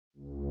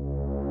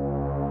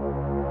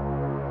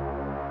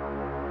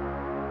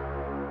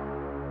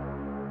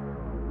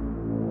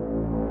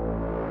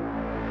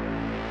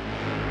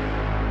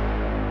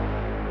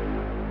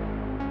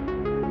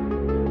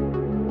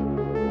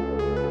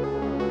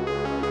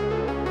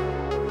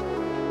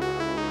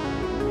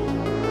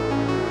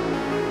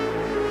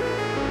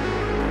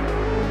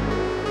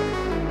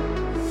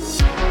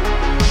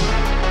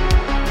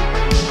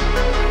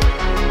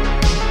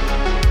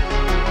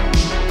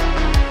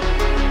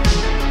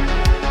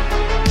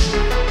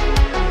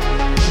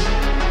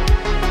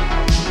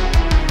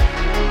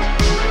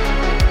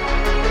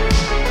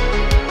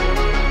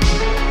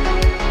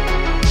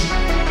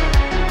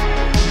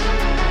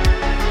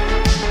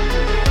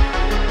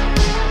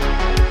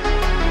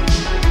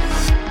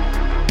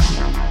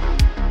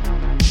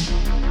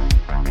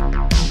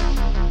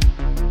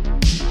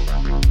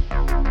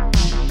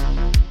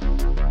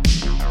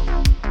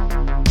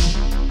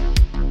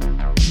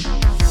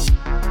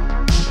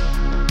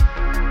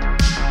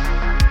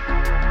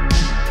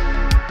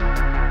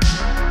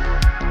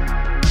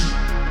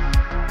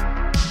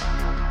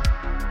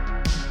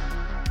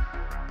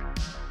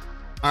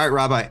right,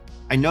 Rob,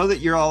 I know that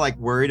you're all like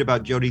worried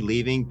about Jody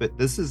leaving, but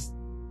this is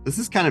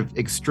kind of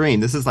extreme.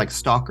 This is like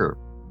stalker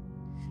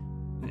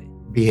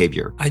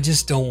behavior. I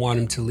just don't want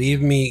him to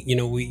leave me. You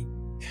know,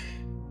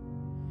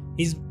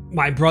 he's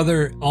my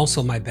brother,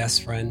 also my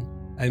best friend.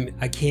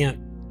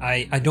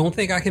 I don't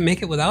think I can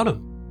make it without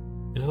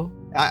him, you know?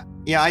 I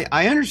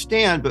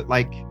understand, but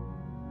like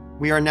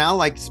we are now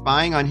like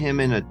spying on him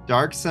in a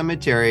dark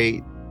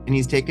cemetery, and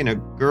he's taken a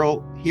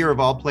girl here of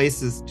all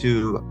places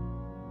to,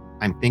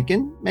 I'm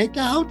thinking, make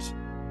out.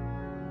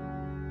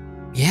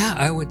 Yeah,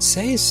 I would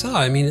say so.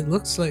 I mean, it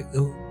looks like,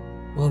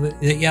 well,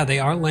 they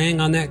are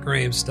laying on that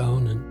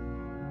gravestone, and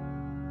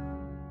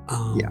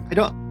yeah,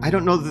 I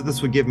don't know that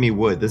this would give me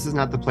wood. This is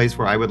not the place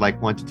where I would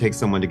like want to take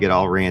someone to get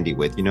all randy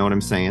with. You know what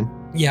I'm saying?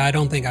 Yeah, I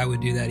don't think I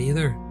would do that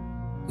either.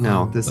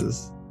 No, this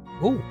is.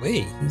 Oh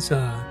wait,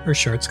 her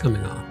shirt's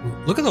coming off.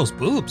 Look at those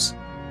boobs.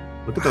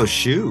 Look at those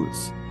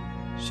shoes.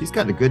 She's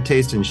got a good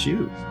taste in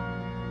shoes.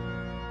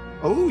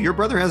 Oh, your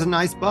brother has a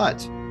nice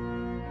butt.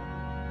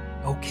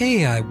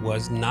 Okay, I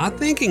was not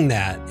thinking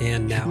that,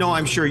 and now. No,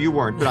 I'm sure you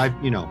weren't, but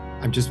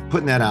I'm just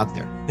putting that out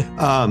there.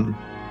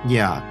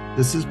 Yeah,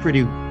 this is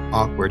pretty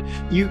awkward.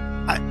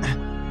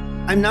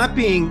 I'm not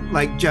being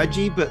like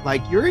judgy, but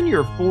like you're in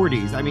your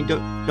 40s. I mean,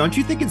 don't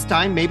you think it's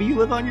time maybe you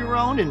live on your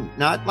own and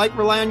not like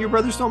rely on your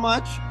brother so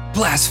much?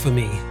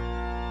 Blasphemy.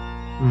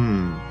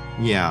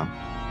 Yeah.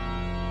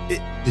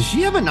 Does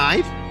she have a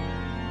knife?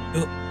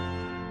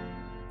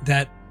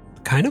 That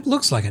kind of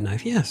looks like a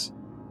knife, yes.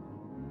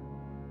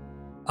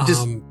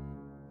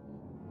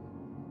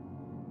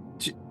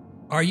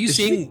 Are you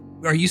seeing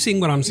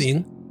what I'm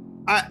seeing?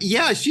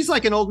 Yeah, she's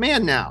like an old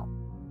man now.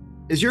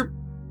 Is your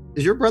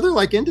brother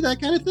like into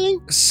that kind of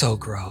thing? So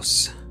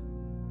gross.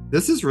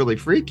 This is really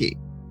freaky.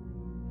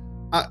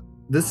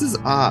 This is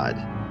odd.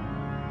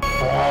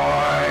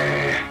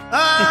 Boy.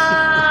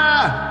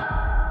 Ah!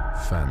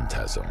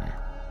 Phantasm.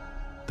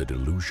 The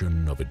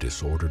delusion of a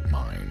disordered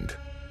mind.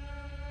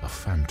 A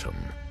phantom.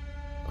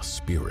 A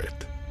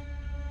spirit.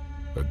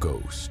 A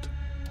ghost.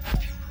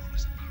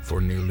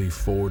 For nearly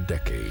 4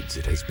 decades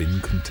it has been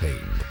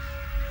contained,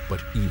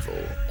 but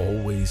evil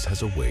always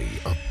has a way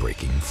of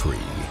breaking free.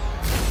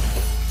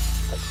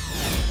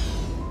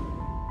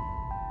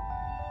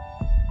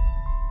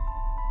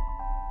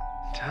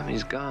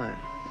 Tommy's gone.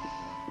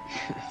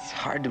 It's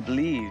hard to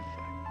believe.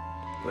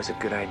 It was a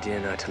good idea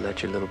not to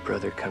let your little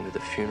brother come to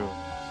the funeral.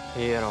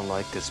 Hey, I don't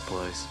like this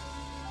place.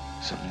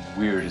 Something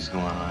weird is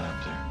going on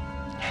up there.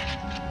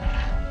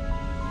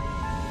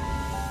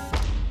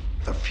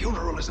 The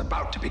funeral is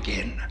about to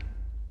begin,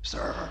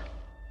 sir.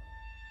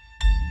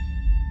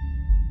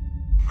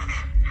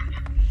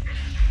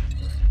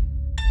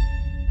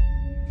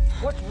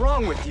 What's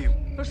wrong with you?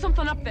 There's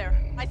something up there.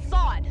 I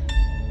saw it.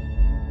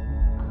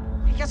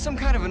 You got some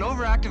kind of an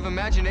overactive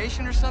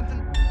imagination or something?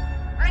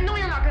 I know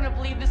you're not gonna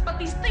believe this, but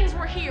these things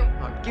were here.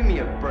 Oh, give me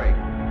a break.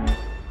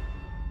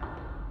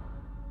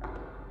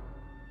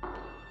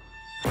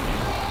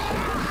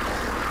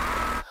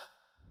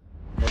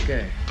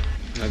 Okay,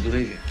 I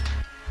believe you.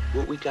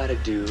 What we gotta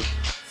do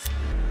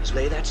is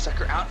lay that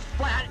sucker out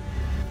flat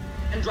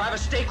and drive a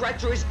stake right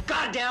through his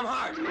goddamn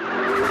heart.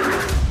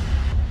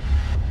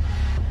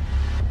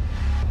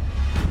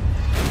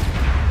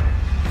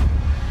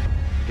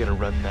 You're gonna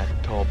run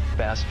that tall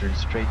bastard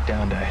straight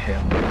down to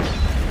hell.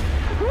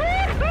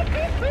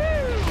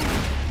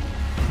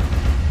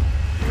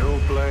 You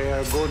play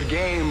a good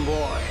game,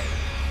 boy.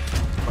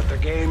 But the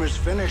game is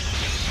finished.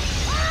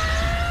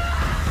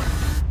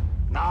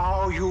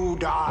 Now you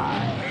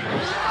die.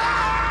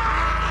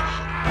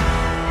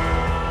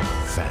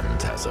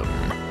 Phantasm.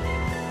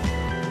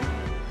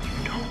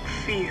 Don't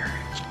fear.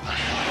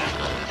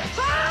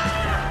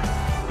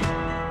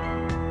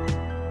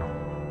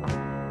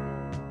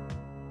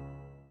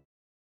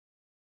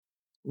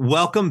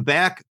 Welcome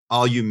back,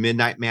 all you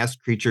Midnight Mass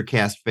Creature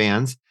Cast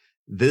fans.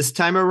 This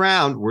time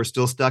around, we're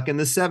still stuck in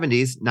the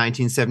 70s,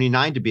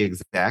 1979 to be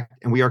exact,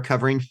 and we are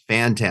covering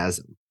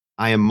Phantasm.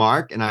 I am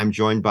Mark, and I'm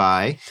joined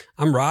by...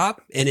 I'm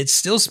Rob, and it's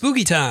still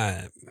spooky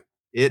time.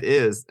 It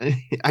is.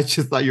 I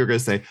just thought you were going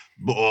to say,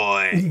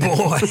 boy.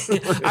 Boy.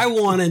 I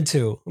wanted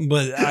to,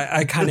 but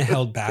I kind of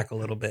held back a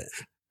little bit.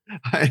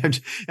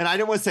 And I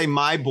don't want to say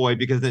my boy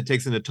because it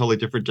takes in a totally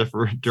different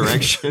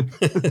direction.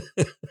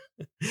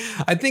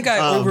 I think I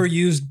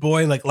overused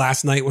boy like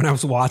last night when I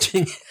was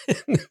watching.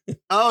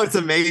 Oh, it's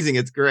amazing.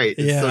 It's great.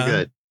 It's so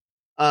good.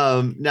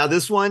 Now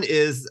this one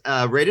is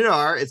rated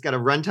R. It's got a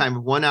runtime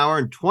of 1 hour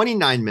and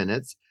 29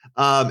 minutes.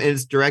 And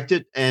it's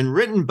directed and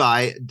written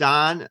by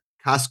Don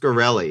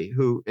Coscarelli,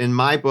 who in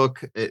my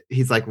book,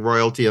 he's like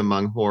royalty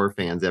among horror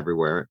fans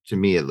everywhere, to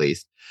me at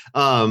least.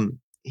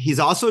 He's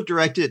also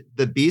directed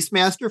The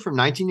Beastmaster from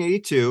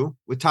 1982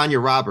 with Tanya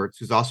Roberts,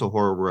 who's also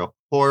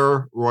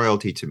horror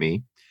royalty to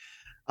me.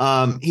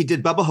 He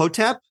did Bubba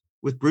Hotep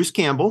with Bruce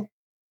Campbell,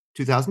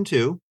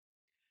 2002.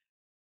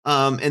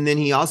 And then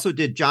he also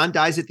did John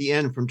Dies at the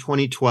End from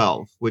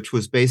 2012, which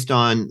was based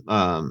on,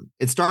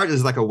 it started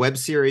as like a web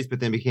series, but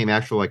then became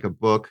actual like a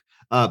book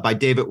by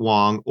David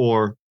Wong,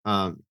 or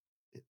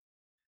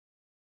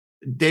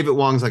David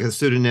Wong's like a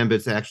pseudonym, but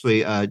it's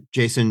actually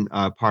Jason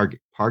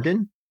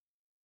Pargin,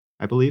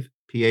 I believe,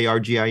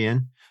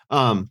 Pargin.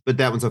 But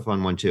that one's a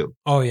fun one too.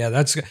 Oh yeah,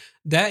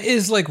 that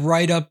is like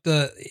right up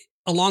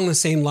along the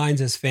same lines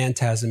as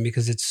Phantasm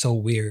because it's so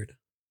weird.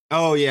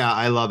 Oh yeah,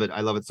 I love it.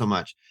 I love it so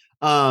much.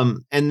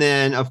 And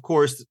then of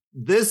course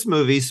this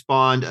movie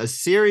spawned a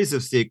series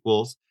of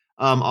sequels,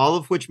 all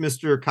of which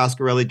Mr.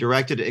 Coscarelli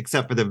directed,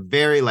 except for the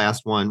very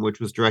last one, which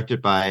was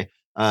directed by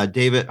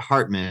David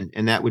Hartman,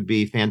 and that would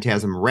be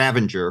Phantasm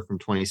Ravager from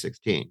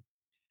 2016.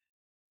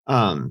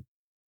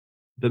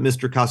 But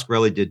Mr.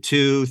 Coscarelli did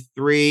 2,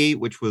 3,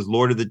 which was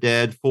Lord of the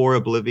Dead, 4,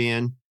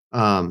 Oblivion.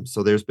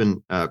 So there's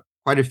been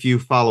quite a few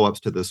follow-ups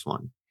to this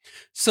one.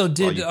 So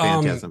did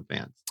Phantasm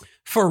fans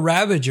for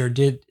Ravager?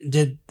 Did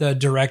the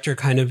director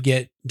kind of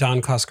get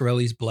Don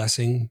Coscarelli's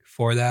blessing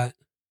for that?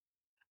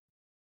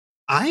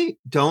 I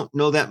don't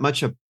know that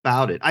much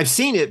about it. I've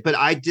seen it, but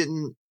I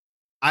didn't.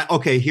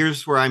 Okay,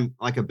 here's where I'm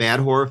like a bad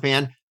horror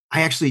fan.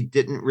 I actually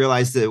didn't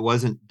realize that it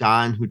wasn't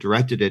Don who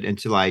directed it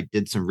until I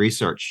did some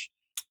research.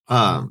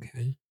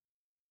 Okay.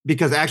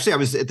 Because actually I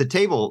was at the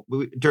table.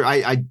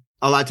 I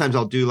a lot of times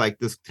I'll do like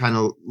this kind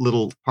of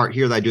little part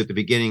here that I do at the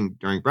beginning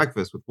during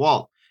breakfast with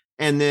Walt.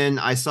 And then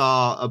I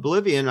saw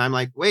Oblivion. And I'm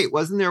like, wait,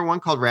 wasn't there one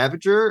called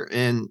Ravager?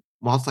 And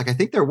Walt's like, I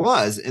think there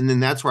was. And then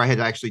that's where I had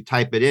to actually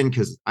type it in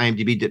because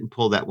IMDb didn't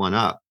pull that one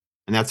up.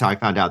 And that's how I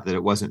found out that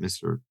it wasn't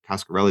Mr.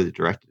 Coscarelli that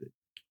directed it.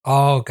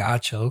 Oh,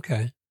 gotcha.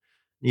 Okay.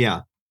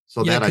 Yeah.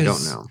 So that I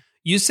don't know.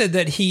 You said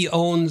that he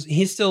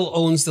still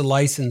owns the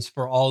license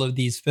for all of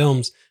these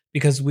films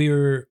because we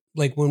were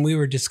like, when we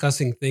were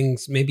discussing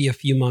things maybe a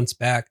few months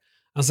back,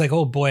 I was like,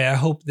 oh boy, I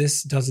hope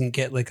this doesn't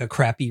get like a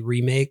crappy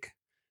remake.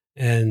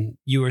 And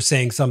you were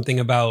saying something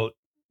about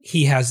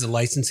he has the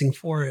licensing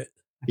for it.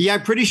 Yeah,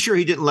 I'm pretty sure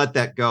he didn't let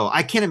that go.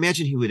 I can't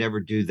imagine he would ever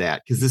do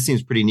that because this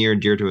seems pretty near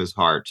and dear to his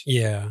heart.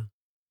 Yeah.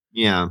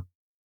 Yeah.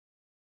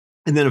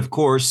 And then, of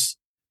course,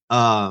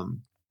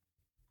 I'm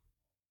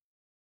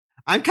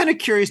kind of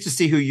curious to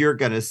see who you're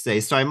going to say.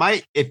 So I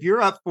might, if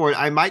you're up for it,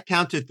 I might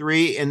count to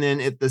 3. And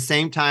then at the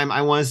same time,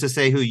 I want us to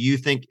say who you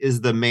think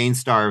is the main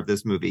star of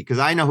this movie. Because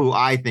I know who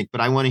I think,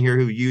 but I want to hear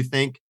who you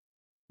think.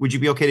 Would you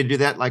be okay to do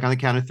that? Like on the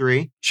count of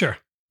 3? Sure.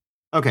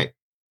 Okay.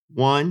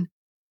 1,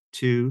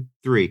 2,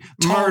 3.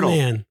 Tall Myrtle.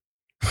 Man.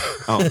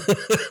 Oh.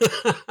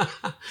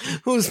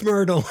 Who's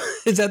Myrtle?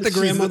 Is that the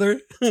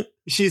grandmother?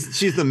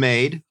 She's the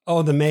maid.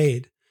 Oh, the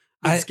maid.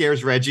 That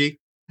scares Reggie.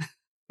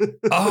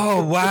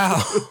 Oh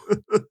wow.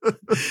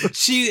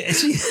 She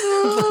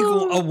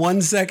like a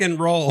 1 second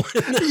role.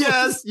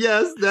 yes,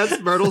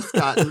 that's Myrtle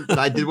Scott. But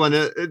I did want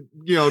to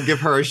give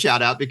her a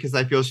shout out because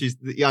I feel she's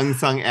the young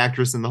sung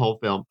actress in the whole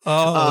film.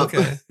 Oh,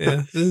 okay.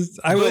 Yeah.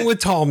 I went with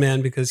Tall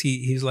Man because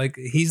he's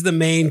the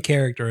main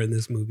character in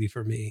this movie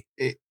for me.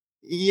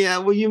 Yeah,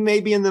 well, you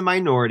may be in the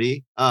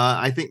minority.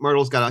 I think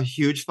Myrtle's got a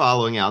huge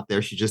following out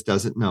there. She just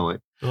doesn't know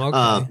it.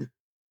 Okay.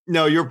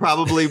 No, you're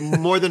probably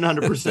more than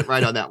 100%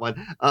 right on that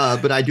one.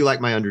 But I do like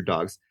my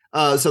underdogs.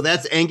 So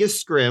that's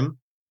Angus Scrimm.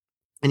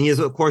 And he is,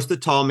 of course, the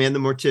tall man, the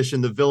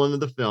mortician, the villain of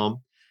the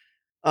film.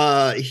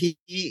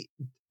 He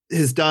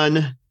has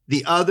done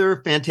the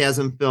other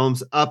Phantasm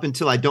films up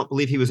until I don't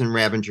believe he was in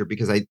Ravager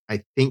because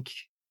I think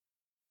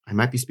I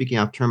might be speaking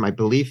out of term. I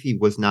believe he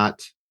was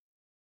not.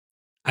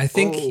 I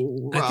think he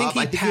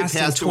passed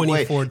in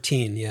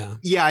 2014. Away.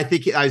 Yeah. I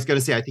think I was going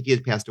to say, I think he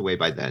had passed away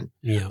by then.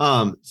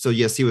 Yeah. So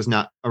yes, he was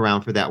not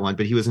around for that one,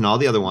 but he was in all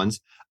the other ones.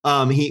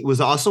 He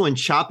was also in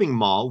Chopping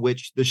Mall,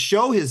 which the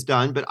show has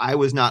done, but I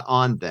was not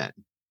on then.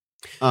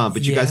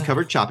 But you guys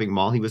covered Chopping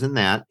Mall. He was in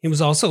that. He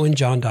was also in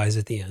John Dies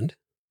at the End.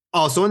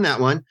 Also in that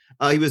one.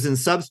 He was in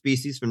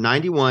Subspecies from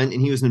 91,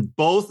 and he was in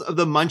both of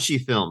the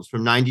Munchie films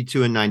from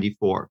 92 and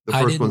 94. The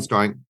first one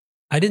starring.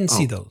 I didn't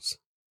see those.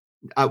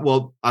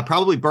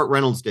 Probably Burt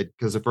Reynolds did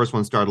because the first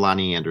one starred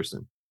Lonnie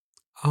Anderson.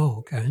 Oh,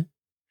 okay.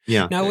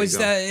 Yeah. Now, is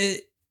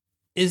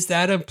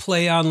that a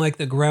play on like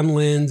the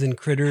Gremlins and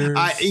Critters?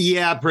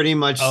 Yeah, pretty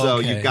much so.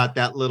 You got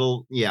that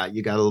little,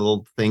 you got a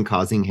little thing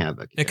causing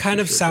havoc. It kind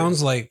of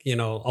sounds like,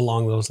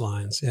 along those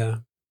lines. Yeah.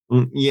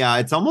 Yeah.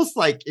 It's almost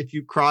like if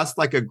you crossed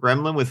like a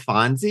gremlin with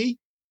Fonzie.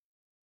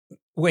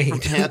 Wait.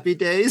 From Happy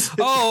Days.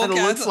 Oh, okay.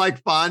 It looks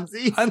like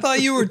Fonzie. I thought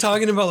you were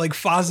talking about like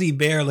Fozzie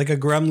Bear, like a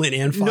gremlin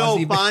and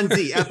Fozzie Bear.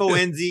 Fonzie.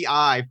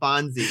 Fonzi.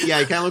 Fonzie. Yeah,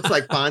 it kind of looks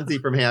like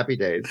Fonzie from Happy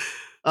Days.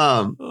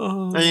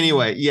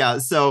 Anyway, yeah.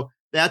 So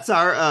that's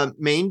our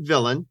main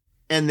villain.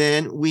 And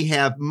then we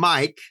have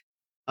Mike,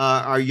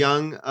 our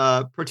young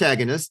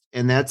protagonist,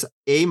 and that's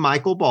A.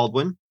 Michael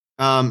Baldwin.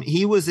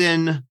 He was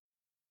in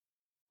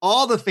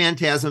all the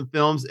Phantasm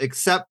films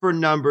except for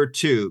number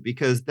 2,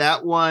 because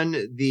that one,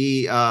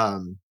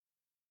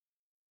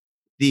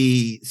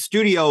 the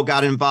studio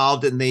got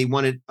involved and they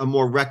wanted a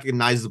more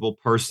recognizable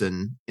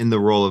person in the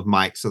role of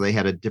Mike. So they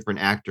had a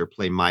different actor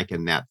play Mike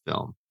in that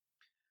film.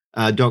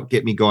 Don't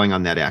get me going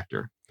on that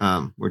actor.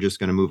 We're just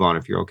going to move on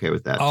if you're okay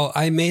with that. Oh,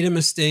 I made a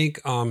mistake.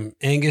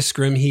 Angus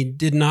Scrimm, he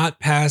did not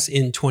pass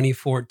in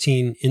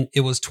 2014.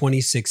 It was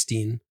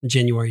 2016,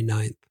 January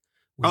 9th.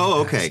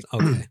 Oh, okay.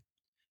 Okay.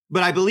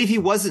 But I believe he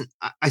wasn't.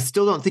 I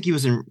still don't think he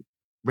was in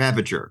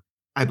Ravager,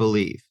 I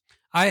believe.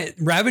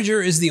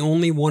 Ravager is the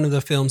only one of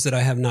the films that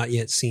I have not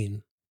yet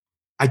seen.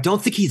 I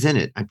don't think he's in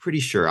it. I'm pretty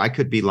sure. I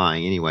could be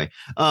lying anyway.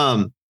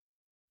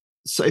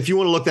 So if you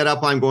want to look that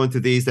up while I'm going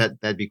through these,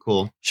 that'd be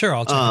cool. Sure,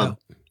 I'll check it out.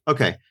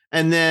 Okay.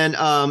 And then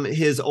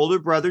his older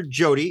brother,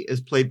 Jody, is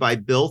played by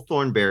Bill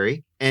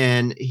Thornberry,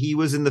 and he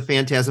was in the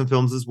Phantasm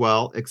films as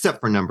well,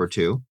 except for number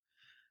 2.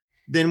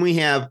 Then we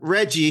have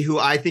Reggie, who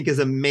I think is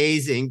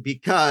amazing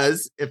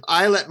because if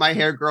I let my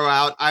hair grow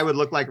out, I would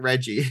look like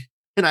Reggie.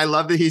 And I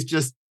love that he's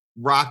just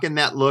rocking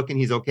that look and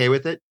he's okay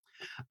with it.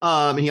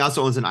 And he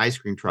also owns an ice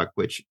cream truck,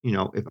 which, you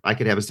know, if I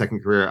could have a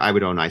second career, I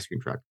would own an ice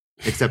cream truck,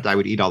 except I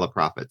would eat all the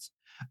profits.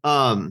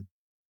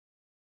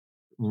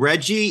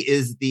 Reggie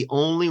is the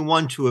only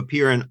one to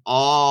appear in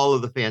all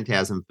of the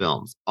Phantasm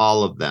films,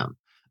 all of them.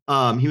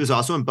 He was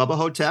also in Bubba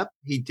Hotep.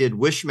 He did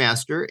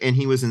Wishmaster, and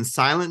he was in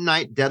Silent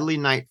Night, Deadly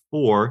Night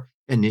 4,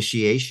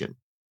 Initiation.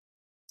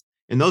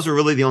 And those are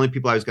really the only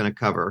people I was going to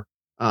cover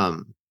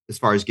as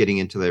far as getting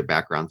into their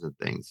backgrounds and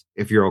things,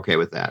 if you're okay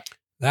with that.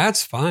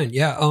 That's fine.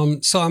 Yeah.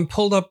 So I've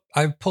pulled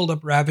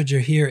up Ravager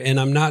here, and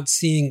I'm not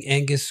seeing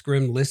Angus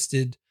Scrimm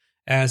listed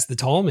as the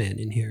tall man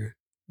in here.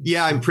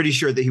 Yeah, I'm pretty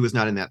sure that he was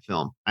not in that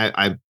film.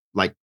 I'm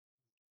like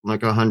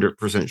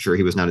 100% sure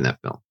he was not in that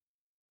film.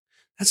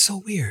 That's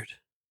so weird.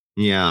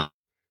 Yeah.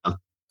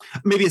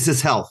 Maybe it's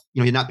his health.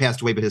 You know, he not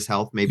passed away, but his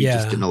health maybe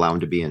just didn't allow him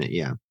to be in it.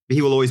 Yeah. But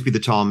he will always be the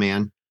tall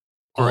man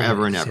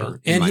forever and ever.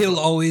 Yeah. And he'll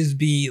always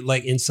be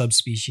like in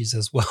Subspecies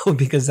as well,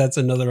 because that's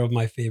another of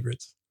my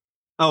favorites.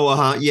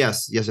 Oh,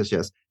 yes.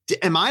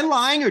 Am I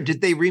lying, or did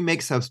they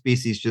remake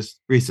Subspecies just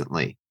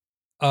recently?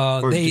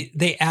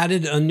 They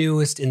added a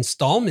newest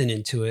installment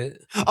into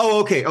it.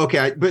 Oh,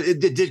 okay. But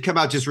it did come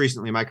out just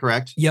recently. Am I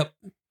correct? Yep.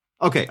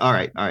 Okay. All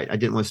right. I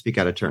didn't want to speak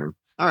out of turn.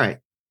 All right.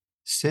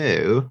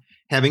 So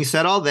having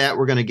said all that,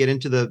 we're going to get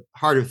into the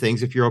heart of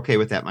things, if you're okay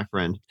with that, my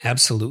friend.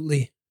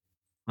 Absolutely.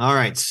 All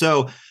right.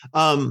 So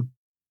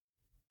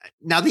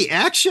now the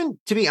action,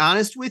 to be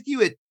honest with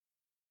you,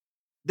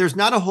 there's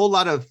not a whole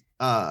lot of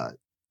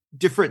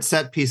different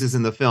set pieces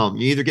in the film.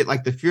 You either get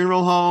like the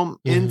funeral home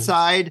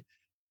inside,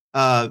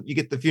 you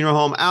get the funeral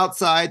home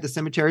outside, the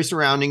cemetery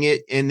surrounding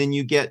it, and then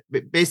you get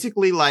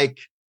basically like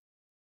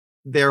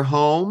their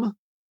home,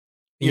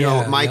 you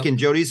know, Mike and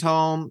Jody's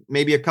home,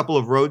 maybe a couple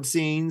of road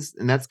scenes,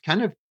 and that's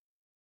kind of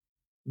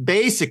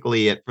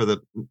basically it for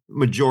the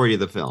majority of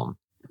the film.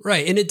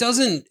 Right. And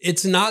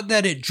it's not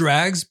that it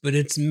drags, but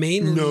it's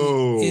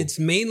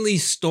mainly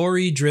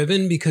story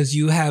driven, because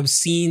you have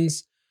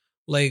scenes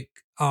like,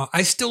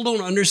 I still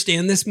don't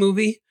understand this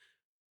movie,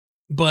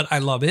 but I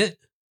love it.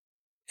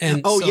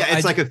 And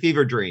it's like a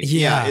fever dream.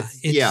 Yeah.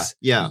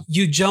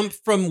 You jump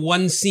from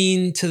one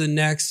scene to the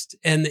next,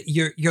 and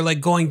you're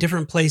like going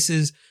different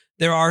places.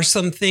 There are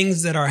some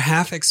things that are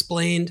half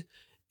explained,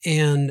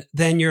 and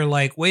then you're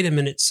like, wait a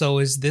minute. So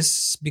is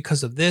this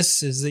because of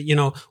this? Is it, you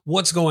know,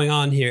 what's going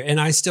on here? And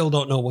I still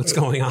don't know what's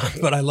going on,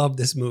 but I love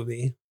this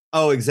movie.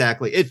 Oh,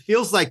 exactly.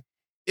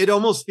 It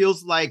almost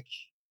feels like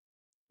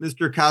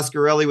Mr.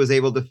 Coscarelli was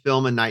able to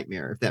film a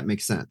nightmare, if that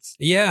makes sense.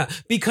 Yeah,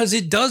 because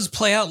it does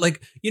play out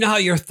like, you know how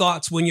your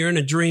thoughts when you're in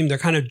a dream, they're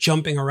kind of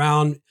jumping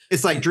around.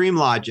 It's like dream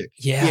logic.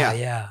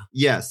 Yeah.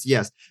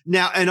 Yes.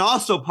 Now, and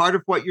also part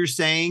of what you're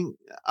saying,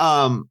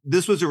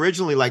 this was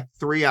originally like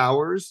 3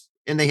 hours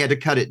and they had to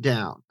cut it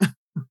down.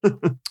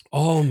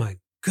 Oh my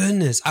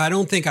goodness. I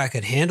don't think I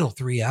could handle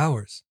 3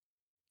 hours.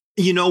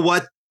 You know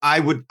what? I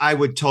would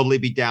totally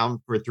be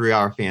down for a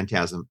 3-hour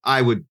Phantasm.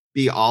 I would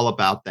be all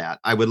about that.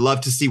 I would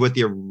love to see what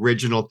the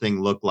original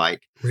thing looked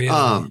like.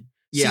 Really?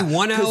 Yeah. See,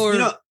 1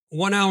 hour,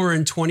 1 hour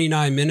and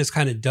 29 minutes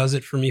kind of does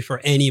it for me for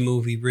any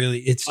movie, really.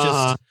 It's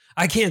just,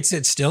 I can't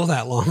sit still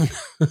that long.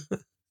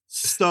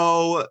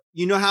 So,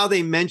 you know how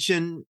they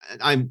mention,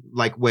 I'm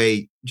like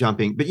way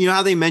jumping, but you know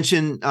how they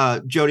mention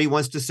Jody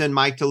wants to send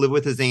Mike to live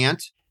with his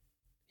aunt?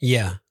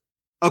 Yeah.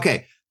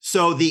 Okay.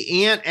 So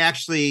the aunt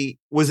actually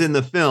was in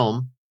the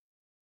film.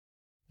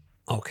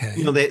 Okay.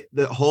 You know,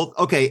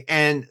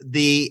 and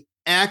the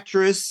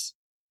actress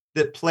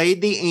that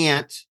played the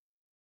aunt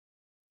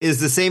is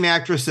the same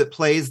actress that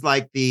plays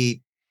like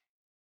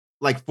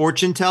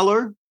fortune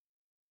teller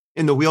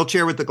in the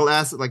wheelchair with the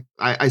glasses. Like,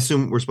 I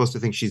assume we're supposed to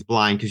think she's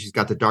blind because she's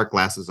got the dark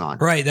glasses on.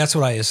 Right. That's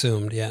what I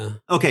assumed. Yeah.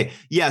 Okay.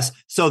 Yes.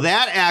 So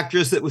that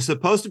actress that was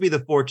supposed to be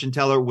the fortune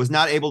teller was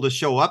not able to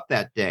show up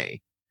that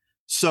day.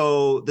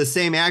 So the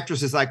same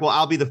actress is like, well,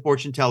 I'll be the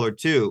fortune teller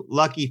too.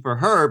 Lucky for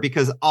her,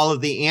 because all of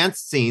the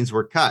aunt's scenes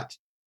were cut.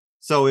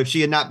 So if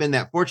she had not been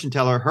that fortune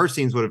teller, her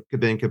scenes would have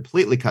been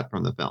completely cut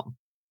from the film.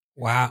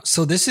 Wow.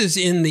 So this is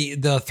in the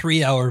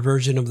 3-hour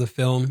version of the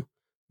film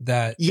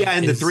that. Yeah.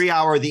 In the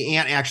 3-hour, the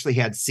aunt actually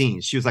had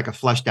scenes. She was like a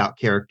fleshed out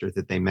character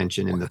that they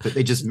mentioned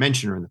they just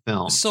mention her in the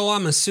film. So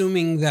I'm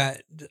assuming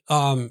that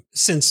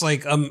since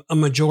like a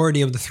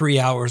majority of the 3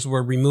 hours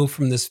were removed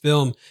from this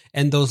film,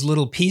 and those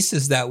little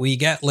pieces that we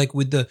get, like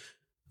with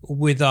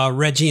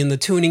Reggie and the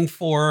tuning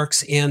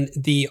forks and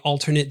the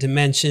alternate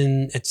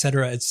dimension, et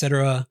cetera, et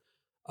cetera.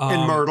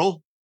 And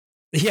Myrtle.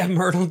 Yeah,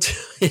 Myrtle.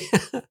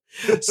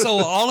 So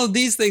all of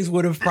these things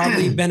would have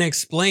probably been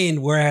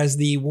explained, whereas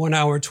the 1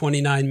 hour,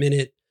 29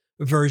 minute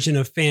version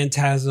of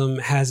Phantasm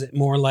has it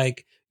more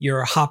like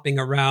you're hopping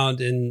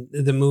around in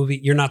the movie.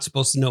 You're not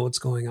supposed to know what's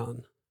going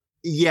on.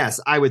 Yes,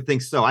 I would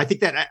think so. I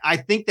think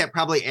that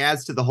probably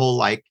adds to the whole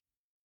like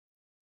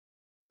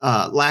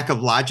lack of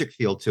logic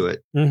feel to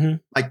it. Mm-hmm.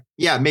 Like,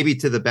 yeah, maybe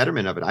to the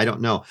betterment of it. I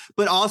don't know.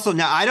 But also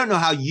now I don't know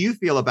how you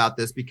feel about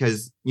this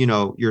because, you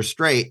know, you're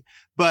straight,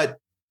 but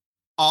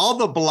all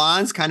the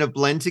blondes kind of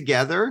blend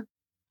together.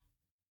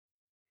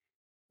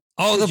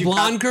 Oh, the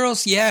blonde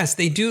girls? Yes,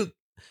 they do.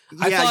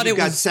 I thought it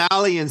was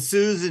Sally and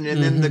Susan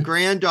and then the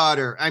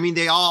granddaughter. I mean,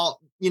 they all,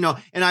 you know,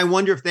 and I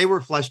wonder if they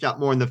were fleshed out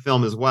more in the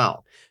film as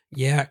well.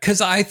 Yeah, because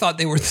I thought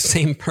they were the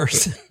same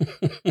person.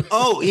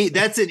 Oh,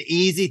 that's an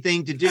easy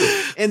thing to do.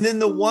 And then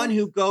the one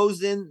who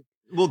goes in,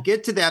 we'll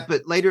get to that,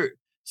 but later.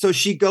 So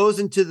she goes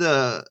into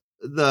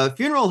the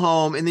funeral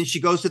home and then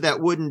she goes to that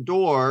wooden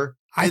door.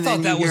 I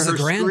thought that was the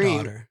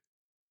granddaughter. Scream.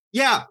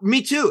 Yeah,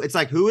 me too. It's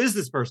like, who is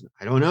this person?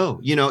 I don't know.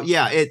 You know,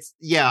 yeah,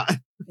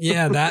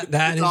 Yeah,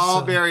 that is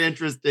all very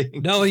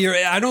interesting. No,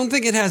 I don't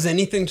think it has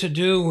anything to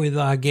do with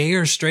gay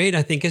or straight.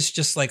 I think it's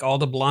just like all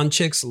the blonde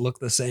chicks look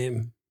the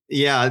same.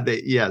 Yeah,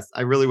 yes.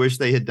 I really wish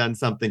they had done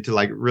something to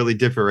like really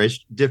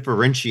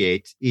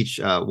differentiate each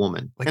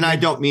woman. Like, and I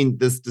don't mean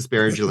this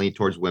disparagingly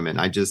towards women.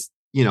 I just,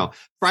 you know,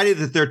 Friday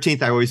the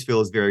 13th, I always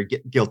feel is very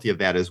guilty of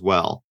that as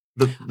well.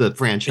 The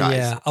franchise.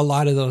 Yeah, a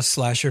lot of those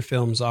slasher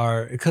films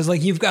are because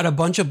like you've got a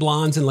bunch of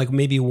blondes and like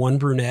maybe one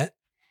brunette.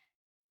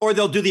 Or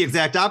they'll do the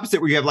exact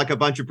opposite where you have like a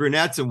bunch of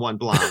brunettes and one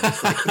blonde.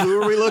 It's like,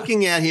 who are we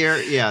looking at here?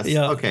 Yes.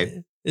 Yeah.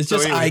 Okay. It's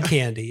just eye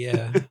candy.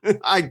 Yeah.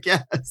 I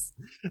guess.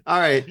 All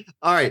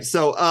right.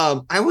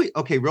 So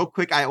real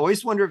quick. I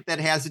always wonder if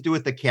that has to do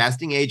with the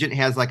casting agent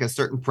has like a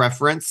certain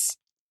preference,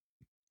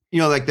 you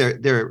know, like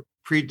their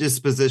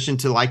predisposition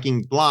to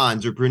liking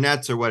blondes or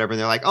brunettes or whatever. And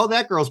they're like, oh,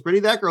 that girl's pretty.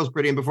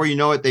 And before you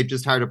know it, they've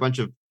just hired a bunch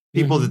of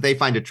people that they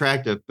find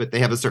attractive, but they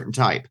have a certain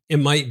type. It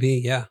might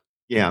be. Yeah.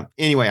 Yeah.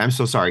 Anyway, I'm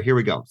so sorry. Here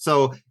we go.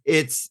 So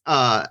it's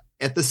at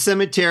the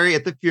cemetery,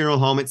 at the funeral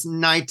home. It's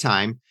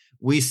nighttime.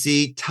 We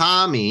see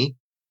Tommy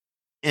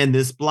and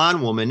this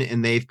blonde woman,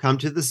 and they've come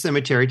to the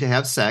cemetery to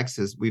have sex,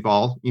 as we've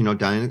all, you know,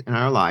 done in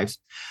our lives.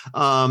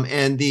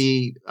 And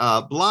the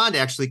blonde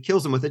actually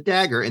kills him with a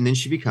dagger, and then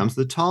she becomes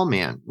the tall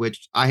man,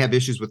 which I have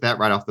issues with that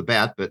right off the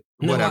bat, but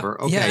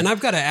whatever. Okay. Yeah, and I've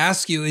got to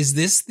ask you, is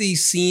this the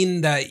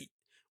scene that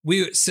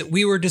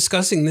we were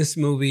discussing this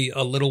movie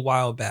a little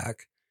while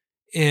back?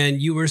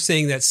 And you were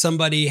saying that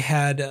somebody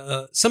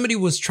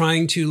was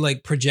trying to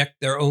like project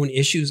their own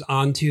issues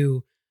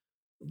onto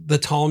the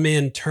tall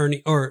man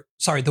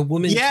the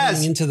woman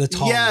turning into the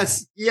tall man.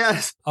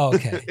 Yes. Oh,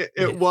 okay.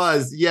 It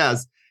was,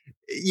 yes.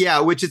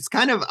 Yeah, which it's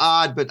kind of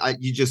odd, but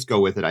you just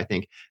go with it, I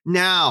think.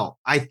 Now,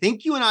 I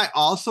think you and I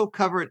also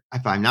covered,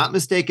 if I'm not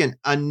mistaken,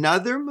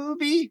 another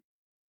movie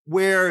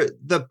where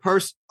the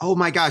person, oh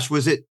my gosh,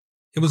 was it?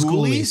 It was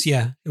Ghoulies.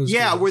 Yeah. It was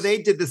Ghoulies. Where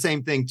they did the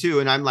same thing too.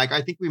 And I'm like,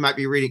 I think we might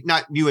be reading,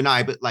 not you and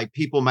I, but like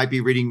people might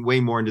be reading way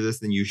more into this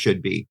than you should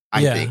be,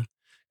 I think.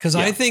 Because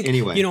I think,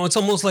 anyway, you know, it's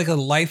almost like a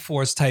life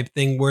force type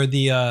thing where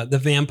the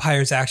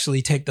vampires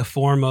actually take the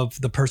form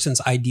of the person's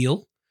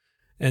ideal.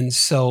 And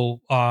so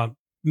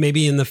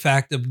maybe in the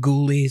fact of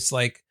Ghoulies,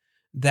 like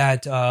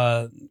that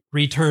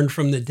returned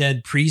from the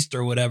dead priest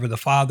or whatever, the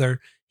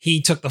father, he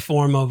took the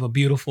form of a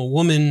beautiful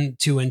woman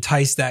to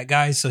entice that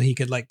guy so he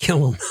could like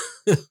kill him.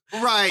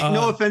 Right.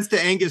 No offense to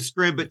Angus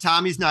Scrimm, but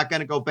Tommy's not going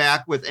to go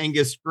back with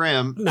Angus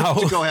Scrimm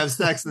to go have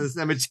sex in the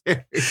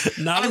cemetery.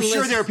 I'm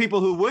sure there are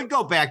people who would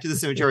go back to the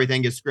cemetery with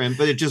Angus Scrimm,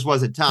 but it just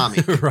wasn't Tommy.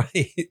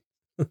 Right.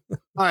 All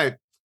right.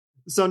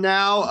 So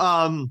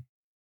now,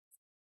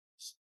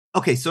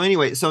 so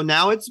anyway, so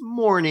now it's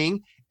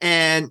morning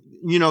and,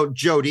 you know,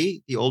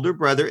 Jody, the older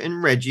brother,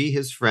 and Reggie,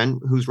 his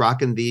friend, who's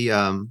rocking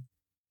the,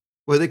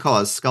 what do they call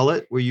it? A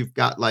skullet where you've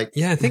got like.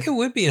 Yeah, I think it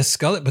would be a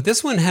skullet, but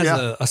this one has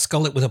a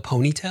skullet with a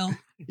ponytail.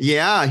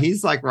 Yeah,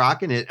 he's like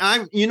rocking it.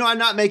 I'm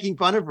not making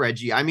fun of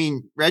Reggie. I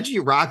mean, Reggie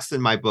rocks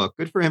in my book.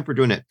 Good for him for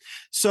doing it.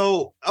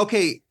 So,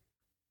 okay.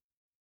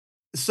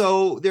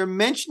 So they're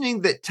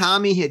mentioning that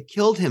Tommy had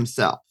killed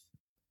himself.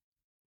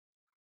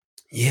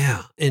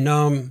 Yeah.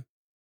 And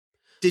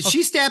did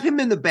she stab him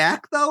in the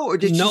back though? Or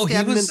did she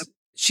stab him in the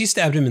she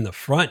stabbed him in the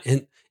front.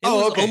 And it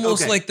was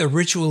almost like the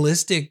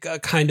ritualistic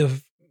kind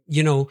of,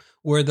 you know,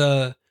 where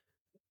the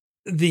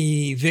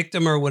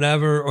victim or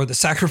whatever, or the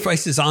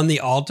sacrifice is on the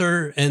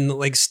altar and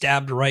like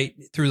stabbed right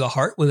through the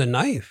heart with a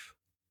knife.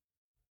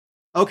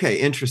 Okay.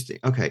 Interesting.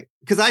 Okay.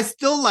 Cause I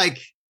still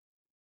like,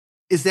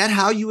 is that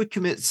how you would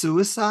commit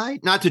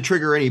suicide? Not to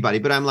trigger anybody,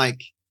 but I'm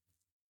like,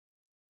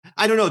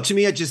 I don't know. To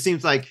me, it just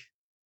seems like,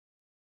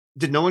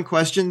 did no one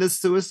question this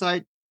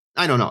suicide?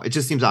 I don't know. It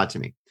just seems odd to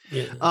me.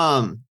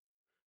 Yeah.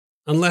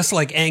 Unless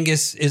like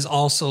Angus is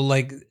also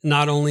like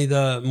not only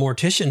the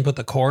mortician, but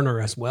the coroner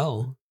as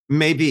well.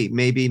 Maybe.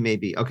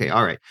 Okay.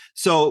 All right.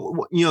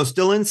 So, you know,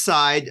 still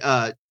inside,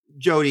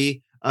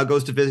 Jody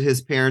goes to visit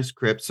his parents'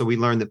 crypt. So we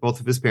learn that both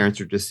of his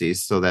parents are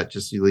deceased. So that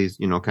just leaves,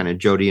 kind of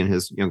Jody and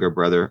his younger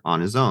brother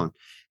on his own.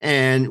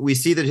 And we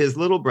see that his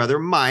little brother,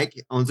 Mike,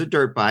 owns a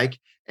dirt bike,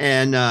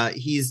 and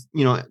he's,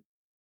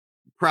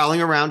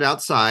 prowling around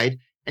outside,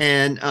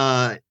 and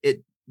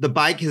the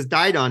bike has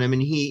died on him,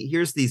 and he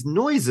hears these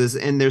noises,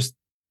 and there's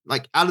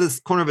like out of this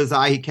corner of his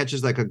eye, he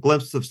catches like a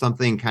glimpse of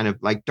something kind of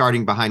like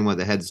darting behind one of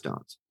the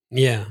headstones.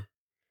 Yeah.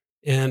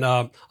 And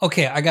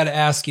okay, I got to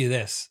ask you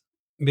this,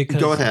 because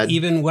Go ahead.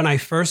 Even when I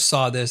first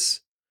saw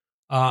this,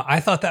 I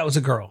thought that was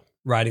a girl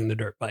riding the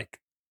dirt bike.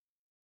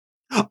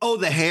 Oh,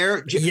 the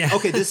hair. Yeah.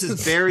 Okay, this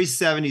is very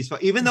 70s.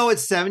 Even though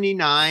it's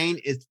 79,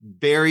 it's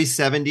very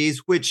 70s,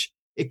 which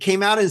it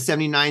came out in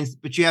 79,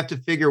 but you have to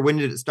figure, when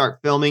did it start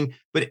filming?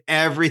 But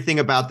everything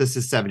about this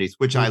is 70s,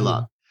 which I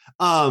love.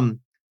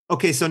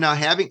 Okay, so now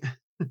having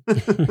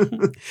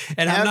and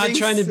I'm not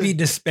trying to be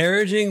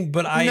disparaging,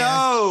 but I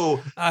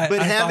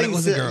thought it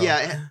was a girl.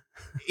 Yeah,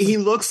 he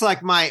looks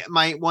like my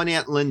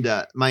Aunt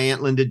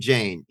Linda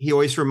Jane. He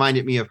always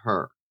reminded me of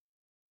her.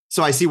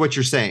 So I see what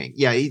you're saying.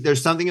 Yeah,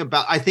 there's something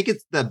about, I think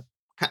it's the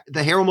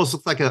hair almost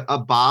looks like a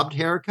bobbed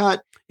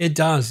haircut. It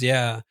does,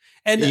 yeah.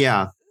 And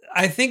yeah,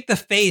 I think the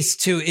face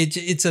too,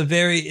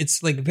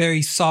 it's like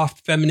very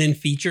soft feminine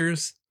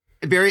features.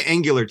 Very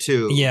angular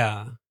too.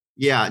 Yeah.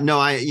 Yeah.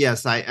 No,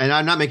 and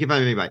I'm not making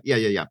fun of anybody.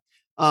 Yeah.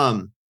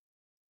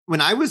 When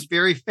I was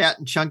very fat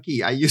and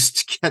chunky, I used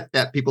to get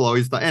that people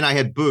always thought, and I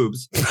had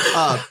boobs.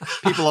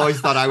 People always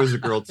thought I was a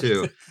girl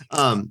too,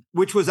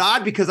 which was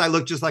odd because I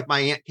looked just like my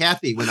Aunt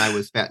Kathy when I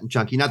was fat and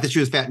chunky. Not that she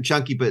was fat and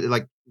chunky, but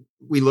like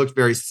we looked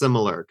very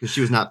similar because she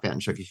was not fat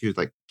and chunky. She was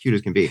like cute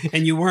as can be.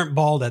 And you weren't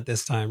bald at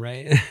this time,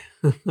 right?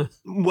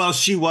 Well,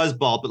 she was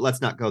bald, but let's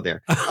not go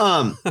there.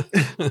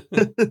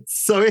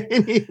 So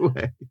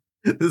anyway,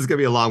 this is going to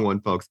be a long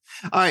one, folks.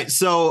 All right.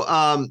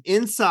 So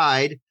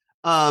inside,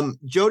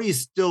 Jody's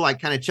still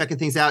like kind of checking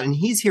things out, and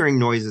he's hearing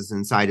noises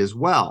inside as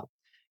well.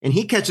 And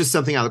he catches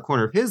something out of the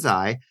corner of his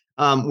eye,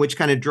 which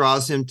kind of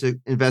draws him to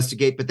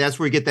investigate. But that's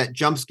where we get that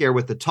jump scare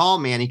with the tall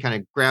man. He kind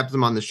of grabs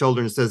him on the shoulder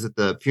and says that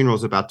the funeral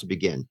is about to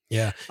begin.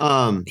 Yeah.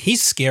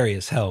 He's scary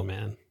as hell,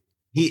 man.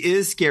 He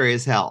is scary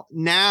as hell.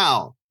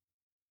 Now,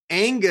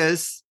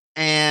 Angus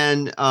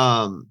and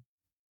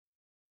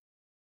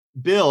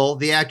Bill,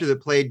 the actor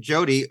that played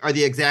Jody, are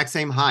the exact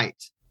same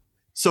height.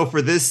 So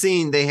for this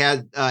scene, they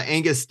had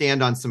Angus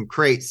stand on some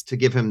crates to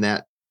give him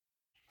that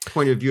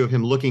point of view of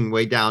him looking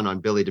way down on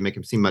Billy to make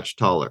him seem much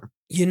taller.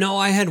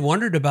 I had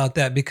wondered about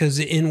that because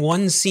in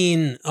one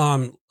scene,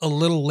 a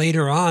little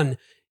later on,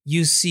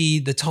 you see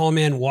the tall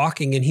man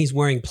walking and he's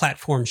wearing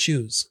platform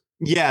shoes.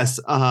 Yes.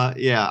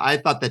 Yeah. I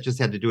thought that just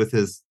had to do with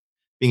his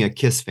being a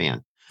Kiss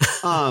fan.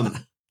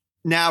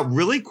 Now,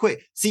 really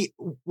quick. See,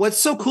 what's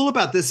so cool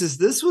about this is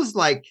this was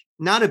like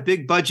not a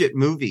big budget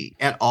movie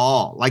at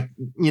all. Like,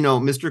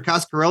 Mr.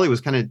 Coscarelli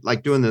was kind of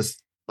like doing this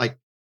like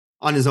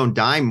on his own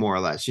dime, more or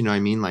less. You know what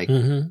I mean? Like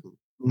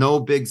no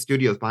big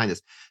studios behind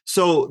this.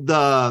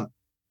 So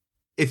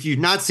if you've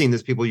not seen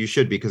this, people, you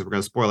should, because we're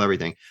going to spoil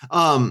everything.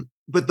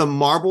 But the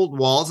marbled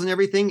walls and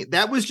everything,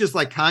 that was just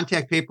like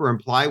contact paper and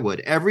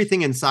plywood.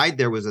 Everything inside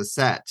there was a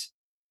set.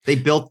 They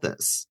built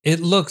this. It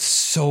looks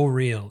so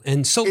real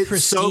and so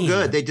pristine. So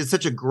good. They did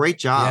such a great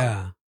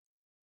job.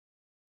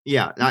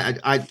 Yeah.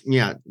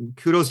 Yeah.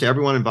 Kudos to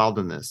everyone involved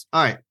in this.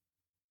 All right.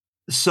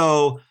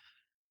 So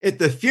at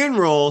the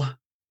funeral,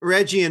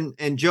 Reggie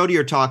and Jody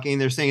are talking.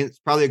 They're saying it's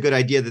probably a good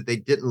idea that they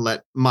didn't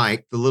let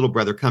Mike, the little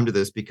brother, come to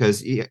this because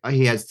he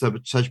had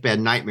such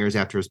bad nightmares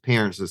after his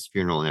parents'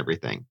 funeral and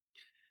everything.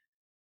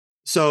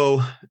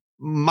 So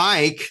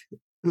Mike,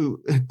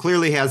 who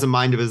clearly has a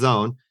mind of his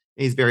own,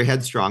 he's very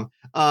headstrong.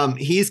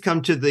 He's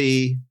come to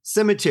the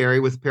cemetery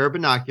with a pair of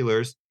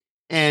binoculars,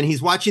 and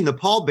he's watching the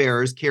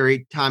pallbearers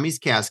carry Tommy's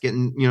casket.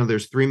 And,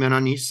 there's 3 men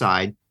on each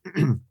side.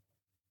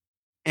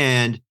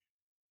 And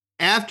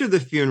after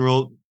the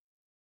funeral,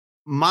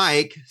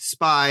 Mike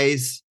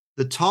spies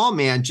the tall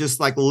man just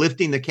like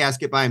lifting the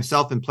casket by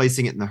himself and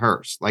placing it in the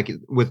hearse, like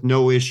with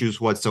no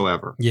issues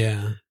whatsoever.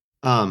 Yeah.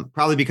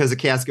 Probably because the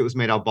casket was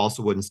made out of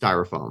balsa wood and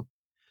styrofoam.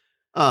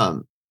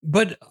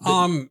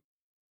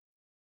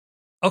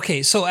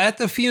 Okay, so at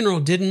the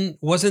funeral,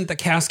 wasn't the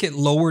casket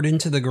lowered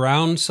into the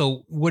ground?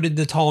 So what did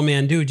the tall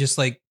man do? Just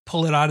like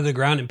pull it out of the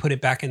ground and put it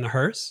back in the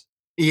hearse?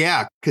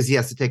 Yeah, because he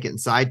has to take it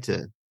inside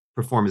to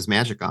perform his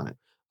magic on it.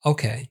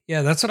 Okay,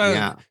 yeah, that's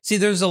what see.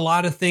 There's a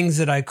lot of things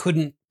that I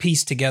couldn't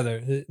piece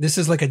together. This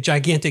is like a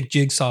gigantic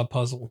jigsaw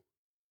puzzle.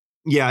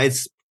 Yeah,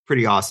 it's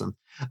pretty awesome.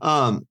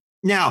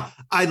 Now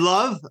I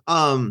love.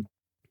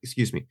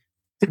 Excuse me.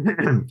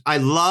 I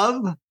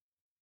love.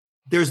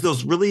 There's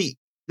those really.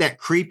 That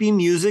creepy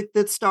music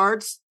that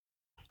starts.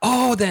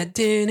 Oh, that.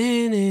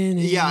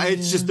 Yeah,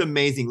 it's just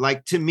amazing.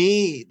 Like, to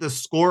me, the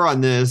score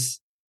on this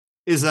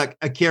is like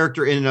a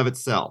character in and of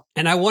itself.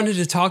 And I wanted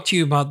to talk to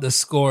you about the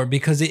score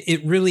because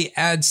it really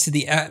adds to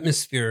the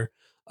atmosphere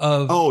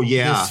of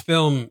this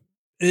film.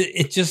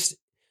 It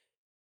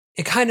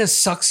kind of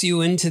sucks you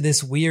into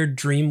this weird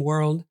dream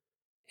world.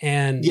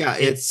 And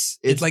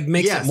it like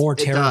makes it more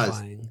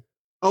terrifying.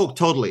 Oh,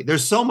 totally.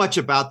 There's so much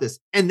about this.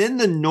 And then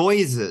the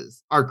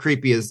noises are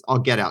creepy as all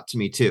get out to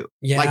me too.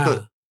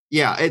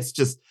 Yeah. It's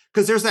just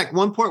because there's like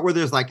one point where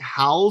there's like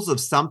howls of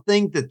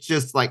something that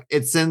just like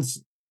it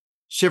sends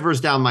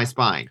shivers down my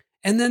spine.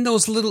 And then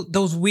those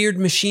weird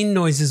machine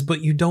noises,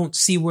 but you don't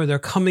see where they're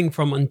coming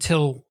from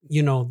until,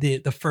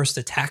 the first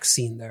attack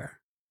scene there.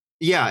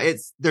 Yeah,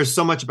 there's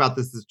so much about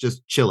this that's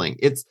just chilling.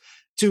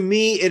 To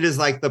me, it is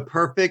like the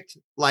perfect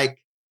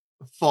like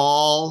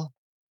fall.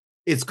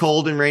 It's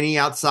cold and rainy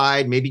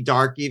outside, maybe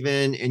dark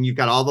even, and you've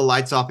got all the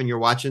lights off and you're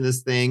watching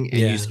this thing and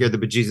you scare the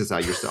bejesus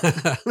out of yourself.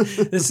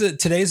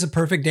 Today's a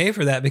perfect day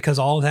for that because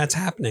all of that's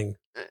happening.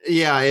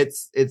 Yeah,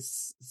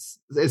 it's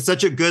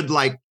such a good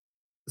like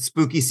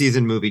spooky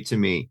season movie to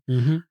me.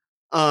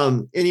 Mm-hmm.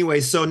 Anyway,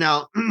 so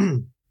now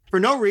for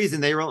no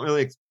reason, they don't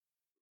really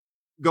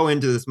go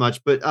into this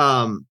much, but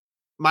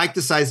Mike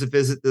decides to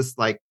visit this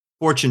like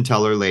fortune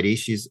teller lady.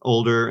 She's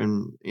older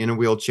and in a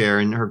wheelchair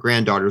and her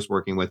granddaughter's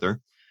working with her.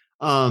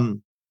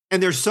 And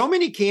there's so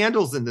many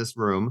candles in this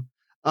room.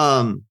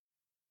 And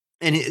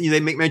they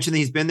make mention that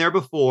he's been there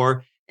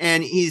before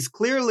and he's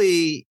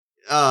clearly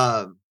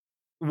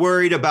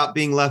worried about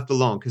being left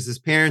alone because his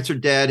parents are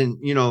dead.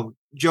 And,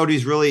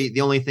 Jody's really the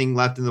only thing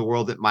left in the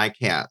world that Mike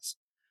has.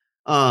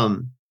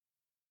 And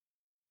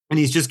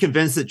he's just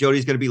convinced that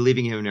Jody's going to be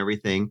leaving him and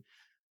everything.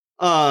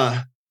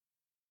 But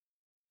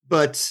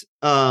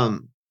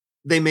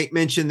they make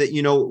mention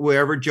that,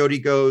 wherever Jody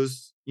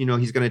goes,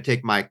 he's going to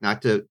take Mike,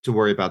 not to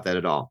worry about that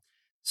at all.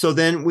 So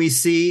then we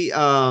see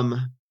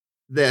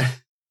that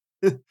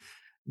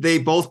they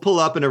both pull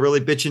up in a really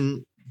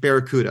bitchin'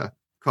 Barracuda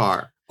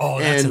car. Oh,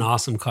 that's an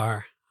awesome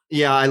car.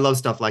 Yeah, I love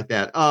stuff like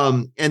that.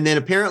 And then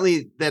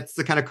apparently that's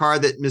the kind of car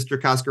that Mr.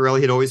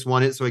 Coscarelli had always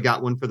wanted, so he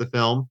got one for the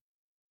film.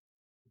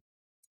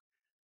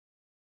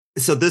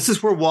 So this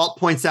is where Walt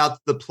points out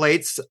that the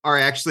plates are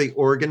actually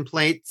Oregon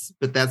plates,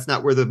 but that's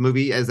not where the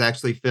movie is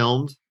actually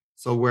filmed.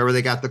 So wherever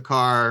they got the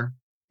car,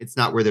 it's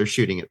not where they're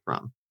shooting it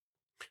from.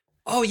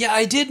 Oh, yeah,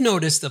 I did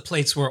notice the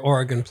plates were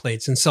Oregon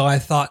plates. And so I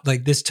thought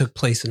like this took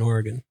place in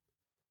Oregon.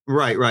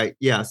 Right.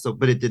 Yeah. So,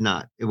 but it did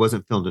not. It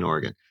wasn't filmed in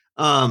Oregon.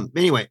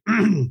 Anyway,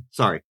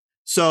 sorry.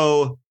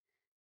 So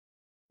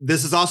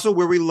this is also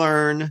where we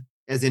learn,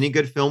 as any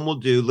good film will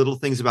do, little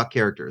things about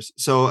characters.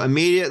 So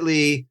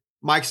immediately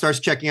Mike starts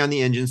checking on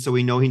the engine. So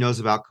we know he knows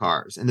about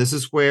cars. And this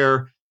is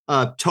where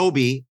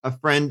Toby, a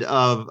friend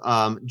of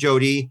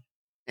Jody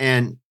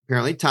and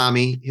apparently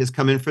Tommy, has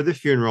come in for the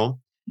funeral.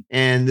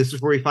 And this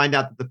is where we find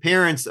out that the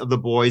parents of the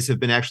boys have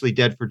been actually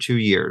dead for 2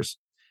 years.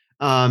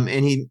 Now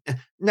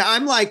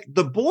I'm like,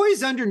 the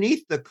boy's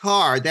underneath the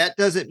car. That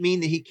doesn't mean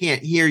that he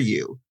can't hear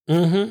you.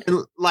 Mm-hmm.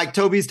 And like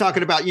Toby's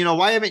talking about,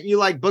 why haven't you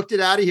like booked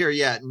it out of here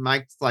yet? And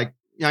Mike's like,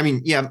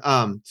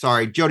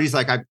 sorry. Jody's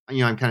like,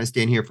 I'm kind of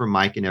staying here for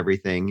Mike and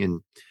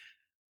everything.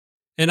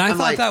 And I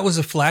thought that was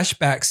a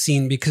flashback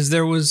scene because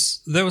there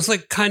was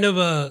like kind of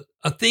a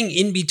thing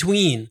in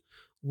between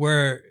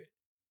where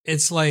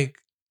it's like,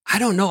 I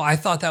don't know. I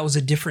thought that was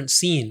a different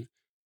scene.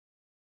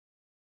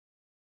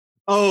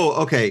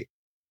 Oh, okay.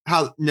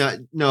 How? No,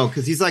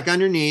 because he's like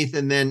underneath,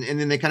 and then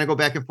they kind of go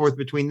back and forth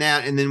between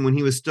that, and then when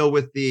he was still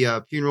with the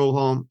the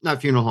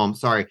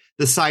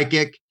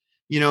psychic,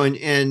 and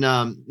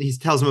he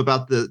tells him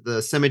about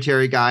the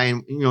cemetery guy,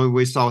 and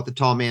we saw with the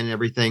tall man and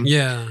everything.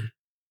 Yeah.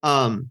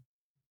 And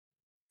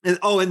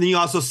then you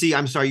also see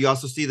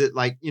that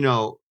like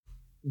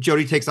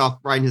Jody takes off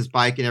riding his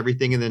bike and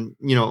everything, and then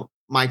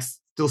Mike's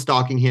still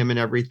stalking him and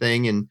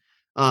everything, and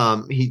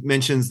he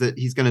mentions that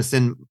he's going to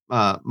send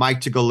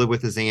Mike to go live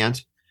with his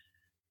aunt.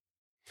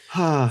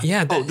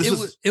 Yeah,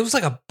 it was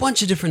like a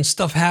bunch of different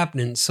stuff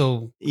happening.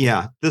 So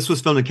yeah, this was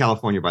filmed in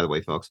California, by the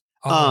way, folks.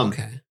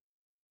 Okay.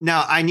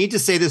 Now I need to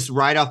say this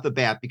right off the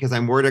bat because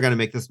I'm worried I'm going to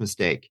make this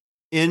mistake.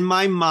 In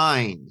my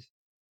mind,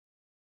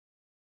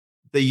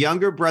 the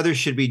younger brother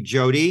should be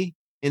Jody,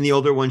 and the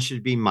older one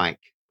should be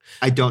Mike.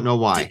 I don't know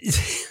why.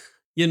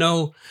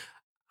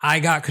 I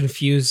got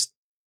confused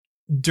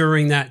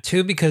during that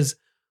too because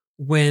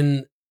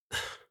when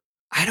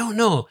I don't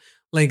know,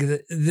 like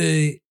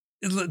the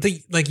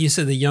like you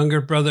said, the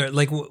younger brother,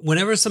 like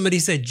whenever somebody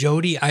said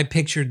Jody, I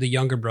pictured the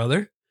younger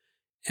brother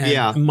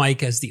and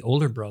Mike as the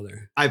older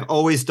brother. I've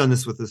always done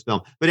this with this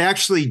film, but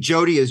actually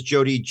Jody is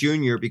Jody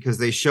Jr. because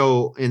they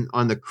show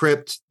on the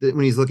crypt that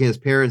when he's looking at his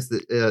parents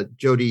that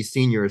Jody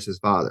Sr. is his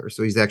father.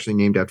 So he's actually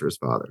named after his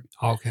father.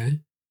 Okay.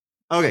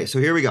 So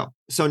here we go.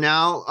 So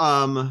now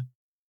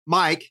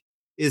Mike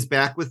is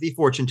back with the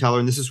fortune teller,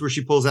 and this is where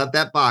she pulls out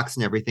that box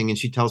and everything, and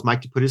she tells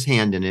Mike to put his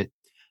hand in it.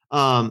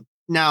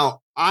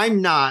 Now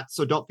I'm not,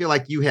 so don't feel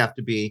like you have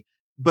to be,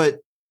 but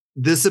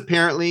this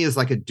apparently is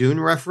like a Dune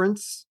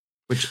reference,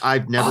 which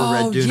I've never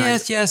read Dune.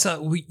 Yes.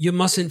 You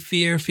mustn't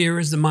fear. Fear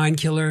is the mind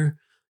killer.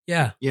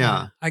 Yeah.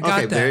 I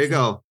got that. There you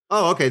go.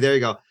 Oh, okay. There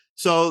you go.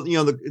 So,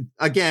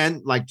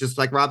 again, just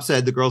like Rob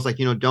said, the girl's like,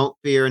 don't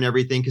fear and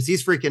everything. Cause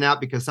he's freaking out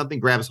because something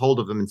grabs hold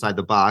of him inside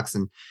the box.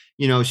 And,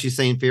 she's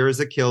saying fear is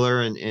a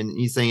killer and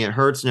he's saying it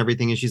hurts and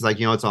everything. And she's like,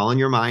 it's all in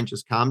your mind.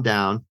 Just calm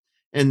down.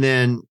 And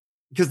then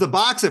because the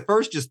box at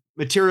first just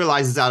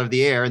materializes out of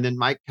the air, and then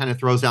Mike kind of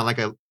throws down like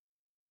a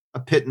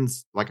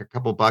pittance, like a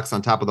couple bucks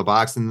on top of the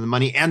box, and the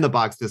money and the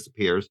box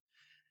disappears.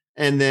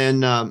 And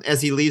then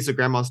as he leaves, the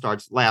grandma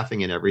starts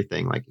laughing and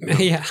everything. Like,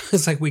 yeah,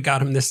 it's like, we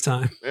got him this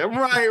time.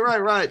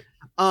 Right.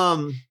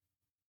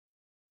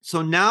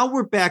 So now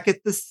we're back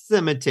at the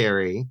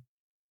cemetery.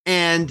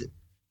 And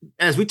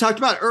as we talked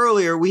about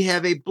earlier, we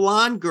have a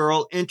blonde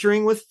girl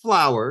entering with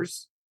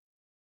flowers.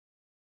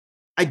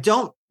 I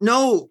don't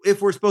know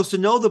if we're supposed to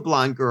know the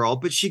blonde girl,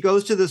 but she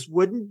goes to this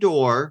wooden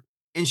door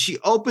and she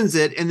opens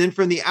it. And then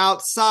from the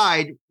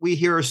outside, we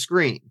hear a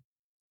scream.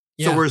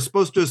 Yeah. So we're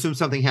supposed to assume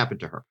something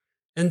happened to her.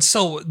 And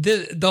so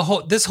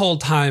this whole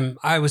time,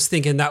 I was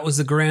thinking that was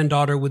the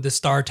granddaughter with the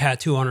star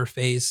tattoo on her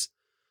face.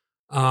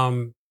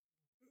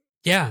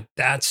 Yeah,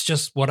 that's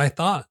just what I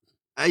thought.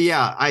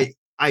 I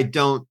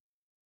don't.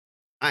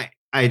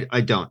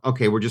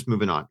 Okay, we're just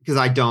moving on because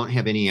I don't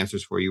have any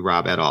answers for you,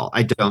 Rob, at all.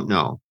 I don't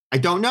know.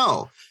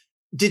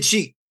 Did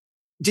she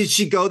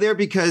go there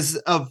because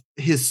of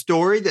his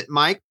story that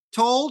Mike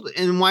told?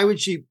 And why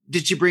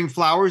did she bring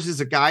flowers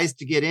as a guise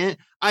to get in?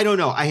 I don't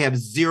know. I have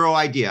zero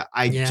idea.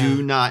 I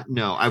do not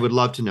know. I would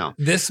love to know.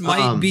 This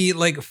might be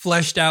like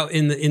fleshed out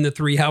in the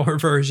 3-hour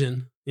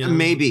version. You know?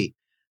 Maybe.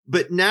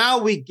 But now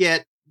we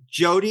get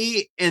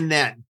Jody in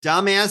that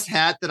dumbass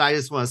hat that I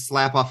just want to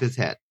slap off his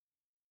head.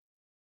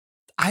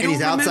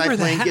 He's outside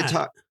playing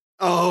guitar.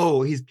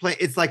 Oh, he's playing.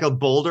 It's like a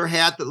boulder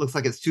hat that looks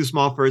like it's too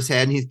small for his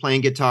head, and he's playing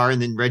guitar. And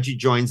then Reggie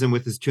joins him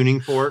with his tuning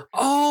fork.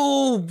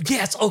 Oh,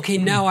 yes. Okay,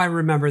 now I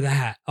remember the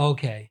hat.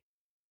 Okay.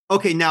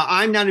 Now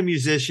I'm not a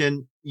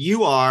musician.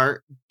 You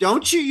are.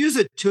 Don't you use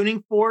a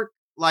tuning fork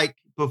like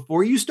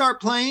before you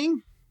start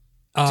playing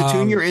to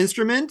tune your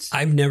instrument?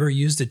 I've never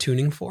used a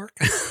tuning fork.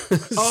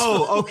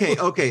 Okay.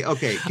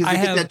 Because I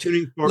have that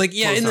tuning fork. Like,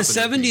 yeah, in the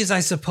 70s, I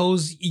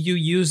suppose you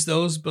use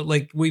those, but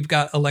like we've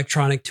got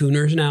electronic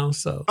tuners now.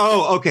 So.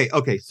 Oh, okay.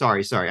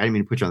 Sorry. I didn't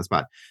mean to put you on the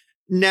spot.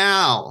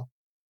 Now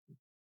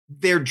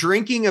they're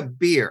drinking a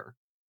beer.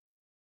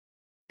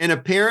 And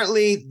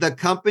apparently the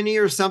company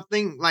or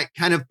something like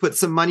kind of put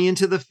some money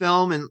into the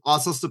film and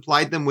also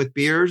supplied them with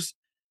beers.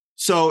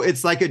 So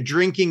it's like a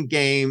drinking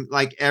game.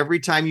 Like every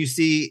time you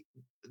see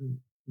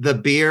the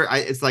beer,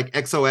 it's like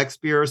XOX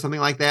beer or something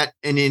like that.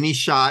 And any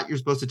shot, you're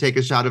supposed to take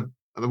a shot of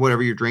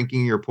whatever you're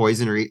drinking, your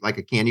poison, or eat like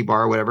a candy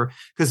bar or whatever.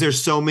 Because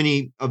there's so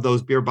many of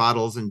those beer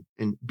bottles and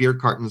beer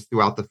cartons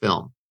throughout the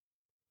film.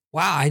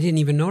 Wow, I didn't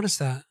even notice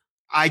that.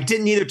 I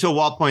didn't either till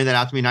Walt pointed that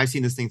out to me. And I've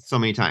seen this thing so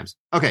many times.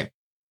 Okay.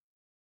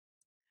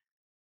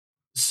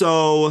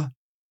 So,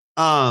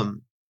 we're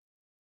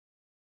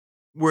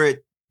at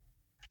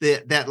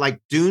that like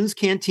Dunes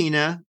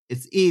Cantina.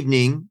 It's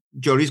evening.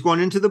 Jody's going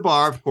into the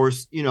bar. Of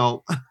course,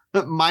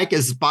 Mike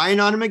is spying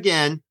on him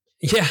again.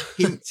 Yeah,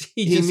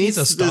 he's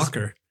a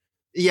stalker.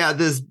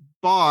 This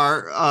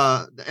bar.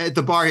 At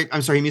the bar,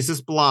 he meets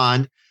this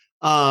blonde.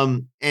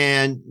 And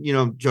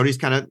Jody's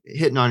kind of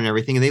hitting on and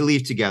everything, and they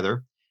leave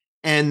together.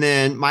 And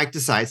then Mike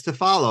decides to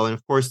follow. And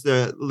of course,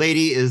 the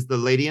lady is the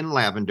lady in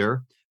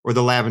lavender. Or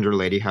the lavender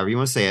lady, however you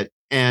want to say it.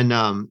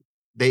 And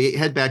they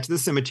head back to the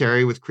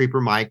cemetery with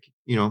Creeper Mike,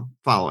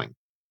 following.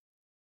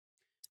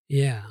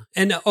 Yeah.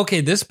 And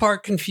okay, this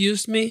part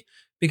confused me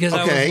because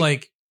I was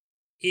like,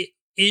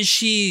 is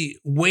she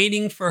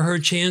waiting for her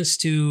chance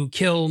to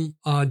kill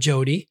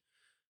Jody?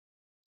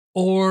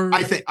 Or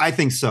I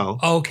think so.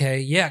 Okay,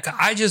 yeah.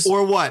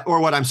 Or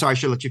what? I'm sorry, I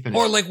should let you finish.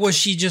 Or like, was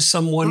she just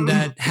someone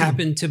that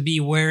happened to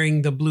be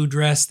wearing the blue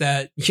dress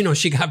that,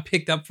 she got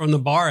picked up from the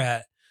bar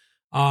at?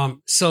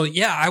 So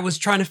yeah, I was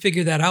trying to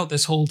figure that out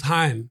this whole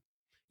time.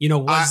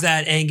 Was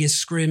that Angus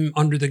Scrim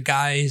under the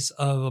guise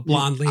of a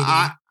blonde lady?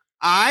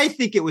 I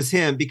think it was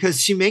him because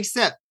she makes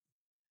that.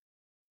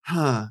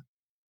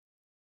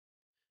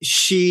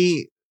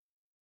 She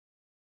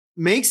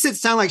makes it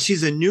sound like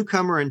she's a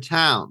newcomer in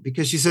town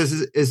because she says,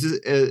 "Is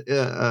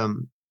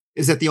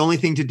that the only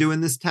thing to do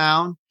in this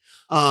town?"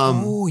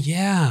 Oh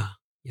yeah.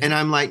 And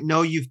I'm like,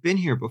 no, you've been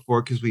here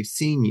before because we've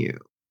seen you.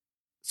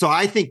 So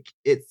I think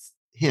it's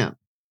him.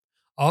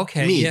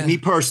 Okay. Me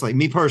personally.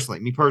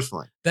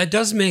 That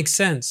does make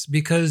sense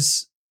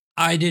because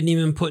I didn't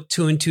even put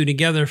 2 and 2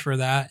 together for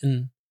that.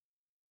 And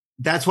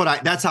that's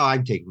how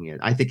I'm taking it.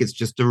 I think it's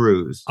just a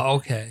ruse.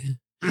 Okay.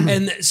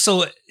 And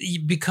so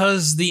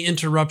because the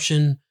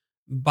interruption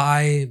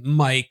by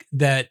Mike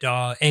that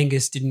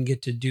Angus didn't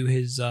get to do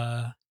his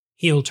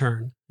heel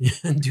turn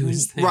and do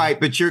his thing. Right.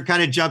 But you're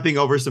kind of jumping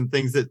over some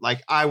things that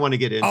like I want to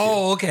get into.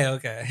 Oh,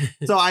 okay.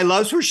 So I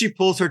love where she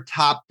pulls her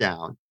top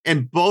down.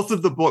 And both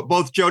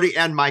Jody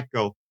and Mike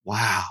go,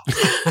 wow.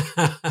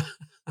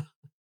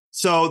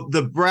 So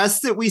the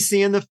breasts that we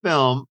see in the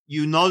film,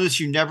 you notice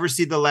you never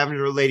see the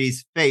lavender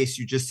lady's face.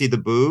 You just see the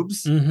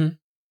boobs. Mm-hmm.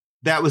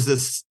 That was a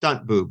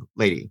stunt boob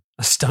lady.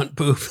 A stunt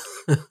boob.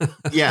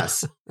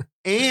 Yes.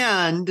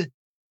 And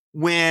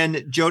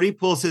when Jody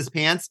pulls his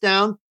pants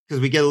down,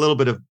 because we get a little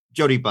bit of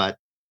Jody butt,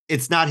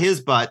 it's not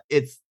his butt,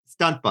 it's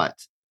stunt butt.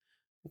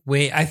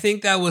 Wait, I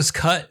think that was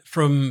cut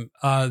from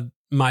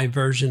my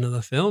version of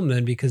the film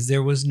then because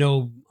there was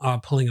no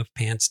pulling of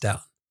pants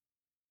down.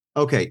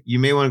 Okay, you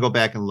may want to go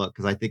back and look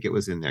because I think it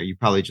was in there. You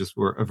probably just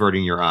were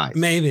averting your eyes.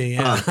 Maybe,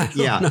 yeah.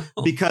 Yeah,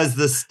 because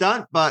the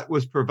stunt butt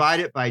was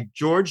provided by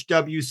George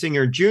W.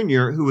 Singer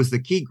Jr., who was the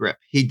key grip.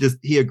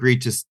 He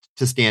agreed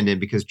to stand in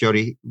because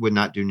Jody would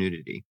not do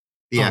nudity.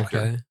 The actor.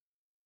 Okay.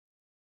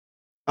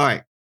 All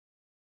right.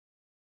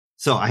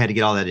 So I had to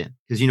get all that in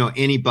because,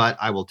 any butt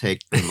I will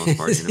take for the most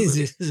part. In a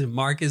movie.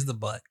 Mark is the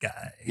butt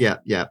guy. Yeah.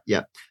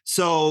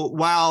 So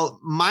while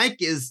Mike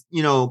is,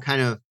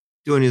 kind of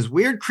doing his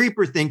weird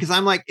creeper thing, because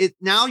I'm like,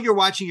 now you're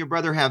watching your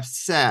brother have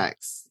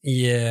sex.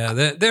 Yeah,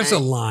 there's a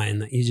line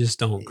that you just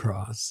don't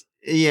cross.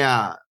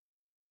 Yeah.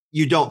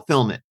 You don't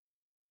film it.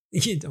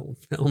 You don't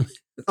film it.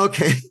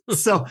 Okay.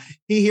 So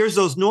he hears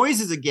those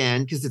noises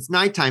again because it's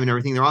nighttime and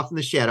everything. They're off in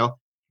the shadow.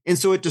 And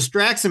so it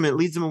distracts him. It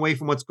leads him away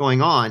from what's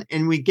going on.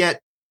 And we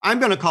get, I'm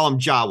going to call them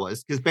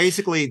Jawas because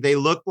basically they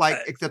look like,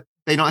 except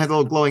they don't have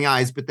little glowing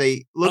eyes, but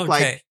they look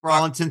like, for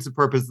all intents and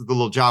purposes, the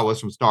little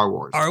Jawas from Star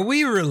Wars. Are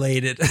we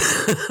related?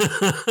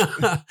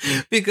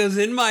 Because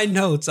in my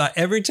notes,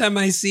 every time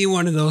I see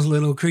one of those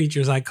little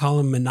creatures, I call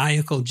them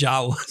maniacal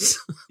Jawas.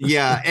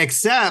 Yeah,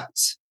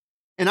 except,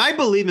 and I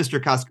believe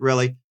Mr.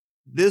 Coscarelli,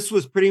 this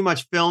was pretty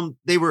much filmed.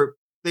 They would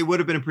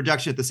have been in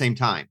production at the same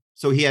time.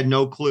 So he had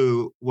no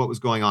clue what was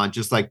going on,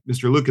 just like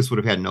Mr. Lucas would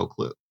have had no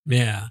clue.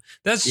 Yeah,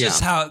 that's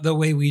just how the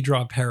way we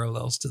draw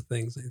parallels to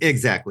things.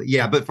 Exactly.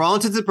 Yeah, but for all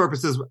intents and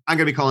purposes, I'm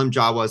going to be calling him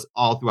Jawas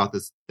all throughout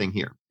this thing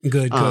here.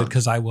 Good,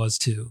 because I was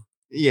too.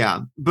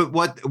 Yeah, but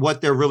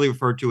what they're really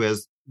referred to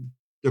as,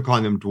 they're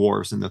calling them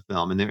dwarves in the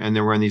film, and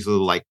they're wearing these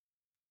little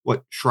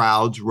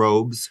shrouds,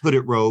 robes,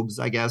 hooded robes,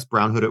 I guess,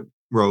 brown hooded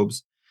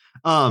robes,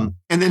 and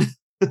then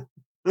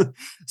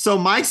so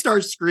Mike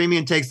starts screaming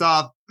and takes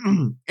off,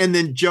 and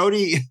then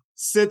Jody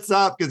sits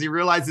up because he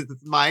realizes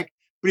it's Mike,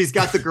 but he's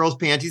got the girl's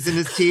panties in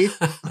his teeth,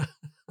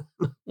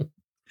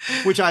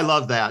 which I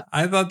love that.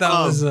 I thought that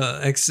was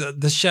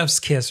the chef's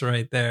kiss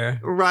right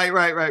there.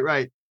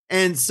 Right.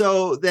 And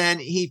so then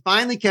he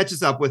finally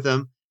catches up with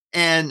him,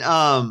 and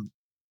Mike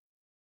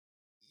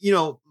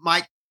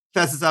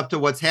fesses up to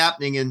what's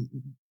happening, and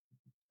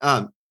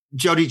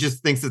Jody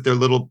just thinks that they're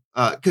little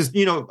because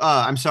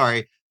I'm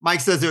sorry, Mike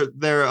says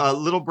they're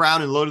little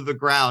brown and low to the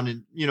ground,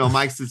 and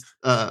Mike says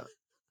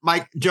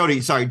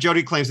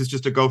Jody claims it's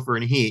just a gopher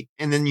in heat.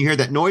 And then you hear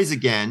that noise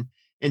again,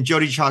 and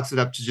Jody chalks it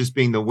up to just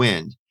being the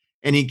wind.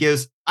 And he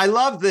gives, I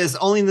love this,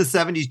 only in the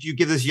 70s do you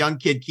give this young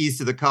kid keys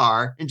to the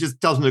car and just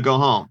tells him to go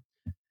home.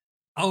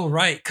 Oh,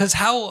 right. Because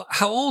how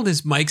old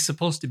is Mike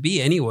supposed to be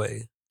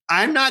anyway?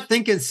 I'm not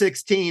thinking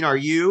 16. Are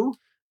you?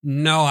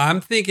 No, I'm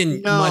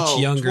thinking much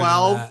younger.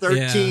 12,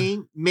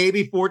 13,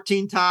 maybe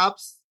 14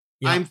 tops.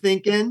 Yeah. I'm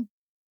thinking.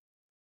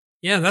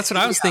 Yeah, that's what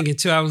I was thinking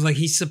too. I was like,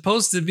 he's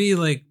supposed to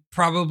be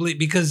probably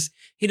because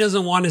he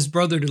doesn't want his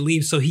brother to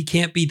leave, so he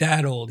can't be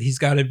that old. He's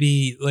got to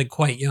be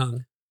quite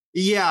young.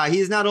 Yeah,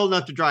 he's not old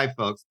enough to drive,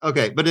 folks.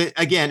 Okay, but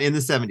again, in the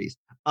 70s.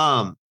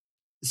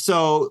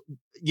 So,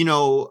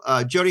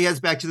 Jody heads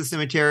back to the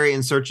cemetery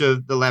in search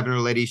of the lavender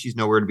lady. She's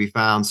nowhere to be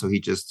found, so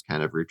he just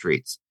kind of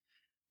retreats.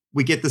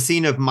 We get the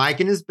scene of Mike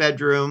in his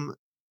bedroom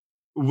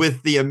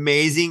with the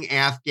amazing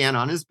Afghan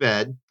on his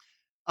bed.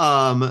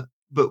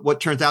 But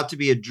what turns out to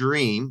be a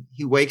dream,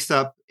 he wakes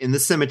up in the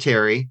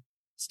cemetery,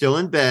 still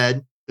in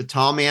bed. The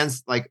tall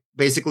man's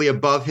basically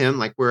above him,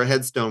 like where a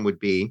headstone would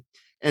be.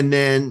 And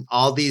then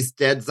all these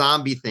dead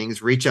zombie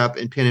things reach up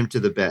and pin him to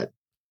the bed.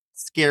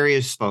 Scary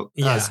as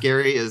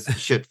scary as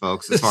shit,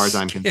 folks, as far as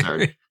I'm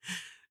concerned.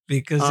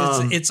 Because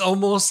it's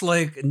almost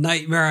like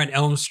Nightmare on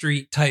Elm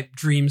Street type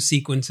dream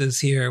sequences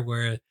here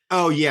where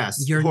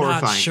you're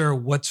horrifying. Not sure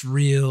what's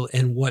real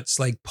and what's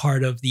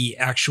part of the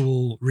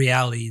actual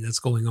reality that's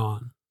going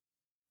on.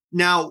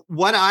 Now,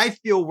 what I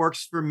feel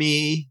works for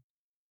me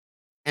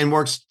and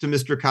works to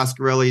Mr.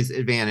 Coscarelli's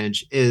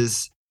advantage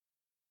is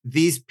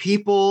these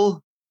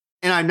people,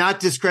 and I'm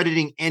not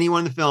discrediting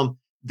anyone in the film,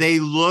 they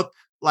look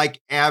like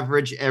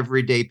average,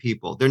 everyday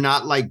people. They're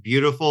not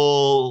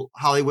beautiful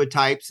Hollywood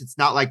types. It's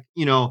not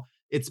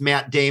it's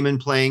Matt Damon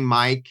playing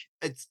Mike.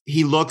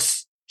 He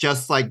looks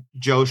just like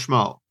Joe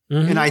Schmo.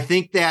 Mm-hmm. And I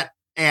think that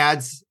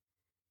adds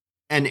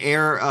an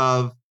air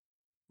of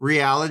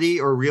reality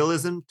or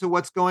realism to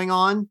what's going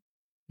on.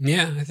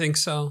 Yeah, I think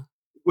so.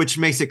 Which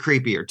makes it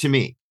creepier to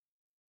me.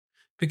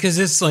 Because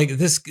it's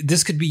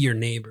this could be your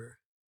neighbor.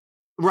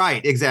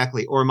 Right,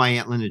 exactly. Or my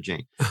Aunt Linda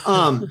Jane.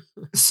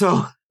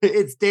 So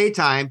it's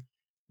daytime.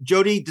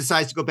 Jody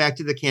decides to go back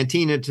to the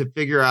cantina to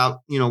figure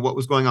out, what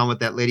was going on with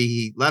that lady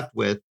he left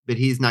with, but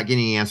he's not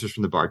getting any answers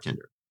from the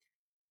bartender.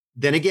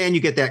 Then again, you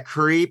get that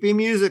creepy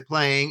music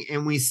playing,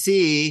 and we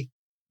see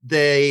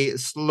the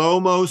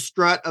slow-mo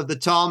strut of the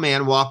tall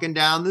man walking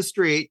down the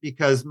street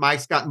because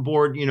Mike's gotten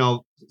bored,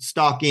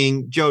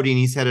 stalking Jody, and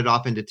he's headed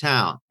off into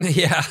town.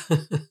 Yeah.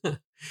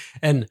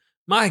 And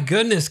my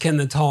goodness, can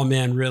the tall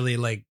man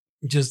really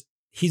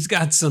he's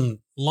got some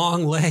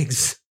long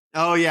legs.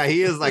 Oh yeah.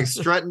 He is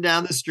strutting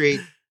down the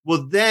street.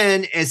 Well,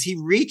 then as he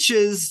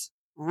reaches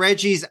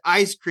Reggie's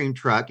ice cream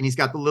truck, and he's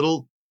got the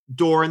little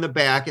door in the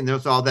back, and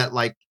there's all that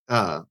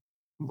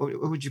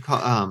what would you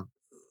call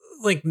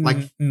like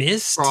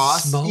mist,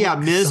 frost, smoke,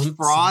 mist,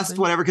 frost,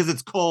 something? whatever, because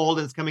it's cold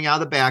and it's coming out of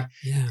the back.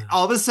 Yeah.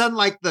 All of a sudden,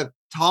 like the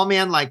tall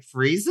man like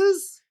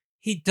freezes.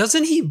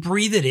 He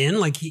breathe it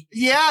in like he.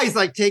 Yeah, he's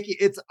like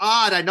it's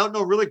odd. I don't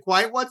know really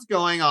quite what's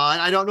going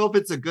on. I don't know if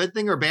it's a good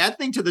thing or bad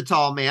thing to the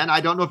tall man.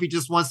 I don't know if he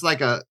just wants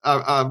like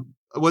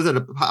was it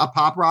a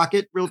pop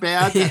rocket real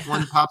bad? That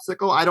one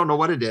popsicle? I don't know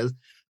what it is.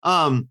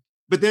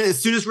 But then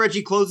as soon as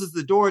Reggie closes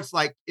the door, it's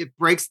like it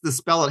breaks the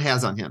spell it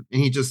has on him, and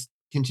he just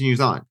continues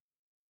on.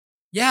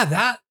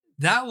 Yeah,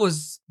 that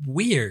was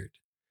weird.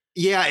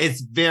 Yeah, it's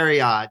very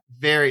odd.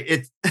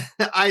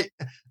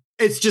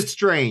 It's just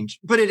strange,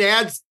 but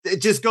it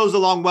just goes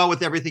along well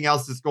with everything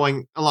else that's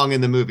going along in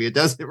the movie. It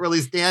doesn't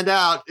really stand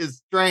out. It's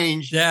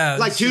strange. Yeah.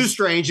 It's like too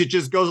strange. It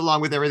just goes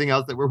along with everything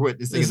else that we're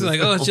witnessing. It's like,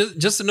 film. It's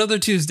just another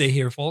Tuesday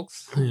here,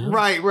 folks. Yeah.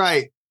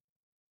 Right.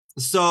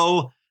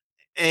 So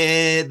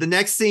the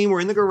next scene,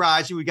 we're in the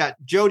garage and we got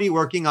Jody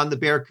working on the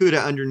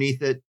Barracuda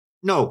underneath it.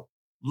 No,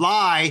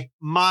 Mike.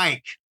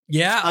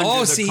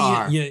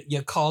 Yeah.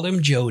 You called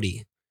him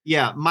Jody.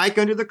 Yeah, Mike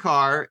under the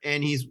car,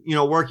 and he's,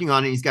 working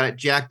on it. He's got it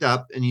jacked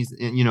up, and he's,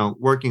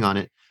 working on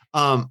it.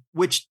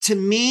 Which to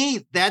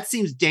me, that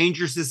seems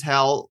dangerous as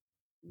hell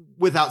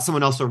without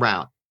someone else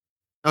around.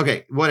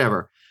 Okay,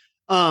 whatever.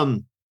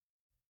 And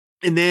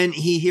then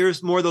he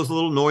hears more of those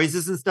little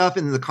noises and stuff,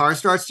 and the car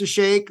starts to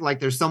shake, like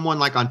there's someone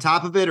like on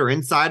top of it or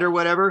inside or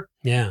whatever.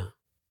 Yeah.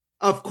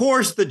 Of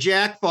course, the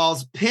jack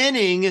falls,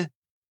 pinning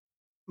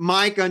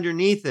Mike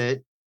underneath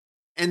it.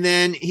 And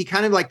then he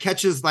kind of like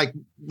catches like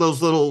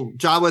those little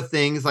Jawa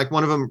things, like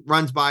one of them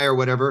runs by or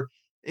whatever.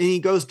 And he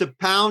goes to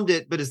pound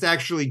it, but it's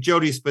actually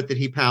Jody's foot that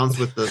he pounds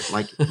with the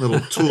like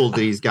little tool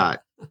that he's got.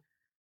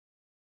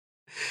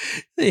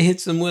 He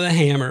hits him with a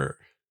hammer.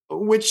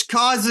 Which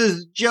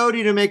causes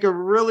Jody to make a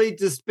really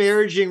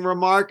disparaging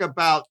remark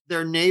about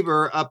their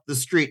neighbor up the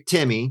street,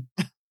 Timmy.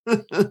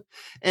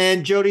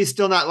 And Jody's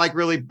still not like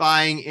really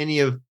buying any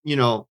of,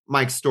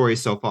 Mike's story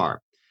so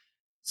far.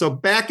 So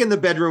back in the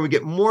bedroom, we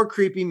get more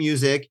creepy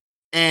music,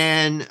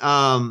 and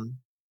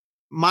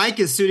Mike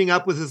is suiting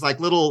up with his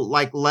like little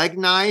like leg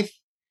knife.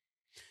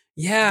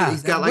 Yeah,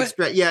 he's got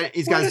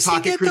he's got his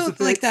pocket crucifix,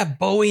 like that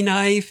Bowie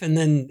knife, and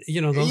then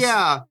those.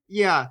 Yeah,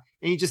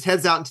 and he just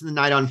heads out into the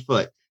night on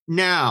foot.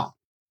 Now,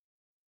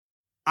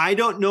 I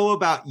don't know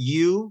about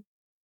you,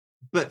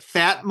 but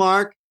Fat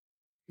Mark,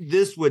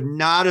 this would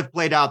not have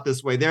played out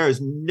this way. There is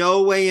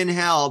no way in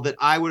hell that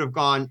I would have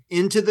gone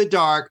into the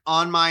dark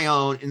on my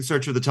own in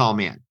search of the tall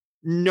man.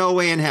 No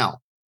way in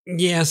hell.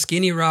 Yeah,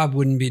 Skinny Rob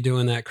wouldn't be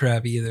doing that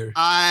crap either.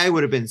 I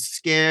would have been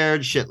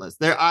scared shitless.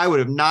 I would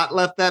have not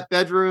left that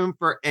bedroom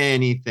for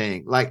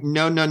anything. Like,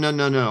 no. No.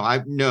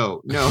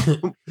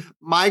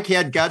 Mike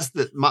had guts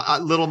that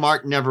little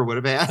Mark never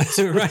would have had.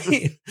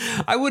 Right.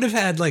 I would have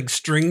had like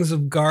strings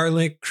of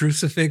garlic,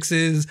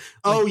 crucifixes.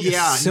 Oh like,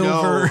 yeah.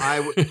 silver.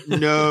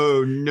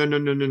 No.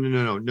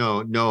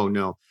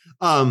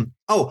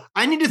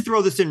 I need to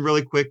throw this in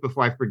really quick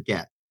before I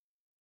forget.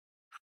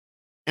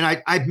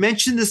 And I've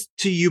mentioned this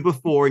to you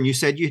before, and you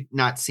said you'd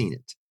not seen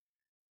it.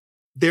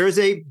 There's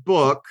a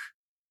book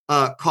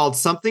called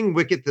Something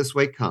Wicked This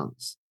Way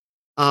Comes.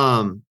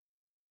 And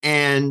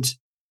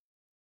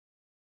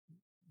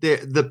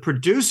the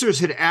producers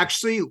had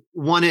actually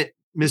wanted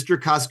Mr.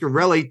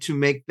 Coscarelli to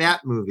make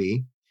that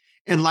movie.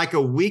 And like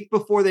a week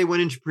before they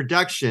went into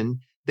production,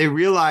 they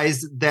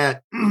realized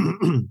that,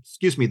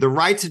 the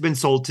rights had been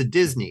sold to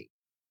Disney.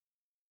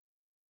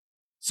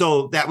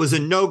 So that was a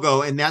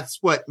no-go, and that's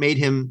what made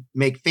him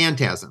make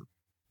Phantasm.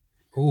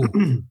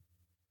 Ooh.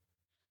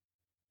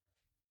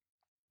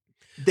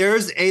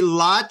 There's a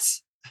lot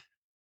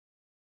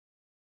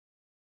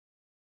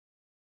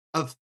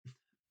of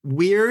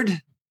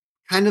weird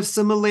kind of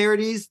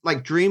similarities,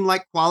 like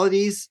dreamlike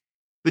qualities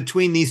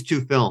between these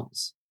two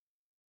films.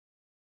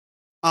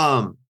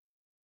 That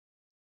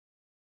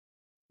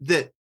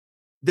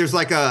there's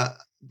like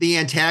the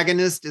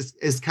antagonist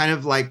is kind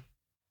of like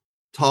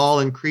tall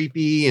and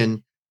creepy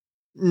and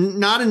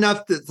not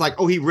enough that's like,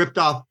 oh, he ripped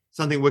off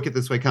Something Wicked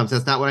This Way Comes.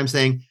 That's not what I'm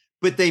saying.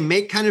 But they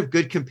make kind of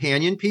good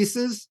companion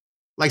pieces.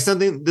 Like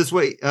Something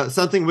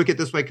Wicked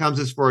This Way Comes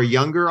is for a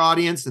younger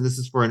audience, and this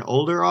is for an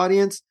older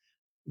audience.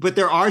 But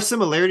there are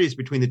similarities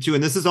between the two.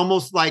 And this is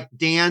almost like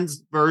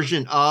Dan's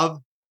version of,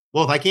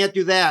 well, if I can't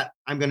do that,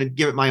 I'm going to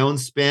give it my own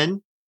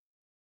spin.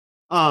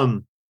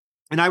 And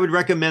I would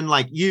recommend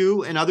like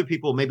you and other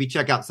people maybe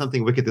check out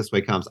Something Wicked This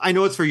Way Comes. I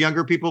know it's for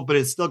younger people, but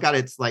it's still got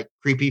its like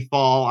creepy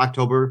fall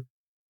October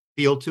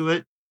feel to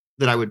it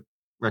that I would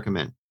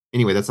recommend.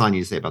 Anyway, that's all I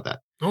need to say about that.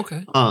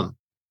 Okay.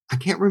 I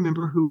can't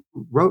remember who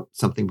wrote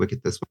Something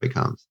Wicked This Way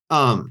Comes.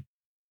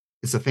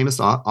 It's a famous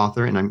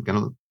author, and I'm going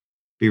to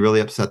be really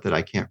upset that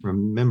I can't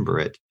remember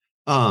it.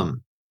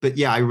 But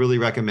yeah, I really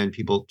recommend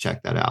people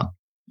check that out.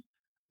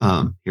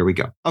 Here we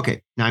go.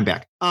 Okay, now I'm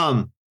back.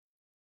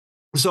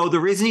 So the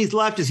reason he's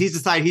left is he's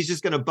decided he's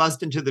just going to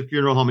bust into the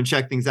funeral home and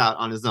check things out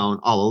on his own,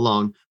 all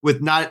alone. He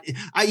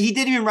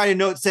didn't even write a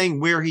note saying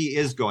where he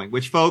is going,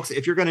 which, folks,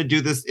 if you're going to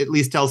do this, at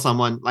least tell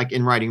someone like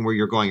in writing where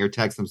you're going or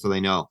text them so they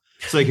know,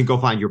 so they can go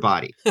find your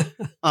body.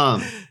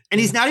 And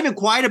he's not even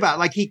quiet about it.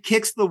 Like he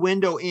kicks the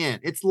window in.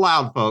 It's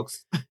loud,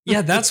 folks.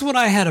 Yeah, that's what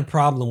I had a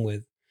problem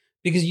with,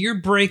 because you're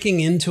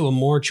breaking into a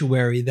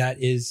mortuary that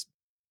is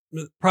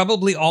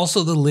probably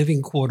also the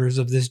living quarters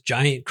of this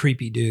giant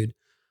creepy dude.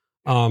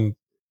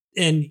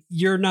 And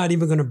you're not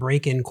even going to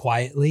break in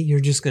quietly. You're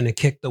just going to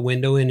kick the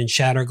window in and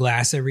shatter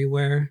glass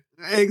everywhere.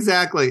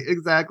 Exactly.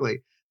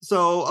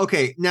 So,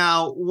 okay.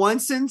 Now,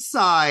 once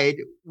inside,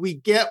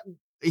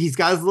 he's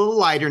got his little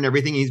lighter and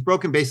everything. He's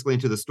broken basically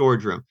into the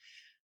storage room.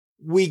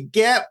 We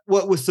get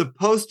what was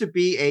supposed to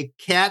be a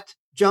cat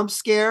jump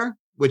scare,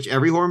 which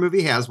every horror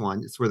movie has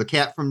one. It's where the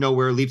cat from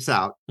nowhere leaps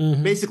out,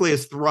 basically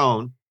is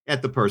thrown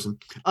at the person.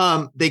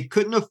 They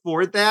couldn't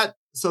afford that.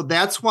 So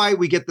that's why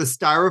we get the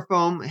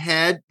styrofoam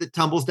head that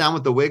tumbles down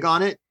with the wig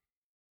on it.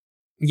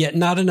 Yet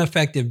not an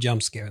effective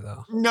jump scare,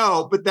 though.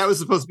 No, but that was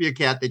supposed to be a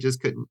cat. They just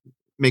couldn't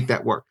make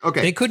that work.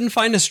 Okay. They couldn't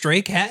find a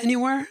stray cat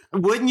anywhere?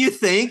 Wouldn't you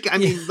think? I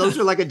mean, those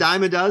are like a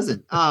dime a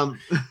dozen. Or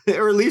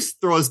at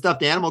least throw a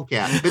stuffed animal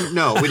cat. But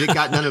no, we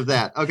got none of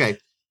that. Okay.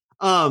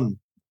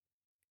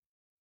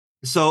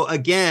 So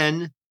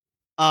again,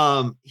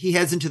 he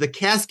heads into the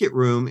casket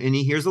room and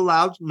he hears a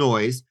loud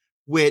noise,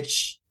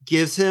 which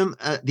gives him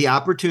the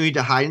opportunity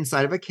to hide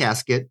inside of a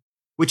casket,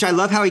 which I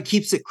love how he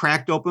keeps it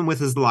cracked open with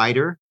his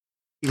lighter.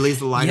 He lays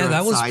the lighter outside,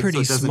 that was pretty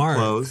so it doesn't smart.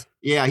 close.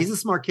 Yeah, he's a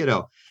smart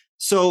kiddo.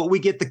 So we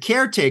get the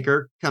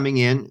caretaker coming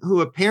in,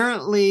 who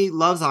apparently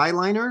loves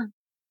eyeliner.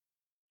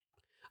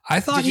 I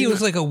thought he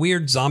was like a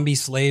weird zombie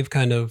slave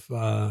kind of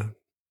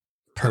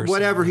person.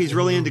 Whatever. He's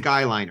really into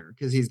guyliner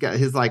because he's got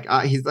his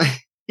Liza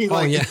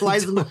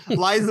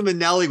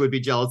Minnelli would be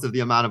jealous of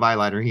the amount of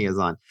eyeliner he has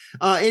on.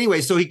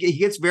 Anyway, so he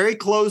gets very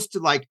close to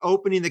like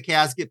opening the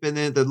casket, and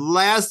then at the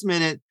last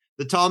minute,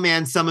 the tall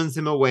man summons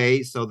him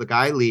away. So the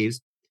guy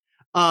leaves.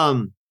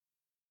 And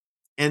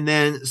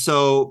then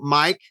so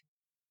Mike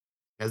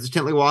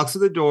hesitantly walks to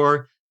the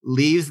door,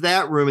 leaves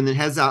that room, and then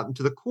heads out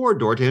into the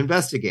corridor to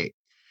investigate.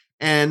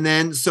 And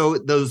then so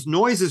those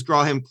noises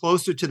draw him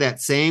closer to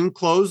that same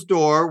closed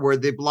door where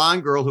the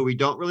blonde girl, who we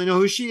don't really know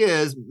who she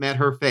is, met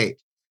her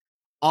fate.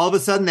 All of a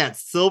sudden, that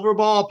silver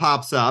ball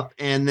pops up,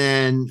 and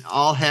then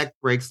all heck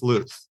breaks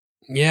loose.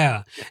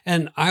 Yeah.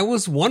 And I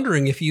was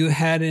wondering if you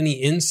had any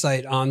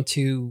insight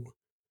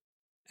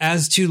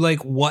as to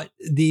like what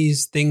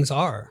these things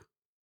are.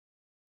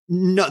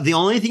 No, the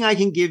only thing I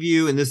can give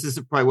you, and this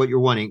isn't probably what you're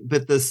wanting,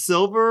 but the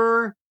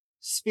silver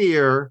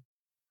sphere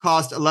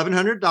cost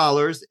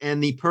 $1,100,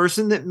 and the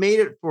person that made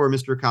it for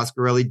Mr.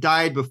 Coscarelli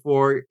died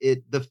before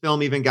the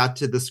film even got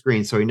to the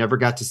screen, so he never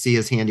got to see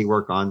his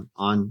handiwork on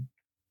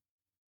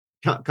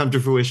come to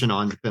fruition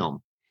on the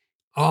film.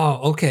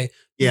 Oh, okay.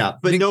 Yeah,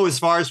 but no, as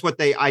far as what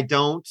I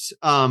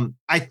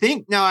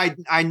think now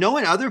I know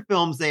in other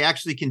films they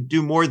actually can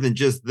do more than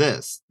just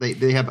this.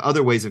 They have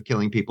other ways of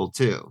killing people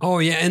too. Oh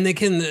yeah, and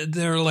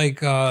they're like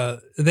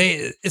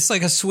it's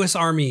like a Swiss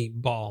Army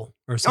ball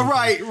or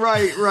something.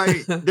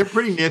 Right. They're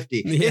pretty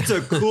nifty. Yeah. It's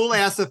a cool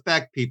ass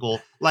effect,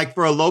 people. Like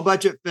for a low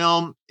budget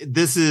film,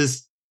 this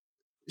is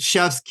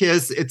chef's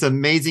kiss. It's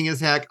amazing as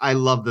heck. I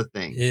love the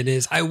thing. It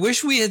is. I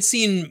wish we had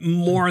seen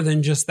more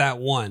than just that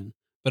one.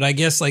 But I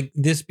guess like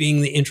this being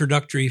the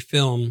introductory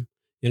film,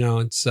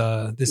 it's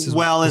this is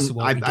well,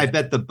 and I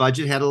bet the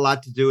budget had a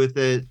lot to do with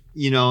it,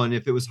 and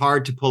if it was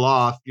hard to pull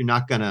off, you're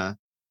not gonna,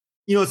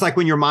 it's like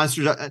when your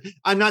monster.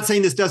 I'm not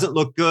saying this doesn't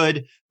look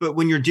good, but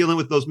when you're dealing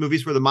with those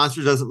movies where the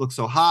monster doesn't look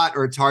so hot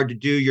or it's hard to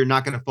do, you're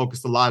not going to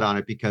focus a lot on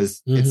it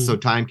because it's so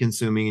time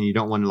consuming and you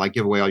don't want to like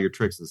give away all your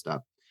tricks and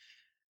stuff.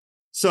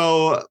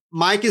 So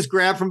Mike is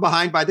grabbed from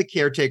behind by the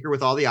caretaker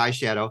with all the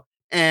eyeshadow.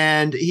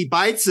 And he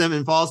bites him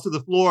and falls to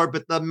the floor,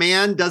 but the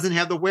man doesn't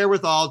have the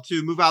wherewithal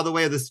to move out of the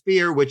way of the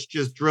sphere, which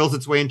just drills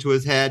its way into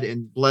his head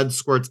and blood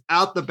squirts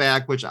out the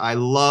back, which I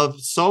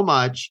love so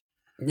much.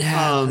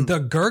 Yeah, the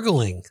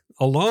gurgling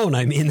alone.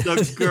 I mean,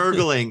 the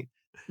gurgling.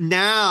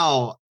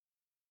 Now,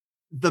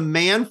 the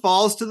man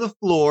falls to the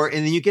floor,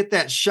 and then you get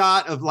that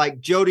shot of like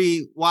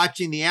Jody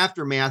watching the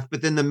aftermath,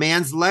 but then the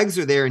man's legs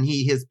are there and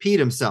he has peed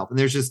himself, and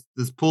there's just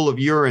this pool of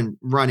urine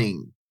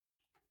running.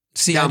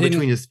 Down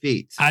between his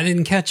feet. I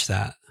didn't catch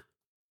that.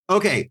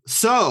 Okay,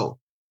 so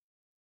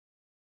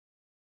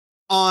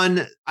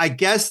I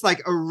guess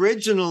like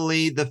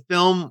originally the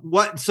film,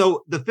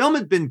 the film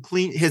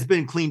has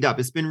been cleaned up.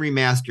 It's been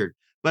remastered.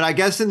 But I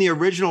guess in the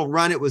original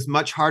run, it was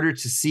much harder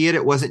to see it.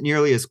 It wasn't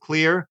nearly as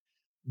clear,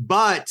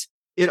 but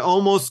it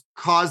almost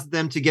caused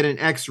them to get an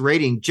X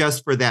rating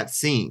just for that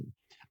scene.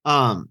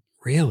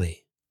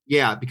 Really?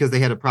 Yeah, because they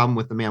had a problem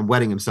with the man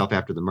wetting himself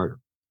after the murder.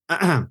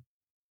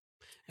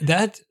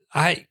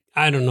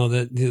 I don't know,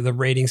 the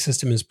rating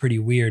system is pretty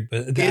weird,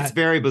 but it's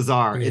very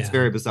bizarre. Yeah. It's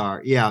very bizarre.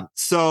 Yeah.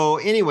 So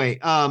anyway,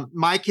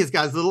 Mike has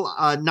got his little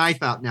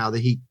knife out now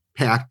that he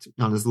packed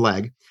on his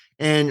leg.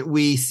 And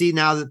we see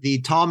now that the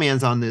tall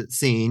man's on the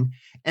scene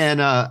and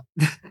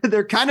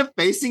they're kind of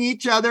facing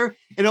each other.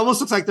 It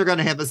almost looks like they're going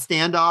to have a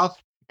standoff.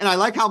 And I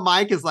like how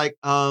Mike is like,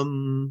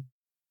 oh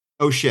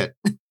shit.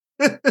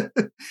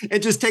 It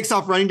just takes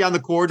off running down the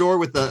corridor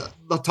with the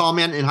tall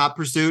man in hot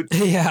pursuit.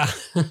 Yeah.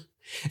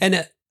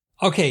 And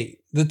Okay,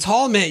 the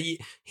tall man,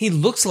 he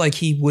looks like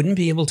he wouldn't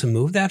be able to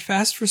move that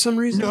fast for some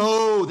reason.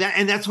 No,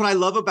 that's what I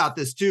love about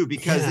this too,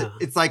 because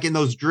it's like in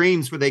those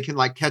dreams where they can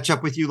like catch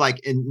up with you like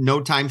in no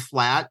time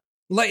flat.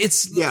 Like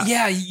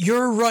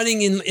you're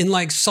running in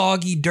like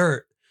soggy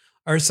dirt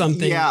or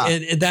something.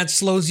 Yeah. That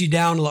slows you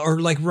down, or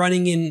like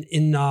running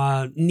in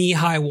knee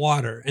high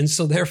water. And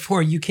so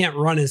therefore you can't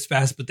run as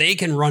fast, but they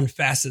can run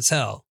fast as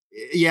hell.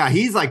 Yeah,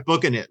 he's like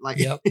booking it.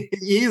 Like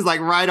he's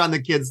like right on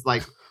the kid's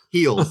like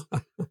heels.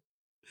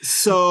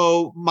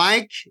 So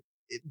Mike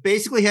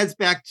basically heads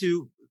back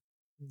to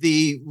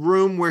the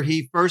room where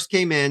he first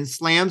came in,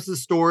 slams the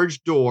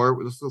storage door.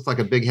 This looks like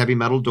a big heavy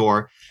metal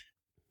door.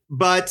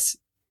 But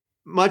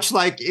much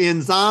like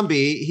in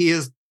Zombie, he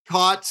has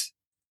caught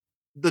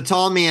the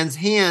tall man's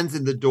hands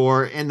in the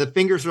door and the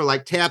fingers are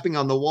like tapping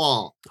on the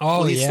wall.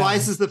 Oh, he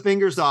slices the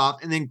fingers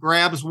off and then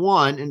grabs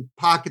one and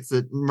pockets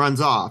it and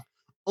runs off,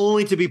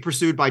 only to be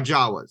pursued by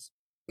Jawas.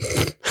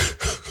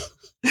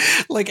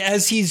 Like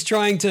as he's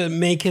trying to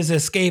make his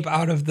escape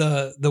out of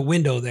the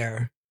window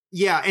there.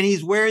 Yeah, and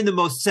he's wearing the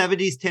most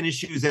 70s tennis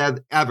shoes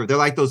ever. They're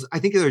like those, I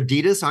think they're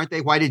Adidas, aren't they?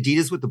 White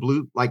Adidas with the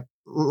blue like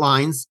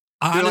lines.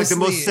 Honestly, they're like the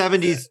most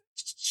 70s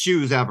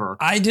shoes ever.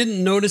 I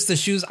didn't notice the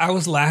shoes. I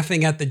was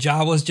laughing at the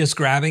Jawas just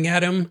grabbing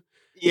at him.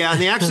 Yeah,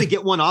 and they actually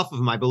get one off of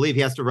him. I believe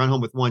he has to run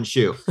home with one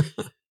shoe.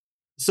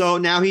 So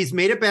now he's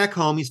made it back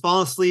home. He's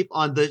fallen asleep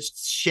on the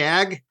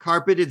shag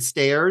carpeted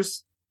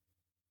stairs.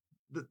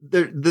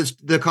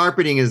 The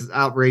carpeting is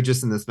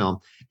outrageous in this film.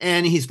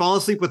 And he's fallen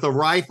asleep with a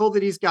rifle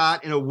that he's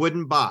got in a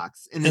wooden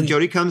box. And then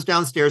Jody comes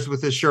downstairs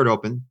with his shirt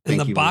open. And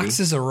the box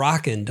is a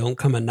rockin', don't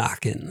come a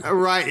knockin'.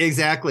 Right,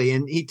 exactly.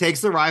 And he takes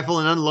the rifle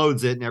and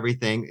unloads it and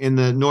everything. And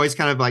the noise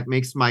kind of like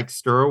makes Mike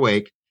stir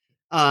awake.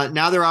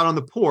 Now they're out on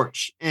the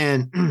porch.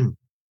 And,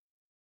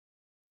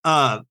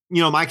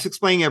 Mike's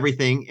explaining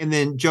everything. And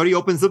then Jody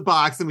opens the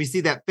box and we see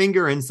that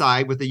finger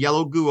inside with the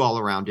yellow goo all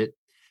around it.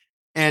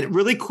 And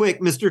really quick,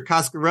 Mr.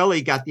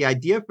 Coscarelli got the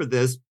idea for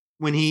this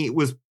when he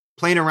was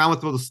playing around with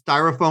those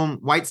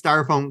white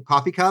styrofoam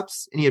coffee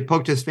cups, and he had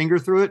poked his finger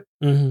through it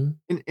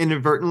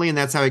inadvertently, and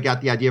that's how he got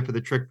the idea for the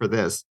trick for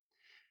this.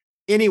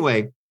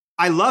 Anyway,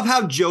 I love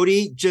how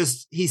Jody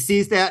he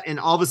sees that, and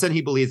all of a sudden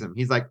he believes him.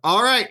 He's like,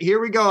 "All right, here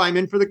we go. I'm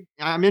in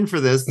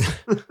for this."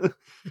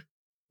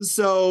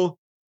 So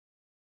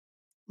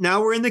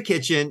now we're in the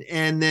kitchen,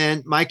 and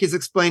then Mike is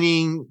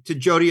explaining to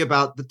Jody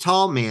about the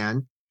tall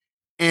man.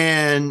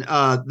 And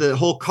the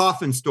whole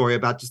coffin story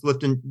about just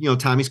lifting,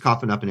 Tommy's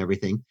coffin up and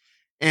everything.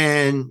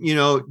 And,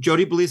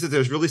 Jody believes that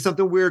there's really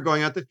something weird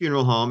going on at the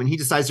funeral home, and he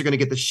decides they're going to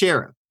get the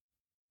sheriff.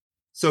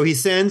 So he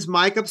sends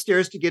Mike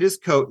upstairs to get his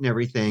coat and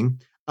everything.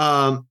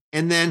 And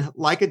then,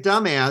 like a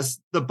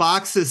dumbass, the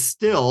box is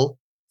still,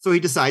 so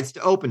he decides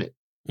to open it.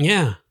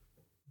 Yeah.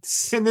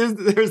 And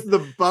there's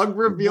the bug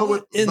reveal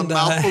with the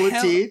mouthful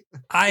of teeth.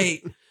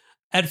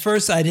 At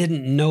first, I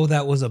didn't know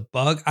that was a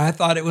bug. I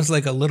thought it was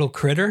like a little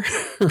critter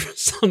or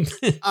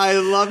something. I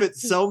love it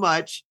so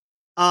much.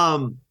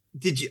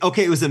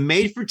 It was a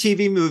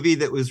made-for-TV movie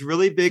that was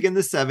really big in the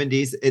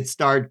 70s. It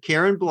starred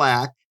Karen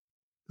Black,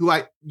 who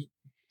I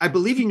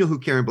believe you know who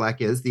Karen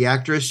Black is, the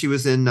actress. She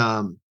was in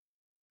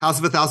House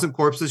of a Thousand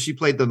Corpses. She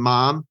played the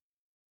mom.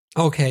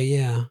 Okay,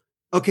 yeah.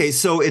 Okay,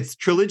 so it's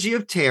Trilogy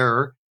of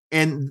Terror.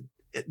 And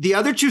the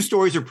other two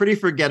stories are pretty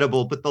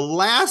forgettable, but the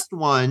last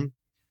one,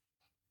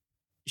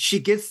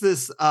 she gets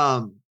this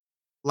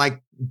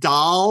like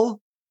doll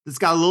that's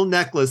got a little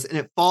necklace and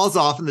it falls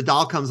off and the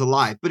doll comes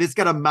alive, but it's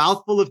got a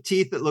mouthful of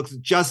teeth that looks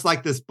just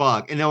like this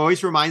bug. And it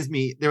always reminds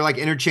me, they're like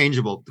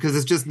interchangeable because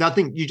it's just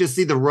nothing. You just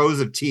see the rows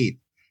of teeth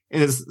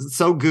and it's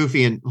so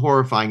goofy and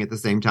horrifying at the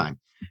same time.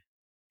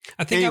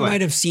 I think I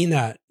might have seen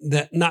that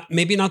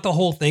maybe not the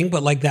whole thing,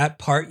 but like that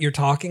part you're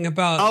talking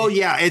about. Oh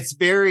yeah. It's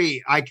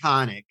very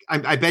iconic.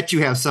 I bet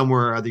you have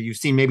somewhere or other. You've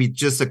seen maybe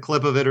just a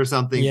clip of it or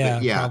something. Yeah,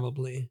 but yeah,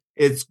 probably.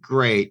 It's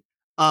great.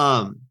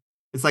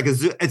 It's like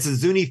it's a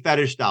Zuni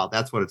fetish doll.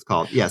 That's what it's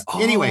called. Yes. Oh,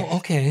 anyway.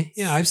 Okay.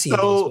 Yeah, I've seen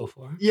those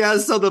before. Yeah.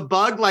 So the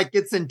bug like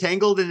gets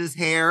entangled in his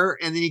hair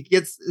and then he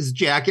gets his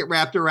jacket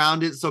wrapped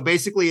around it. So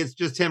basically it's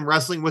just him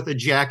wrestling with a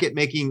jacket,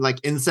 making like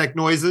insect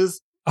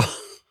noises.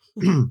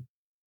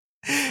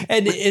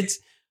 And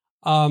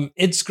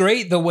it's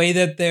great the way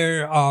that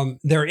their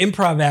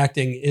improv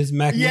acting is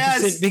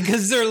magnificent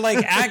because they're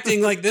like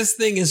acting like this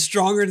thing is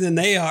stronger than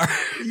they are.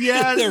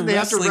 Yes, they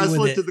have to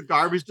wrestle it to the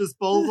garbage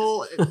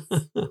disposal.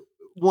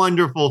 It's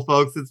wonderful,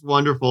 folks. It's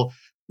wonderful.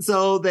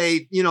 So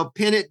they,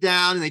 pin it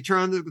down and they turn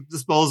on the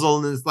disposal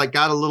and it's like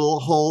got a little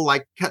hole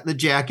like cut in the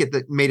jacket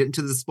that made it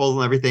into the disposal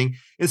and everything.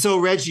 And so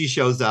Reggie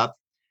shows up.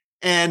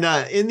 And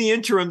in the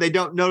interim, they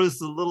don't notice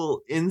the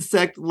little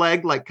insect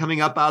leg like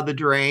coming up out of the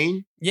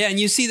drain. Yeah, and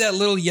you see that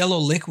little yellow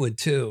liquid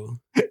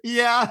too.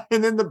 Yeah,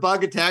 and then the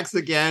bug attacks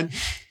again.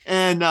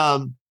 And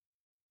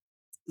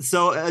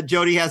so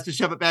Jody has to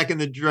shove it back in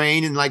the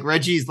drain. And like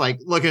Reggie's like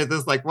looking at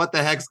this like, what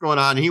the heck's going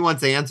on? And he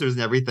wants answers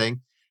and everything.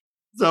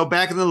 So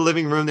back in the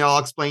living room, they're all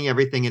explaining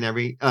everything and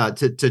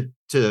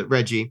to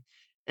Reggie.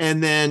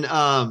 And then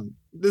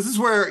this is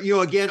where,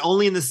 again,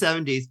 only in the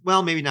 70s.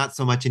 Well, maybe not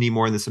so much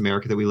anymore in this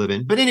America that we live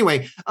in. But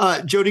anyway,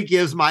 Jody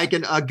gives Mike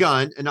a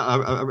gun and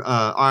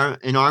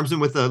arms him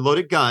with a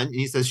loaded gun. And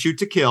he says, shoot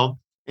to kill.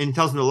 And he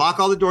tells him to lock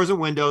all the doors and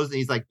windows. And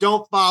he's like,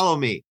 don't follow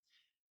me.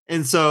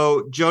 And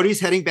so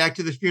Jody's heading back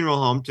to the funeral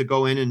home to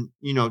go in and,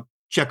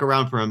 check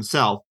around for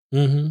himself.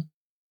 Mm-hmm.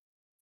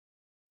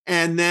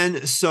 And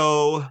then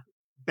so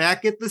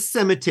back at the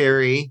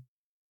cemetery,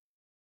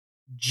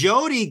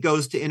 Jody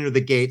goes to enter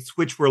the gates,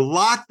 which were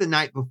locked the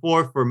night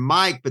before for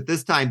Mike, but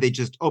this time they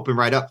just open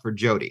right up for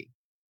Jody.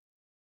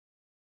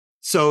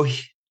 So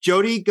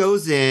Jody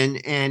goes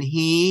in and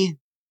he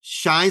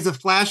shines a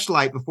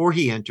flashlight before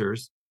he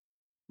enters,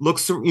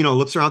 looks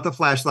around the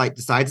flashlight,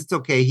 decides it's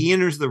okay. He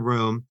enters the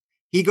room.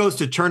 He goes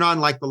to turn on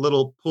like the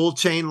little pull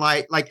chain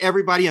light. Like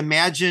everybody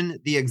imagine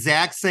the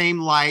exact same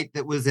light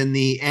that was in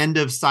the end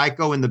of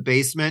Psycho in the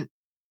basement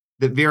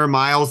that Vera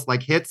Miles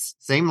like hits,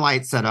 same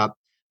light setup,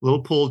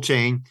 little pull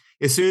chain.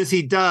 As soon as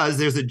he does,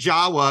 there's a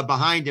Jawa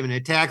behind him and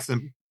attacks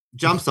him,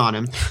 jumps on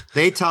him.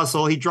 They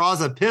tussle. He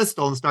draws a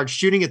pistol and starts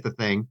shooting at the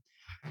thing.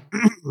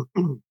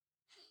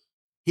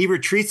 He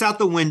retreats out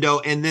the window,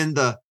 and then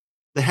the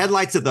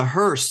headlights of the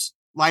hearse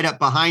light up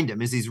behind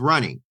him as he's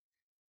running.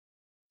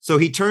 So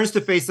he turns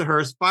to face the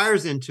hearse,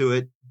 fires into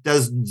it,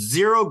 does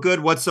zero good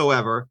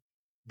whatsoever.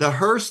 The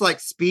hearse like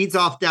speeds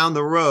off down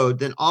the road.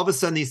 Then all of a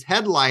sudden, these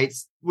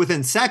headlights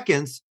within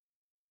seconds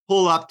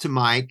pull up to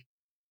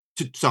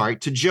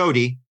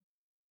Jody.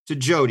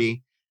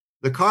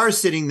 The car's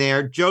sitting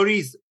there.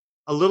 Jody's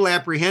a little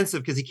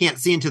apprehensive because he can't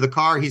see into the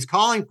car. He's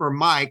calling for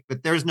Mike,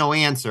 but there's no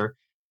answer.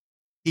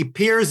 He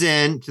peers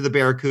in to the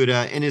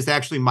Barracuda and is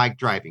actually Mike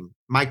driving.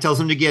 Mike tells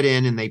him to get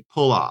in and they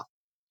pull off.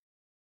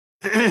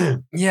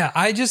 Yeah,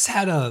 I just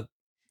had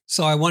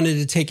so I wanted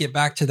to take it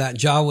back to that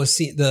Jawa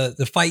scene,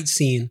 the fight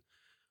scene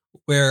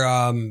where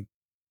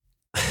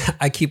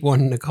I keep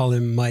wanting to call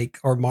him Mike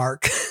or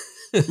Mark.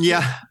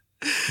 Yeah.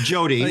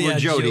 Jody. Yeah,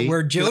 Jody.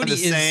 Where Jody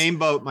is in the same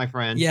boat, my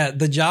friend. Yeah,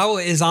 the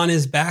Jawa is on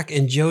his back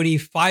and Jody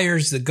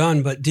fires the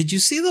gun. But did you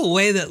see the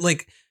way that,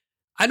 like,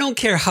 I don't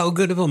care how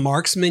good of a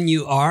marksman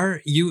you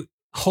are, you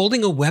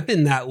holding a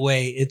weapon that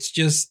way, it's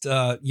just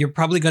you're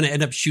probably going to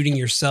end up shooting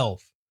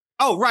yourself.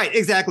 Oh, right.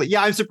 Exactly.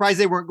 Yeah, I'm surprised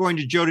they weren't going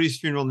to Jody's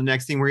funeral in the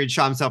next scene where he'd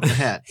shot himself in the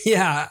head.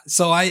 Yeah.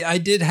 So I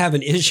did have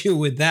an issue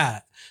with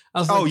that. I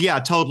was like, yeah,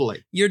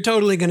 totally. You're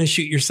totally going to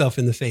shoot yourself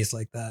in the face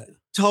like that.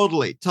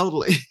 Totally.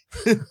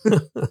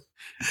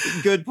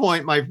 Good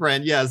point, my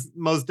friend. Yes,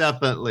 most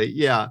definitely.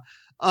 Yeah.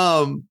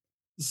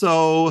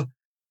 So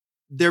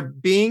they're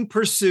being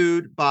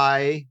pursued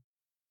by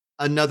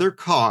another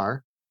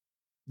car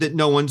that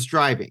no one's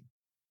driving.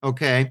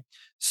 Okay.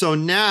 So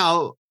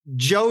now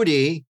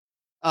Jody,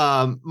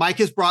 Mike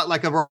has brought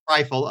like a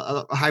rifle,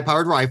 a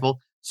high-powered rifle.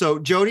 So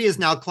Jody has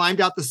now climbed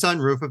out the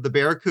sunroof of the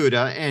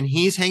Barracuda and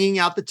he's hanging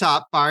out the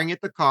top, firing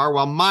at the car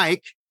while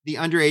Mike, the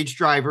underage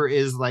driver,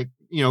 is like,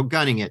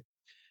 gunning it.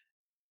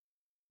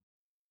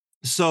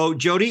 So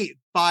Jody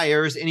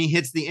fires and he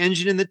hits the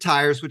engine and the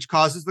tires, which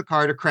causes the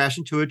car to crash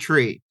into a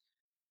tree.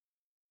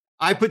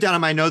 I put down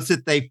in my notes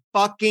that they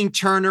fucking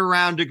turn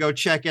around to go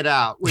check it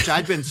out, which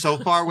I'd been so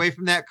far away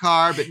from that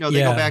car, but no, they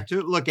go back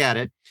to look at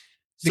it.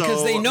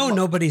 Because they know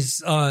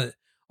nobody's, not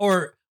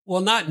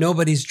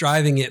nobody's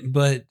driving it,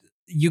 but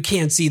you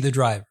can't see the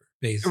driver,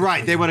 basically.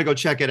 Right. They want to go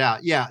check it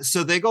out. Yeah.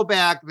 So they go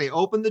back, they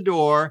open the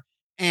door,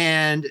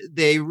 and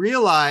they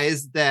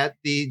realize that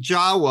the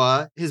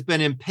Jawa has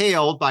been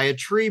impaled by a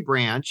tree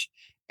branch.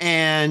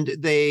 And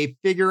they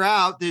figure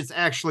out that it's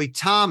actually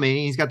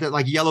Tommy. He's got that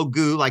like yellow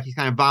goo, like he's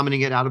kind of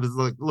vomiting it out of his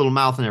little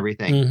mouth and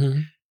everything. Mm-hmm.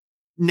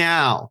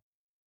 Now,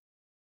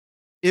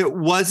 it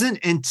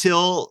wasn't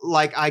until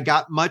like I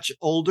got much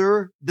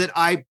older that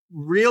I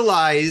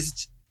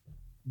realized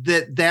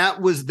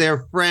that was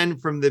their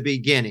friend from the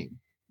beginning.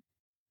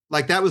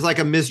 Like that was like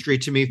a mystery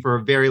to me for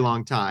a very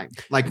long time,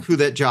 like who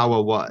that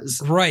Jawa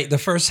was. Right. The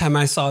first time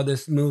I saw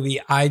this movie,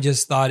 I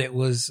just thought it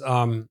was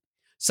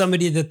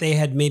somebody that they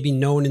had maybe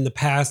known in the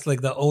past,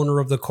 like the owner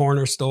of the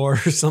corner store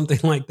or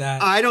something like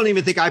that. I don't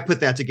even think I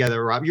put that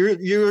together, Rob.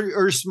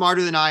 You're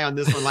smarter than I on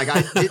this one. Like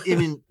I didn't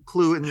even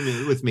clue in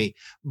with me.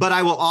 But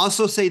I will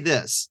also say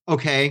this,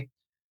 okay?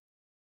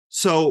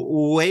 So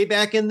way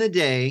back in the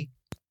day,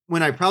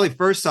 when I probably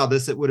first saw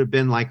this, it would have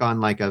been like on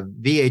like a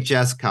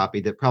VHS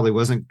copy that probably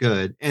wasn't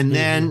good. And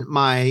then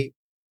my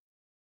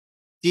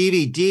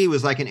DVD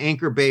was like an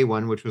Anchor Bay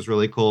one, which was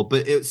really cool,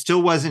 but it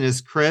still wasn't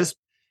as crisp.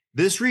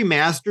 This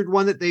remastered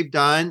one that they've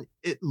done,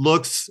 it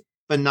looks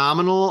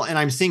phenomenal. And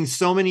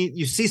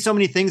you see so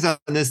many things on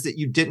this that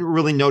you didn't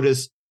really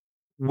notice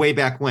way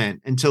back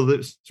when until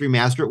this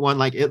remastered one.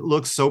 Like it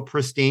looks so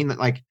pristine that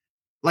like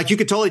you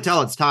could totally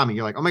tell it's Tommy.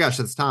 You're like, oh my gosh,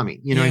 that's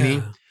Tommy. You know what I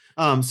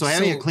mean? So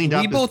having it cleaned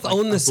up. We both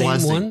own the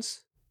same ones.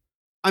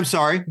 I'm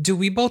sorry. Do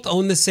we both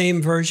own the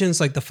same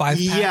versions, like the 5-pack?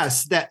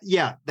 Yes.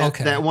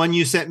 That one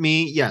you sent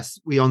me.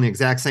 Yes, we own the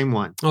exact same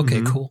one.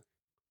 Okay, cool.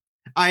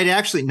 I had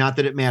actually, not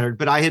that it mattered,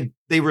 but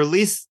they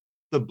released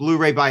the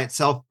Blu-ray by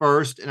itself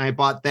first, and I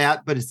bought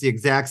that, but it's the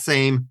exact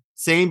same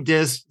Same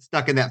disc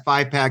stuck in that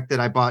 5-pack that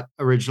I bought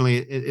originally.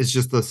 It's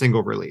just the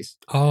single release.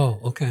 Oh,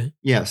 okay.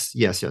 Yes.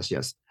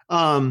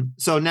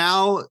 So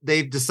now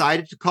they've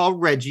decided to call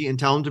Reggie and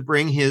tell him to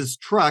bring his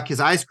truck,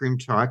 his ice cream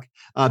truck,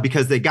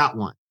 because they got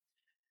one.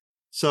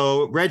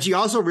 So Reggie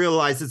also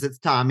realizes it's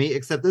Tommy,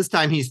 except this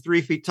time he's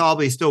 3 feet tall,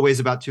 but he still weighs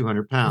about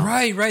 200 pounds.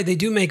 Right. They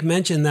do make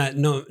mention that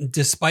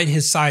despite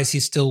his size, he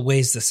still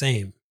weighs the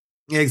same.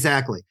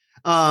 Exactly.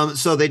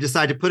 So they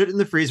decide to put it in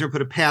the freezer and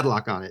put a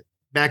padlock on it.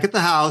 Back at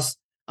the house,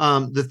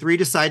 the three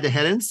decide to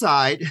head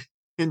inside,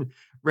 and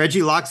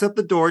Reggie locks up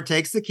the door,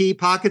 takes the key,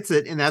 pockets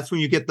it, and that's when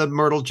you get the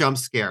Myrtle jump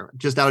scare.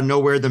 Just out of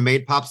nowhere, the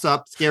maid pops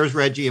up, scares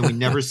Reggie, and we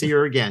never see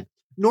her again.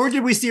 Nor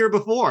did we see her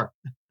before.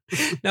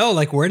 No,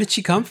 like, where did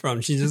she come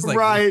from? She's just like,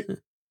 right.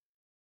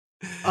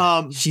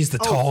 She's the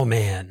tall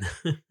man.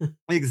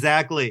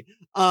 Exactly.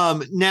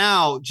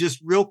 Now,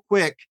 just real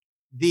quick,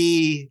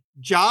 the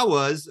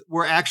Jawas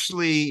were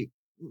actually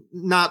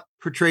not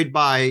portrayed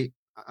by,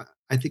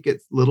 I think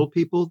it's little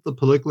people, the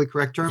politically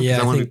correct term.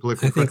 Yeah, I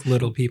think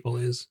little people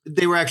is.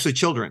 They were actually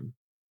children.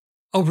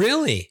 Oh,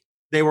 really?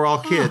 They were all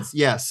kids.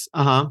 Yes.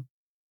 Uh-huh.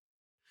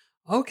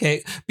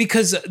 Okay.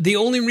 Because the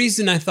only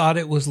reason I thought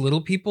it was little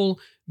people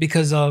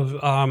because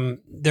of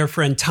their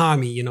friend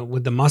Tommy,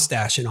 with the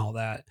mustache and all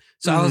that.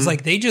 So I was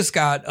like, they just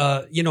got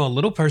a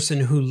little person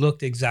who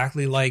looked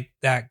exactly like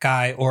that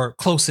guy or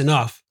close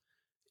enough,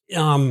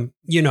 and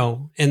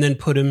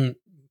then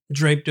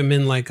draped him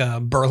in like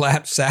a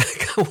burlap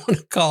sack, I want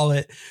to call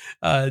it,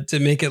 to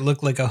make it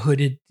look like a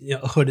hooded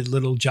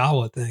little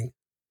Jawa thing.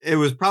 It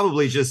was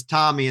probably just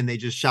Tommy, and they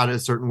just shot it a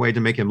certain way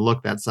to make him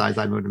look that size,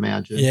 I would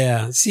imagine.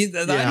 Yeah. See,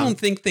 I don't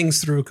think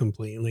things through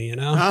completely,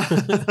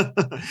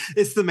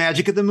 It's the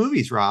magic of the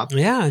movies, Rob.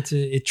 Yeah,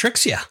 it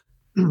tricks you.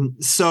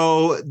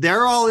 So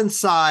they're all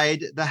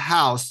inside the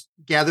house,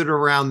 gathered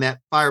around that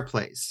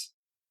fireplace.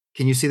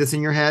 Can you see this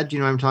in your head? Do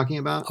you know what I'm talking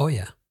about? Oh,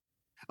 yeah.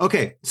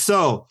 Okay,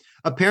 so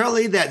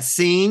apparently that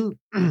scene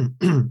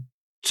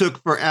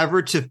took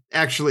forever to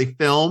actually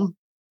film.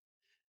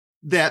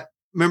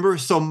 Remember,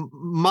 so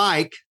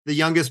Mike, the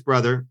youngest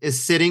brother,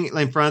 is sitting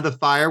in front of the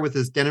fire with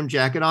his denim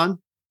jacket on.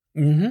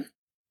 Mm-hmm.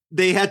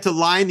 They had to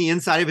line the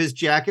inside of his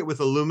jacket with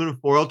aluminum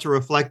foil to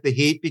reflect the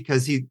heat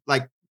because he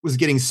was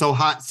getting so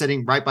hot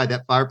sitting right by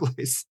that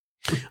fireplace.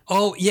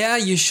 Oh, yeah,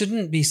 you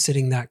shouldn't be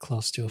sitting that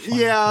close to a fireplace.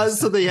 Yeah,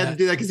 so they had to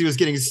do that because he was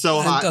getting so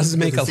hot. It doesn't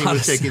make a lot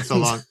of sense. Taking so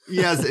long.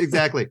 Yes,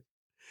 exactly.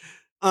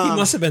 He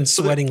must have been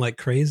sweating like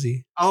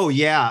crazy. Oh,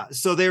 yeah.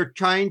 So they're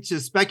trying to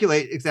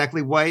speculate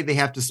exactly why they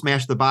have to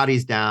smash the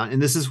bodies down.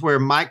 And this is where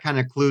Mike kind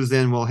of clues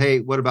in, well, hey,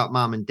 what about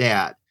mom and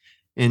dad?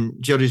 And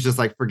Jody's just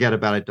like, forget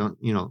about it. Don't,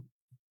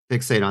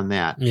 fixate on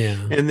that. Yeah.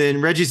 And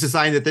then Reggie's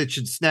deciding that they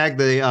should snag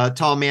the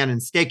tall man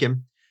and stake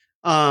him.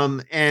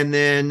 And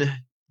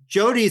then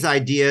Jody's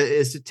idea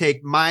is to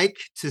take Mike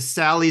to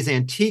Sally's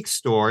antique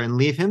store and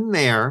leave him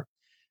there.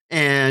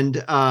 And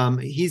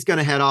he's going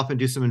to head off and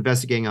do some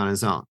investigating on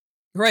his own.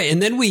 Right.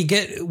 And then we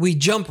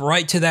jump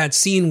right to that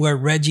scene where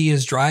Reggie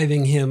is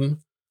driving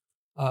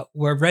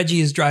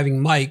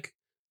Mike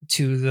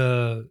to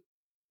the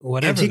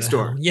whatever antique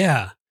store.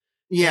 Yeah.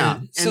 Yeah.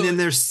 And then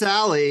there's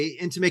Sally.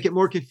 And to make it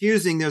more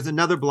confusing, there's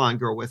another blonde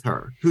girl with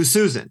her who's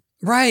Susan.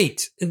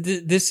 Right.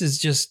 This is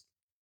just.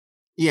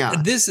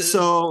 Yeah.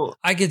 So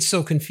I get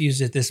so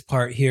confused at this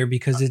part here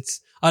because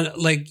it's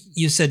like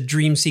you said,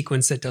 dream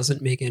sequence that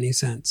doesn't make any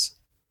sense.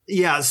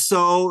 Yeah.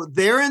 So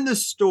they're in the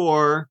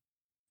store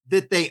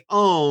that they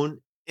own.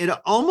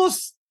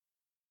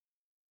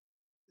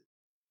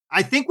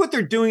 I think what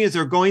they're doing is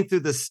they're going through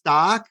the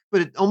stock,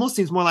 but it almost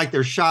seems more like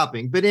they're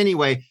shopping. But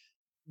anyway,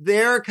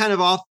 they're kind of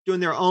off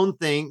doing their own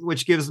thing,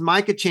 which gives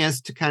Mike a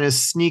chance to kind of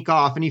sneak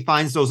off, and he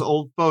finds those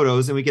old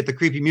photos and we get the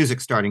creepy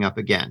music starting up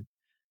again.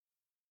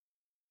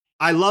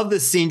 I love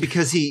this scene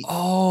because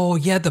oh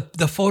yeah,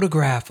 the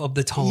photograph of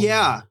the tall.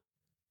 Yeah.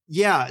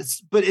 Yeah.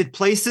 But it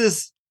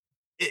places,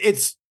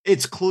 it's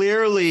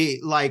clearly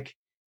like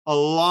a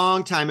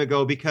long time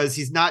ago because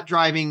he's not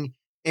driving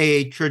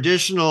a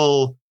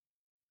traditional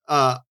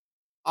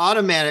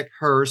automatic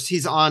hearse.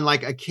 He's on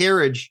like a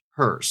carriage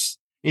hearse.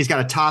 He's got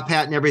a top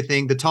hat and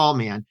everything, the tall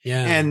man.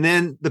 Yeah. And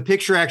then the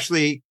picture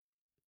actually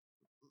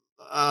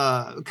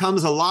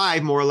comes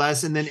alive more or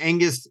less. And then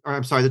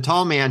the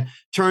tall man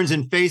turns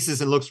and faces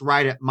and looks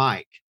right at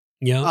Mike.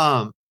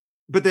 Yeah.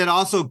 But that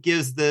also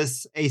gives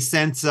this a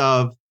sense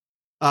of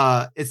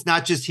it's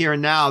not just here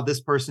and now.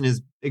 This person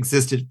has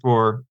existed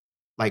for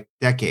like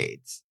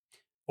decades,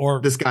 or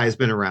this guy has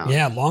been around.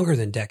 Yeah, longer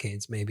than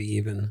decades, maybe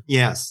even.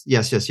 Yes.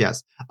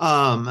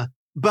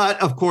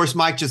 But of course,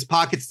 Mike just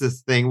pockets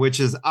this thing, which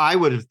is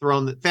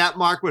Fat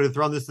Mark would have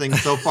thrown this thing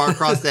so far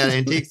across that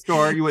antique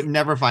store, you would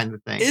never find the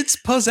thing. It's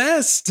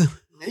possessed.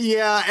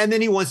 Yeah, and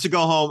then he wants to go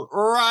home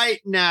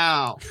right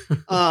now.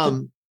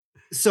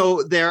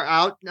 So they're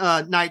out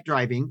night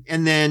driving,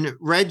 and then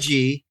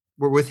Reggie,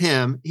 we're with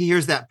him. He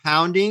hears that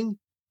pounding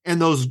and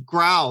those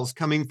growls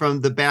coming from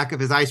the back of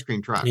his ice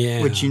cream truck,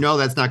 which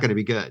that's not going to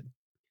be good.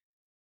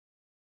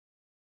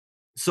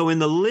 So in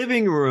the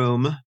living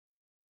room,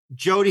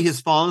 Jody has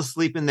fallen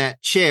asleep in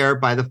that chair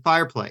by the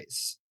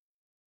fireplace.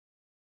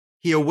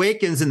 He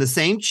awakens in the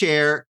same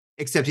chair,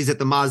 except he's at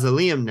the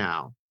mausoleum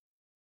now.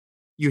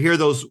 You hear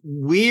those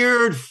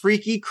weird,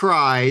 freaky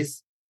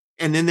cries.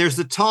 And then there's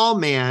the tall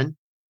man,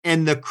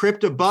 and the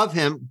crypt above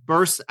him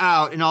bursts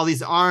out, and all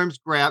these arms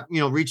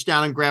reach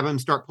down and grab him,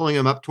 start pulling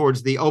him up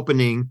towards the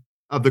opening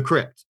of the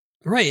crypt.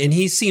 Right. And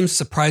he seems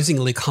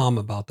surprisingly calm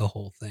about the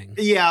whole thing.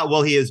 Yeah.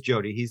 Well, he is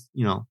Jody.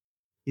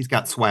 He's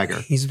got swagger.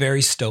 He's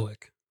very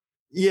stoic.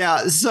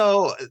 Yeah.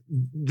 So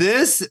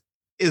this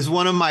is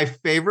one of my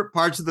favorite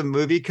parts of the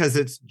movie because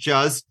it's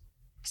just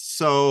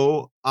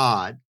so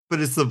odd.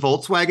 But it's the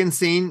Volkswagen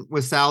scene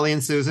with Sally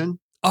and Susan.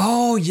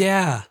 Oh,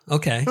 yeah.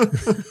 Okay.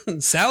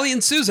 Sally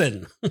and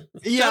Susan.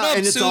 Yeah. Shut up,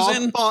 and it's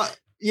Susan.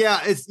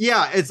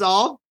 It's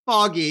all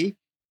foggy.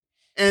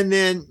 And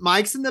then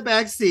Mike's in the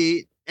back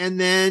seat. And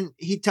then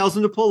he tells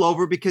him to pull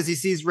over because he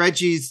sees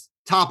Reggie's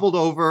toppled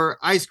over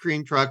ice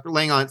cream truck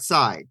laying on its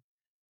side.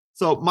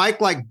 So Mike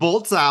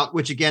bolts out,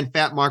 which again,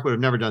 Fat Mark would have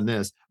never done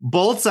this,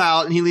 bolts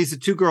out, and he leaves the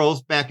two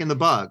girls back in the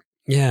bug.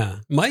 Yeah.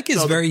 Mike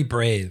is very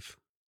brave.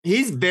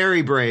 He's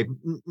very brave.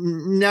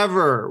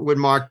 Never would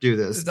Mark do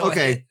this.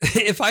 Okay.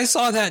 If I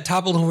saw that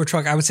toppled over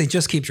truck, I would say,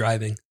 just keep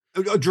driving.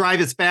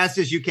 Drive as fast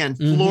as you can.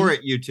 Floor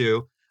it, you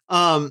two.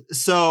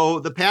 So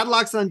the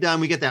padlock's undone.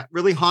 We get that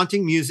really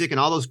haunting music and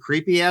all those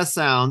creepy ass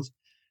sounds.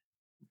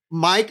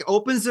 Mike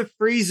opens the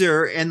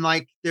freezer and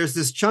there's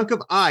this chunk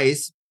of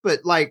ice,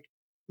 but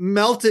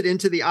melted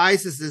into the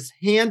ice is this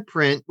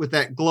handprint with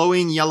that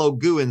glowing yellow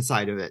goo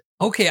inside of it.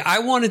 Okay, I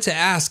wanted to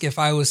ask if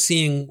I was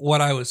seeing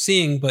what I was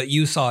seeing, but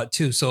you saw it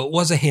too. So it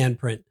was a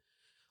handprint.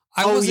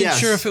 I wasn't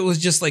sure if it was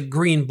just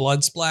green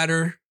blood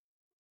splatter.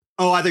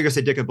 Oh, I think I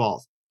said dick and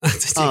balls.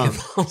 Dick and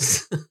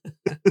balls.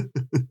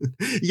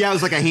 Yeah, it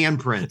was like a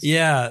handprint.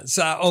 Yeah.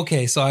 So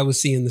I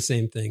was seeing the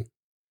same thing.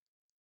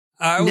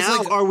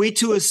 Are we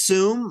to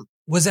assume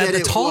was that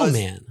the tall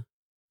man?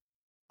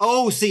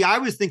 Oh, see, I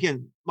was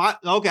thinking. I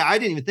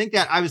didn't even think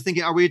that. I was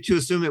thinking, are we to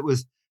assume it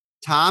was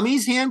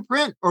Tommy's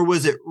handprint or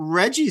was it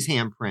Reggie's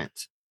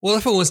handprint? Well,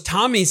 if it was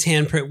Tommy's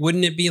handprint,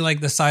 wouldn't it be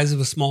the size of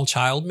a small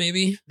child?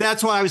 Maybe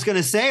that's what I was going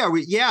to say. Are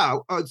we? Yeah.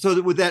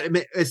 So with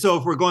that, so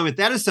if we're going with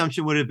that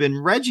assumption, would have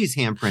been Reggie's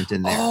handprint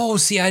in there. Oh,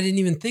 see, I didn't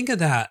even think of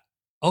that.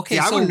 Okay,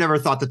 I would have never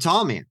thought the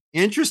tall man.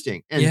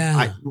 Interesting.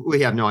 And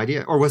we have no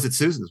idea. Or was it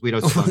Susan's? We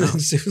don't know.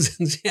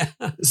 Susan's, yeah.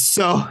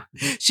 So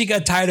she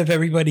got tired of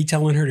everybody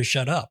telling her to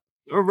shut up.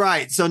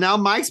 Right. So now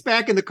Mike's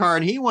back in the car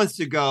and he wants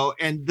to go.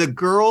 And the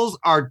girls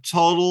are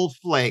total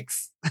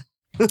flakes.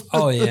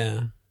 Oh,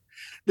 yeah.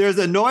 There's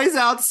a noise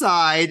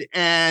outside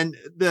and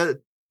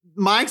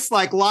Mike's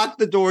lock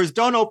the doors,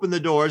 don't open the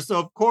doors. So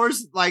of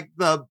course,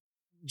 the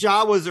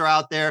Jawas are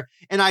out there.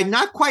 And I'm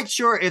not quite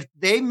sure if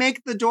they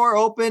make the door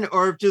open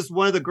or if just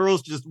one of the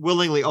girls just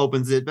willingly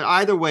opens it. But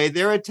either way,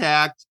 they're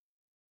attacked.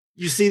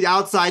 You see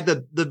outside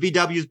the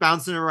VW's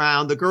bouncing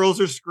around. The girls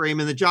are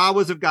screaming. The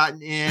Jawas have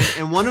gotten in.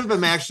 And one of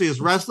them actually is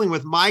wrestling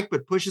with Mike,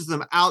 but pushes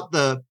them out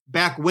the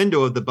back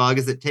window of the bug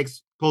as it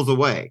pulls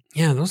away.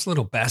 Yeah, those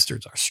little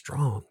bastards are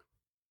strong.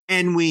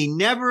 And we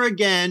never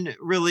again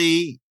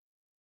really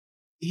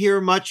hear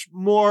much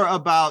more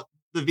about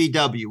the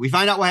VW. We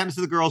find out what happens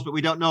to the girls, but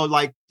we don't know,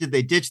 did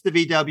they ditch the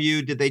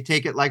VW? Did they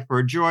take it for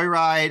a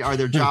joyride? Are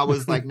their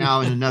Jawas now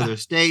in another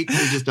state? We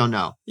just don't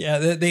know. Yeah,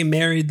 they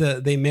married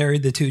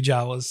the two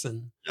Jawas.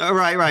 And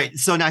right.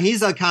 So now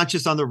he's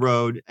unconscious on the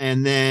road.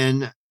 And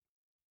then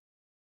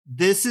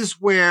this is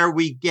where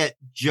we get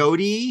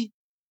Jody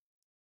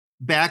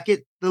back at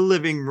the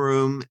living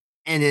room.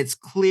 And it's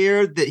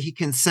clear that he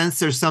can sense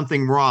there's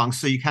something wrong.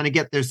 So you kind of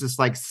get, there's this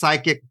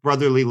psychic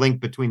brotherly link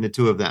between the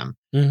two of them.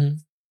 Mm-hmm.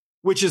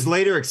 Which is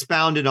later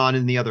expounded on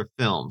in the other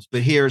films,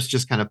 but here it's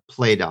just kind of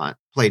played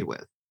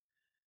with.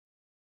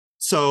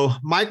 So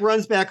Mike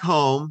runs back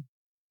home.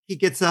 He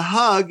gets a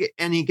hug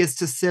and he gets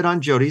to sit on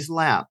Jody's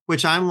lap,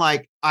 which I'm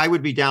I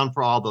would be down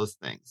for all those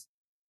things.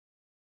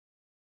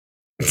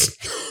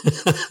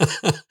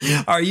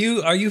 Are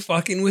you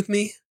fucking with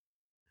me?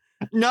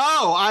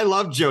 No, I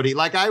love Jody.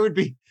 I would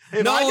be.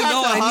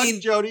 I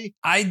mean, Jody.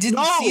 I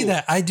didn't see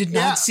that. I did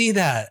not see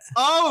that.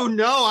 Oh,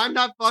 no, I'm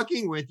not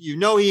fucking with you.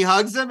 No, he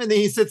hugs him and then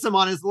he sits him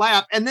on his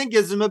lap and then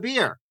gives him a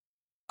beer.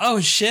 Oh,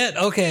 shit.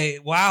 Okay.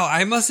 Wow.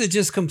 I must have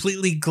just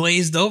completely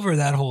glazed over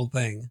that whole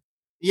thing.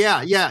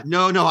 Yeah.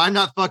 No, I'm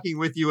not fucking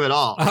with you at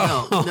all.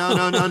 No.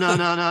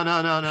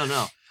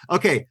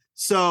 Okay.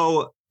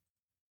 So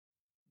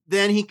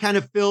then he kind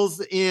of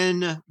fills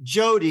in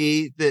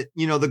Jody that,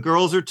 the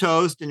girls are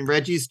toast and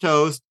Reggie's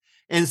toast.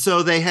 And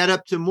so they head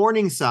up to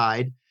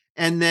Morningside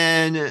and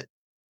then, they're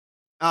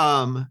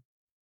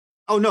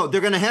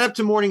going to head up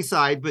to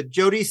Morningside, but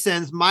Jody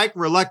sends Mike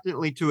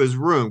reluctantly to his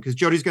room because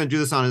Jody's going to do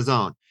this on his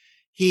own.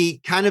 He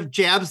kind of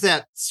jabs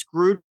that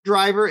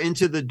screwdriver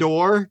into the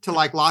door to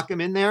lock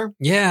him in there.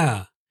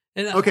 Yeah.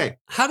 And okay.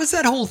 How does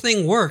that whole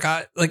thing work?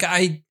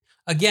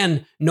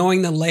 Again,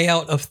 knowing the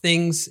layout of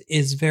things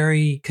is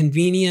very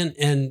convenient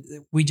and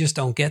we just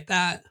don't get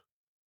that.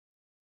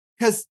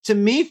 Because to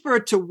me, for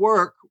it to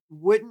work,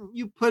 wouldn't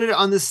you put it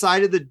on the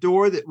side of the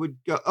door that would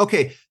go?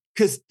 Okay.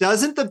 Because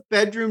doesn't the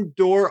bedroom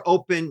door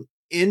open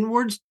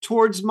inwards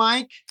towards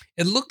Mike.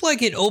 It looked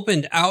like it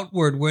opened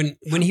outward when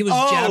he was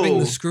jabbing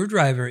the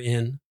screwdriver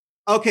in.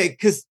 Okay,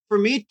 because for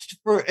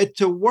it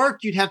to work,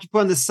 you'd have to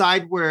put on the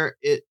side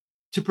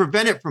to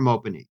prevent it from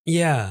opening.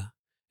 Yeah.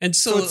 And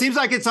so it seems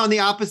like it's on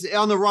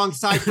the wrong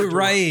side.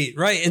 Right.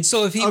 And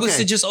so if he was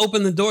to just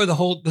open the door,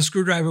 the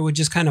screwdriver would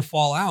just kind of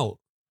fall out.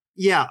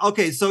 Yeah.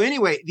 Okay. So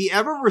anyway, the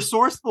ever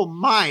resourceful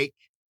Mike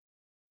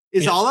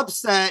is all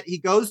upset. He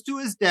goes to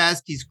his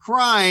desk. He's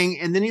crying.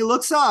 And then he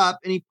looks up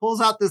and he pulls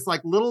out this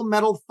like little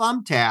metal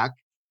thumbtack.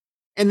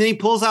 And then he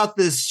pulls out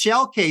this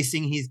shell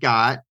casing he's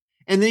got.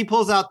 And then he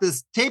pulls out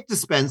this tape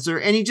dispenser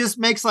and he just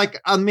makes like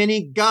a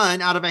mini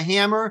gun out of a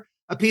hammer,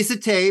 a piece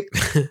of tape,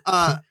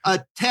 a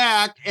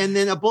tack, and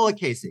then a bullet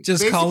casing.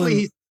 Just call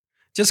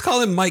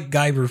him Mike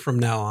Guyver from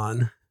now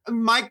on.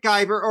 Mike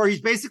Guyver, or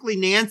he's basically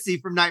Nancy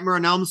from Nightmare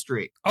on Elm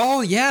Street. Oh,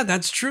 yeah,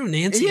 that's true.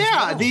 Nancy.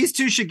 Yeah, these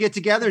two should get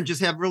together and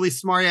just have really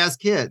smart ass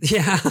kids.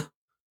 Yeah.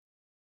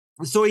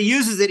 So he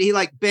uses it. He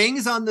like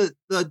bangs on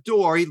the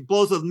door. He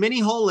blows a mini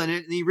hole in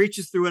it and he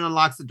reaches through and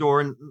unlocks the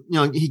door and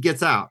he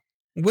gets out.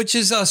 Which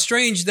is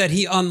strange that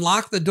he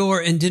unlocked the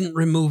door and didn't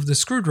remove the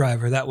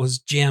screwdriver that was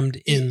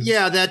jammed in.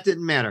 Yeah, that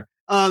didn't matter.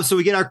 So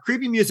we get our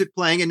creepy music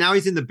playing and now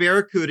he's in the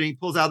Barracuda and he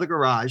pulls out of the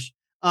garage.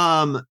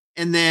 And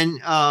then,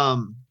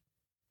 oh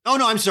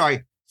no, I'm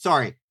sorry.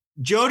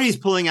 Jody's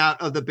pulling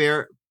out of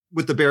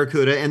with the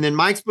Barracuda and then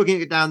Mike's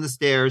booking it down the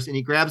stairs and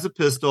he grabs a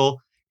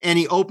pistol and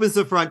he opens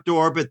the front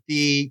door, but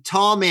the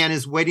tall man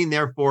is waiting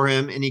there for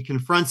him and he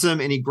confronts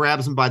him and he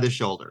grabs him by the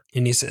shoulder.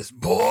 And he says,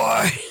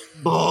 boy.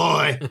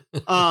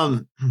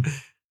 And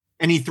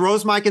he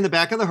throws Mike in the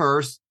back of the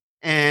hearse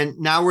and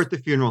now we're at the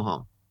funeral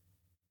home.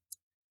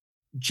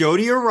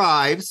 Jody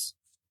arrives.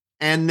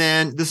 And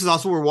then this is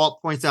also where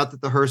Walt points out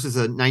that the hearse is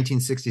a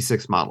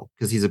 1966 model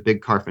because he's a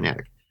big car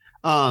fanatic.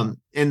 And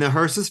the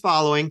hearse is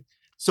following.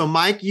 So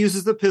Mike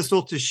uses the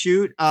pistol to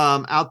shoot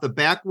out the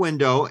back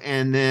window.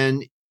 And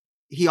then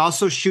he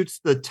also shoots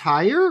the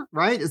tire,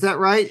 right? Is that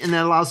right? And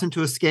that allows him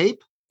to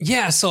escape?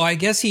 Yeah. So I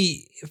guess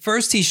he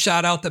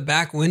shot out the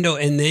back window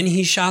and then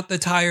he shot the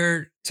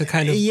tire to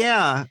kind of.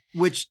 Yeah,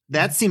 which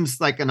that seems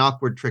like an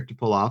awkward trick to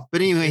pull off.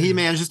 But anyway, he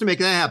manages to make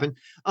that happen.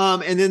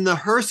 And then the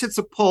hearse hits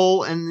a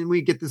pole and then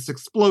we get this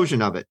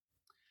explosion of it.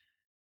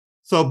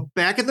 So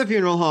back at the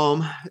funeral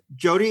home,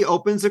 Jody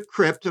opens a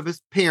crypt of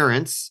his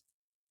parents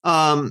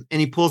and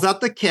he pulls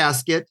out the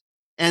casket.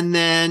 And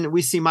then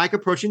we see Mike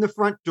approaching the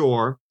front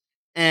door.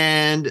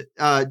 And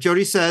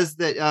Jody says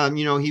that,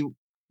 he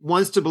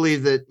wants to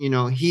believe that,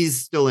 he's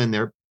still in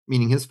there,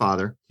 meaning his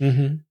father.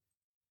 Mm-hmm.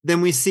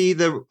 Then we see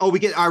we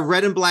get our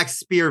red and black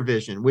spear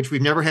vision, which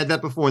we've never had that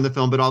before in the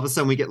film, but all of a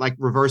sudden we get like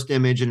reversed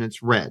image and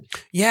it's red.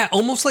 Yeah,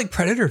 almost like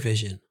Predator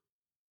vision.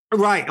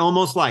 Right,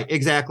 almost like,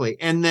 exactly.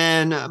 And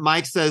then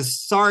Mike says,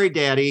 sorry,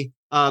 Daddy,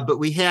 but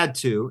we had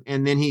to.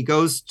 And then he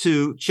goes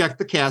to check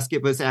the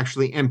casket, but it's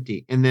actually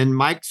empty. And then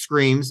Mike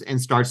screams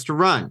and starts to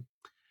run,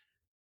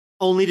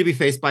 only to be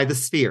faced by the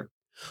sphere.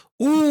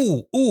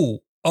 Ooh,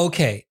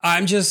 okay.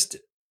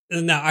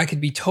 Now I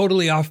could be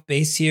totally off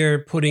base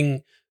here,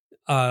 putting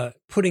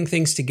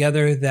things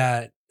together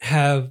that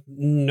have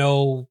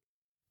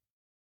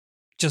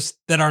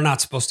that are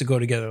not supposed to go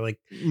together. Like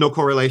no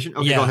correlation.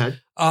 Okay, Go ahead.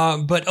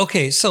 But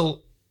okay,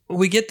 so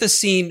we get the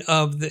scene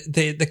of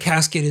the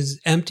casket is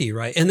empty,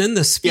 right? And then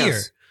the sphere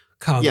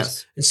comes.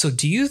 Yes. And so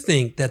do you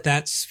think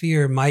that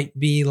sphere might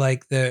be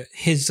like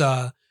his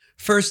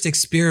first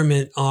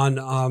experiment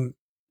on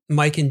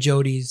Mike and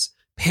Jody's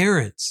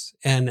parents,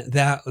 and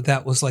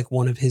that was like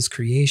one of his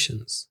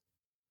creations,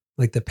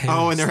 like the parents.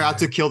 Oh, and they're out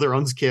to kill their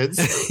own kids.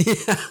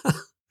 Yeah.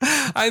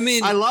 I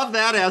mean, I love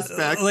that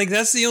aspect. Like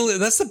that's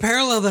the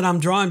parallel that I'm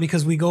drawing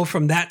because we go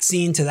from that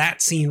scene to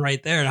that scene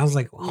right there, and I was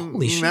like,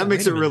 holy shit, that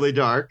makes it really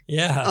dark.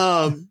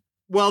 Yeah.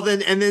 Well,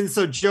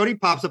 so Jody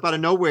pops up out of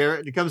nowhere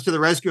and he comes to the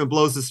rescue and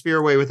blows the sphere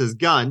away with his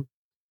gun,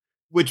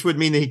 which would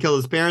mean that he killed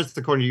his parents,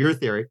 according to your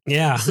theory.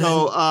 Yeah.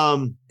 So,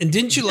 and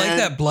didn't you like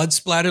that blood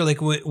splatter?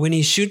 Like when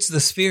he shoots the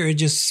sphere, it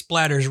just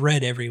splatters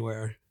red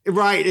everywhere.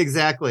 Right,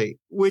 exactly.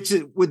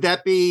 Would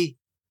that be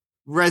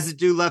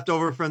residue left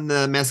over from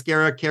the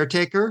mascara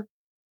caretaker?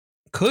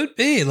 Could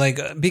be,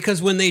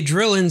 because when they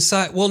drill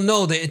inside, well,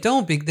 no, they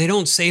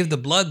don't save the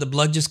blood. The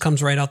blood just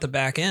comes right out the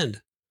back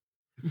end.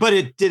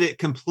 But did it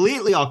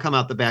completely all come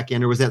out the back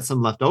end, or was that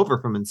some left over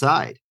from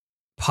inside?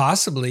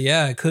 Possibly,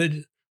 yeah. It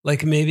could.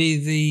 Like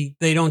maybe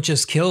they don't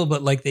just kill,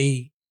 but like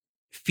they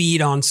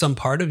feed on some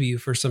part of you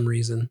for some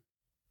reason.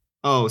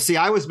 Oh, see,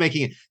 I was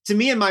making it. To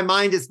me, in my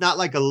mind, it's not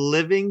like a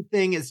living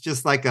thing. It's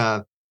just like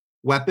a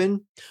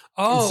weapon.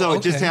 Oh, and so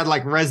it just had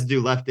like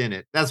residue left in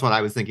it. That's what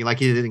I was thinking. Like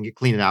he didn't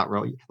clean it out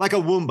really. Like a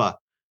Woomba.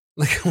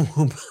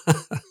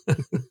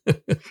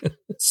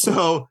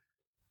 So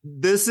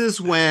this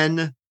is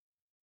when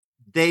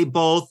they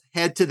both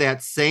head to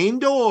that same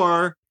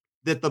door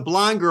that the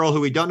blonde girl,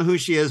 who we don't know who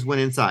she is, went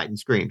inside and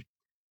screamed.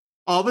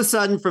 All of a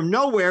sudden, from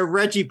nowhere,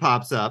 Reggie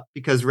pops up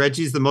because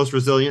Reggie's the most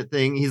resilient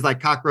thing. He's like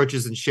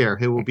cockroaches and Cher,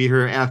 who will be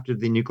here after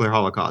the nuclear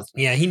holocaust.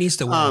 Yeah, he needs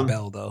to wear a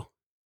bell, though.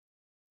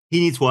 He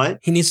needs what?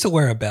 He needs to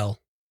wear a bell.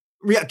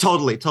 Yeah,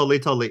 totally.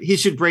 He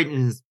should braid it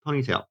in his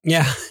ponytail.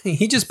 Yeah,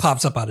 he just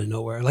pops up out of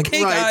nowhere. Like,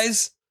 hey,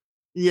 guys.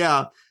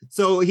 Yeah.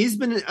 So he's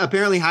been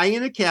apparently hiding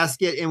in a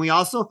casket. And we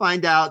also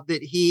find out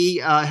that he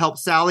helped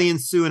Sally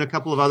and Sue and a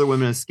couple of other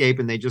women escape,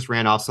 and they just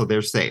ran off, so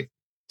they're safe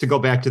to go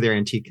back to their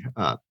antique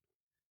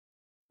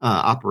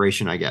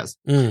operation, I guess.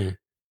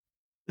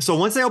 So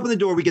once they open the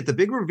door, we get the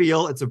big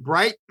reveal. It's a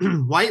bright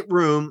white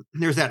room.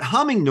 There's that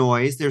humming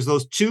noise. There's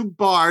those two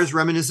bars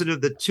reminiscent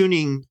of the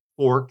tuning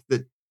fork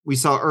that we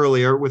saw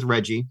earlier with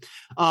Reggie.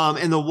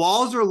 And the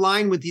walls are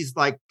lined with these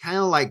like kind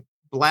of like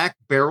black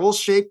barrel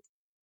shaped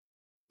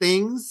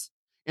things.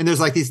 And there's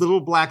like these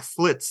little black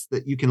slits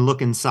that you can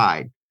look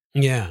inside.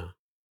 Yeah.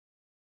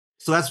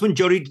 So that's when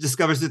Jody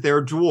discovers that there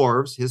are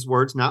dwarves, his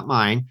words, not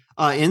mine,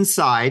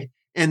 inside.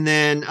 And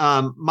then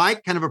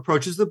Mike kind of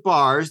approaches the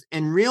bars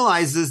and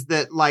realizes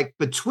that like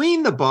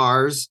between the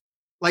bars,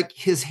 like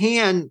his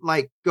hand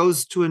like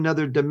goes to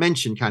another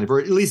dimension kind of, or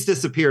at least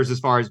disappears as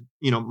far as,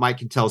 Mike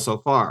can tell so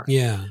far.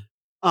 Yeah.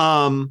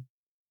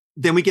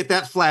 Then we get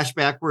that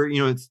flashback where,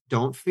 it's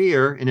don't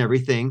fear and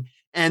everything.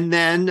 And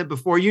then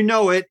before you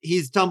know it,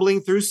 he's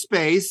tumbling through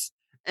space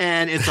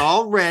and it's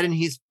all red and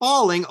he's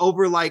falling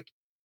over like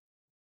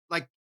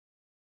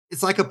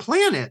it's like a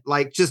planet,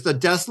 like just a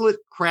desolate,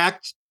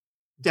 cracked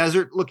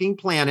desert looking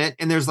planet.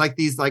 And there's like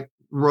these like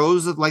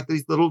rows of like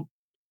these little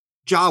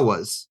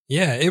Jawas.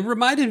 Yeah. It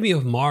reminded me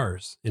of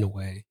Mars in a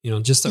way,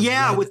 just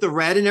red. With the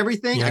red and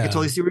everything. Yeah. I could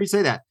totally see where you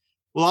say that.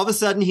 Well, all of a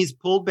sudden he's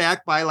pulled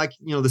back by like,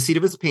 the seat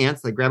of his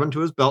pants. They grab him to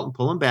his belt and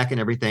pull him back and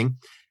everything.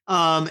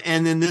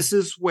 And then this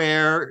is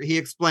where he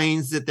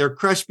explains that they're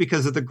crushed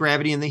because of the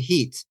gravity and the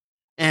heat,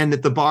 and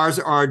that the bars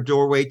are a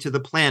doorway to the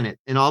planet.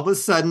 And all of a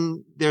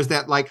sudden there's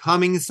that like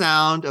humming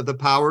sound of the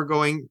power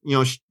going,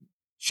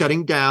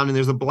 shutting down, and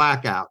there's a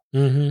blackout.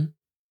 Mm-hmm.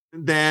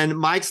 Then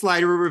Mike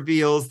Slider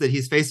reveals that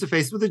he's face to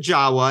face with a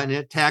Jawa, and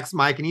it attacks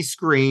Mike, and he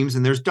screams,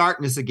 and there's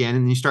darkness again.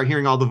 And you start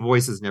hearing all the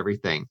voices and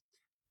everything.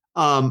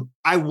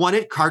 I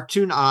wanted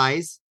cartoon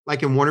eyes,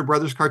 like in Warner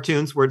Brothers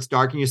cartoons where it's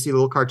dark and you see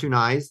little cartoon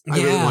eyes. I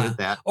really wanted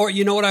that. Or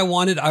you know what I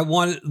wanted? I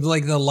wanted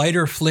like the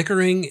lighter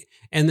flickering.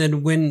 And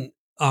then when,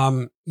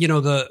 when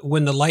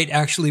the light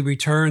actually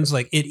returns,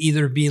 like it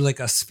either be like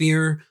a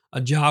sphere,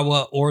 a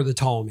Jawa, or the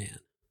tall man.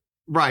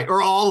 Right.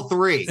 Or all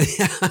three.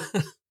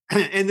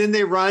 And then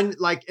they run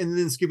like, and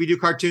then Scooby-Doo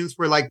cartoons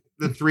where like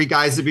the three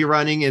guys would be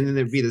running and then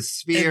there'd be the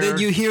sphere. And then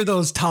you hear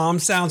those tom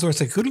sounds where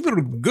it's like,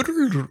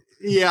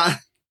 yeah.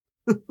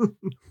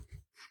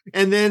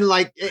 And then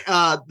like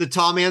the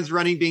tall man's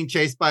running, being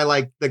chased by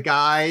like the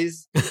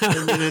guys,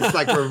 and then it's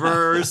like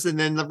reverse, and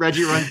then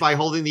Reggie runs by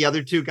holding the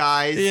other two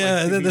guys. Yeah,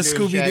 like and then the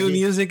Scooby-Doo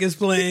music is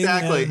playing.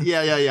 Exactly.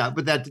 Yeah.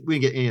 But that we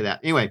didn't get any of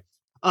that. Anyway,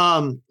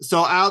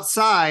 so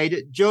outside,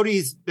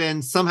 Jody's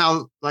been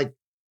somehow like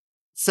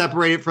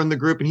separated from the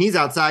group, and he's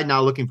outside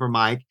now looking for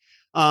Mike.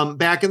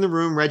 Back in the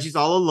room, Reggie's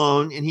all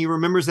alone, and he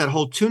remembers that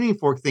whole tuning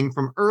fork thing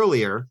from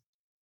earlier,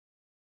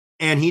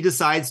 and he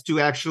decides to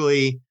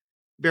actually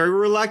very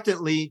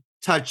reluctantly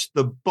touch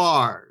the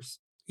bars.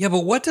 Yeah,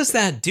 but what does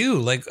that do?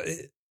 Like,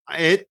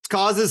 it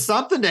causes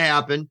something to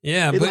happen.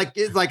 Yeah,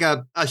 it's like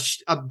a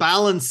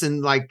balance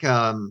in like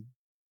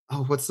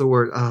what's the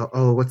word?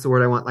 What's the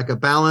word I want? Like a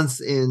balance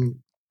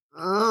in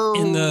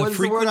the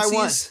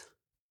frequencies.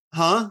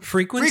 Huh?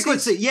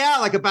 Frequency? Yeah,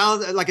 like a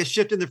balance, like a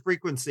shift in the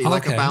frequency,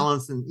 like a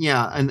balance, and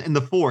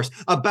the force.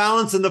 A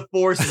balance in the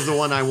force is the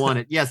one I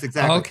wanted. Yes,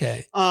 exactly.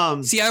 Okay.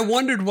 See, I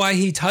wondered why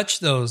he touched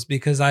those,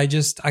 because I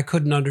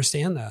couldn't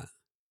understand that.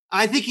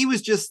 I think he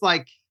was just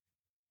like,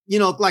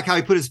 like how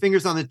he put his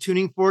fingers on the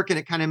tuning fork and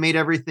it kind of made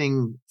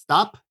everything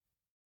stop.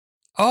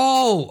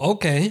 Oh,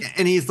 okay.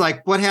 And he's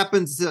like, what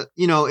happens?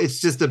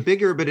 It's just a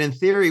bigger, but in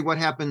theory, what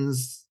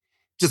happens?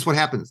 Just what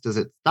happens? Does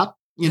it stop?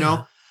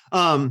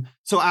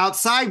 So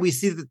outside we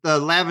see that the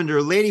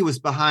lavender lady was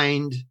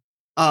behind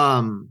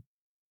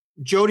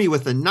Jody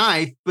with a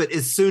knife, but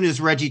as soon as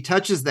Reggie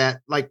touches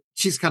that, like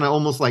she's kind of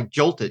almost like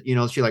jolted,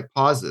 she like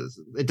pauses.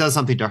 It does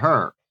something to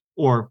her,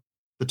 or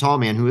the tall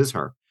man who is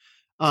her.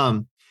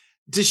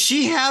 Does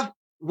she have,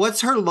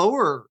 what's her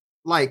lower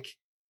like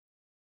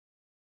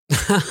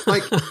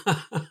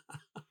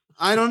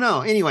I don't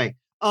know. Anyway,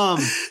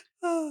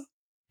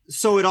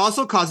 so it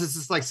also causes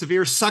this like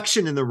severe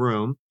suction in the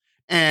room,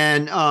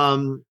 and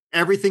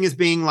everything is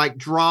being like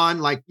drawn,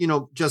 like,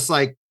 just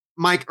like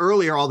Mike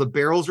earlier, all the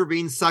barrels are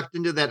being sucked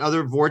into that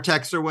other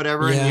vortex or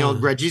whatever. Yeah.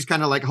 And, Reggie's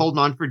kind of like holding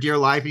on for dear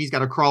life, and he's got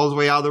to crawl his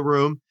way out of the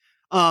room.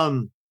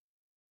 And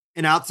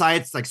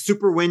outside it's like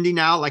super windy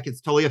now, like it's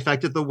totally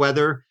affected the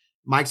weather.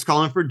 Mike's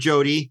calling for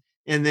Jody.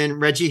 And then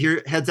Reggie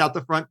heads out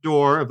the front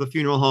door of the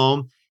funeral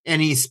home,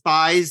 and he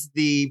spies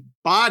the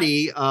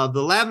body of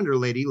the lavender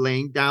lady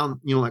laying down,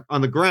 like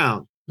on the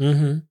ground.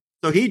 Mm-hmm.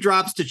 So he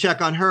drops to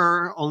check on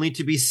her, only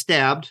to be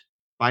stabbed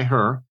by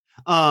her.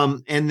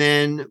 And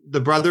then the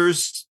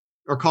brothers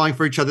are calling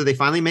for each other. They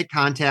finally make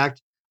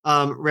contact.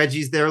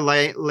 Reggie's there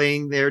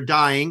laying there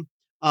dying,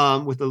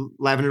 with the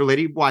lavender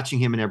lady watching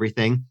him and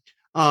everything.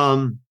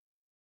 But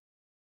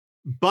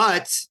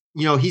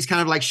he's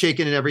kind of like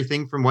shaken and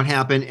everything from what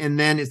happened. And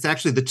then it's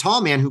actually the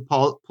tall man who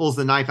pulls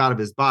the knife out of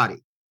his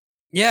body.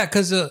 Yeah,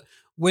 because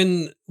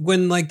when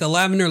like the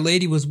lavender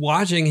lady was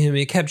watching him,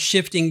 it kept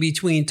shifting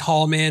between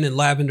tall man and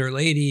lavender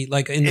lady,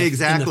 like in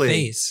the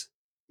face.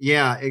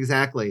 Yeah,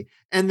 exactly.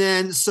 And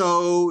then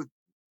so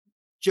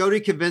Jody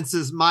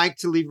convinces Mike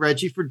to leave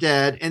Reggie for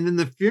dead. And then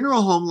the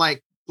funeral home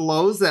like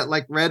glows that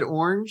like red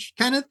orange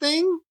kind of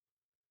thing.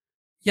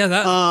 Yeah,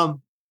 that.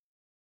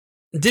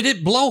 Did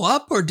it blow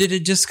up or did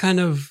it just kind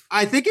of?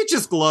 I think it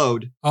just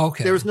glowed.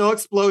 Okay. There was no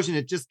explosion.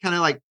 It just kind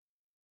of like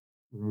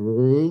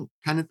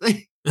kind of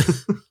thing.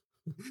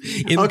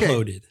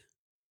 Imploded. Okay.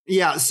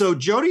 Yeah. So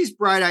Jody's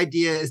bright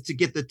idea is to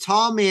get the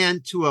tall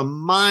man to a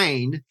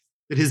mine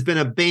that has been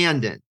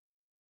abandoned.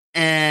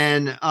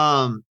 And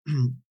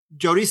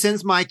Jody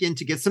sends Mike in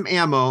to get some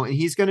ammo, and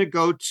he's going to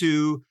go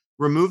to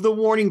remove the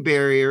warning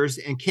barriers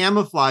and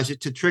camouflage it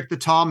to trick the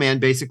tall man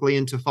basically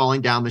into falling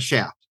down the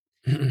shaft.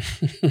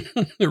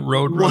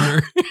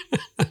 Roadrunner.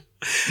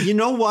 You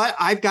know what?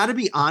 I've got to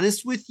be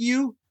honest with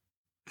you.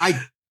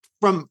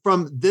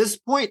 From this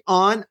point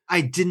on, I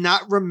did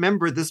not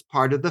remember this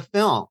part of the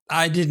film.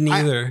 I didn't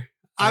either.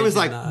 I was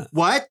like,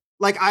 what?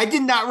 Like, I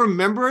did not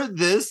remember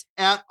this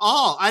at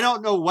all. I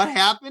don't know what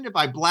happened, if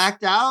I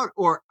blacked out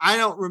or I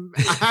don't remember.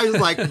 I was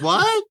like,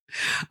 what?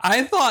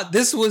 I thought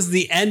this was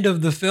the end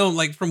of the film.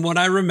 Like, from what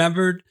I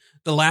remembered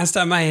the last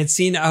time I had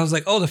seen it, I was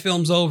like, oh, the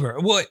film's over.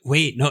 What?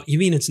 Wait, no, you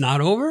mean it's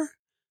not over?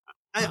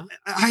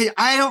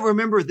 I don't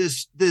remember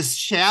this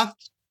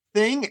shaft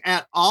thing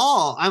at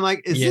all. I'm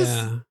like, is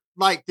this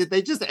like, did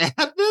they just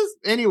add this?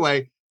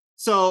 Anyway.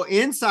 So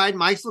inside,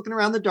 Mike's looking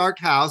around the dark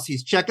house.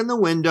 He's checking the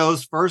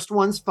windows. First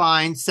one's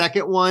fine.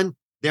 Second one,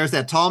 there's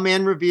that tall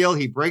man reveal.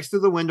 He breaks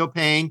through the window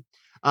pane.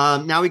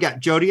 Now we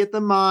got Jody at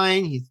the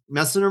mine. He's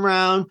messing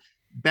around.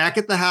 Back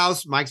at the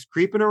house, Mike's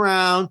creeping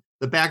around.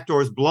 The back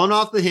door's blown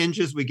off the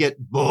hinges. We get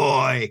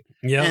boy.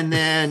 Yeah. And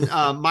then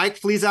Mike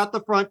flees out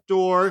the front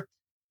door.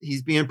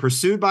 He's being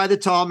pursued by the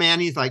tall man.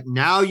 He's like,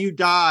 now you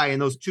die.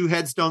 And those two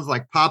headstones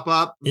like pop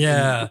up.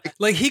 Yeah.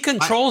 Like he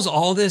controls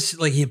all this.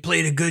 Like he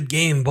played a good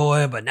game,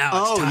 boy, but now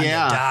it's time to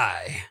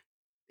die.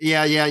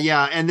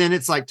 Yeah. And then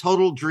it's like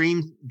total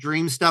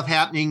dream stuff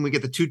happening. We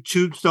get the two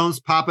tombstones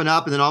popping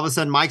up. And then all of a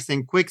sudden Mike's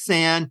in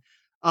quicksand.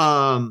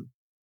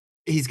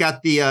 He's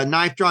got the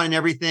knife drawn and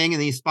everything.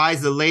 And he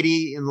spies the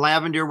lady in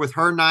lavender with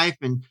her knife.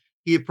 And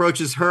he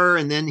approaches her.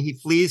 And then he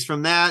flees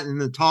from that.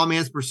 And the tall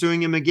man's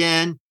pursuing him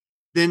again.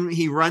 Then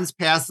he runs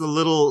past the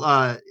little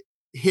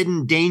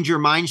hidden danger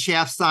mine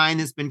shaft sign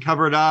that's been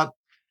covered up.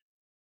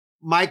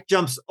 Mike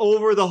jumps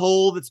over the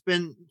hole that's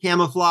been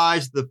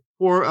camouflaged. The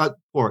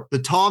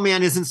the tall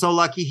man isn't so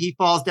lucky. He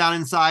falls down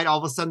inside. All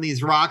of a sudden,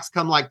 these rocks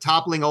come like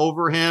toppling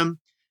over him.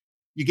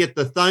 You get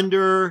the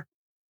thunder.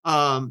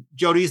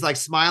 Jody's like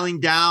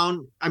smiling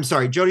down.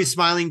 Jody's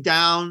smiling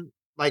down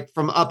like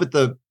from up at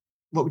the,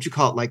 what would you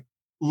call it? Like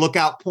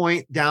lookout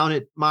point down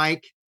at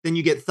Mike. Then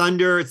you get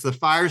thunder. It's the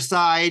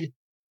fireside.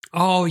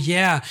 Oh,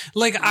 yeah.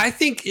 Like, I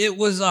think it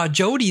was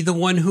Jody, the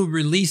one who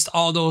released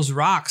all those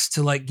rocks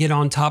to like get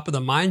on top of the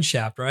mine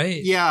shaft,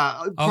 right?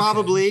 Yeah,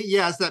 probably. Okay.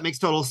 Yes, that makes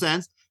total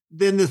sense.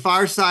 Then the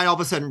fireside, all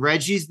of a sudden,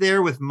 Reggie's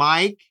there with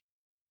Mike.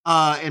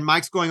 And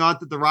Mike's going on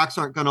that the rocks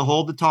aren't going to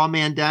hold the tall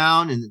man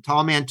down. And the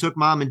tall man took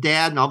mom and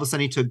dad. And all of a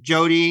sudden he took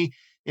Jody.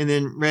 And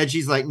then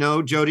Reggie's like,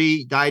 no,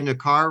 Jody died in a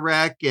car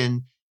wreck.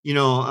 And,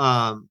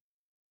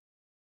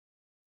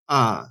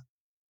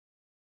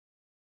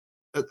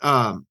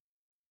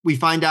 we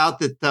find out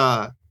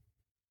that,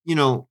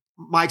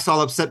 Mike's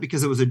all upset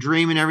because it was a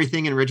dream and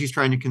everything. And Reggie's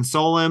trying to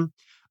console him.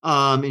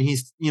 And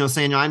he's,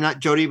 saying, I'm not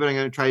Jody, but I'm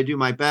going to try to do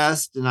my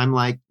best. And I'm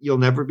like, you'll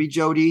never be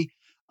Jody.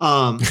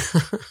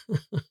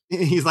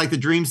 He's like, the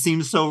dream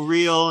seems so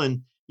real.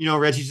 And,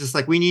 Reggie's just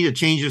like, we need a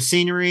change of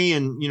scenery.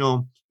 And,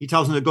 he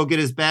tells him to go get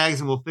his bags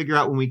and we'll figure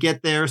out when we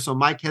get there. So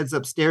Mike heads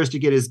upstairs to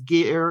get his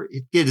gear.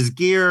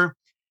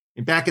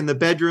 And back in the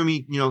bedroom,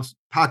 he,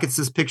 pockets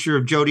this picture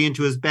of Jody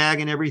into his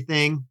bag and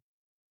everything.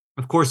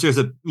 Of course, there's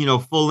a,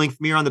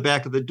 full-length mirror on the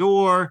back of the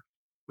door,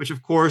 which,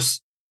 of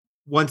course,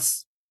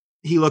 once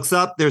he looks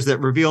up, there's that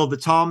reveal of the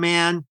tall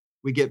man.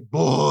 We get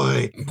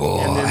boy. And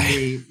then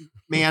the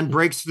man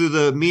breaks through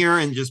the mirror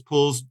and just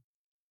pulls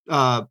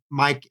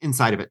Mike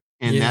inside of it.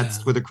 And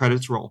that's where the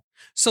credits roll.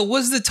 So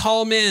was the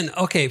tall man,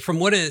 okay, from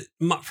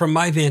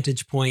my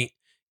vantage point,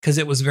 because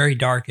it was very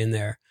dark in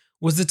there,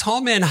 was the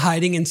tall man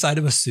hiding inside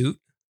of a suit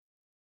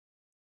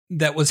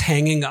that was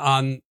hanging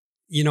on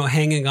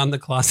the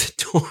closet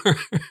door?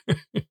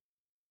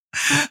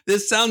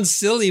 This sounds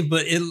silly,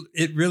 but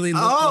it really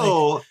looked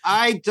like...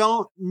 I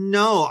don't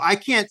know. I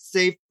can't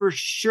say for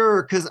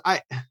sure because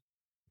I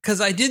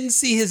didn't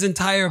see his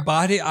entire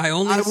body. I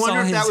wonder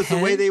if that was head.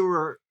 The way they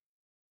were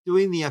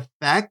doing the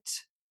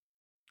effect.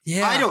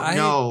 Yeah, I don't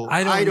know.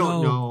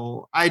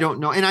 I don't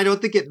know. And I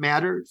don't think it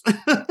matters.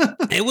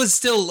 It was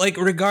still like,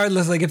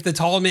 regardless, like if the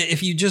tall man,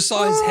 if you just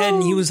saw his head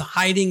and he was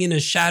hiding in a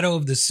shadow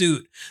of the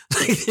suit,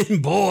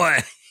 like, boy.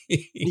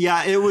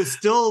 Yeah, it was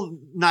still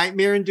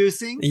nightmare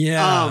inducing.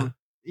 Yeah.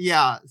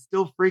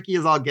 Still freaky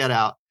as all get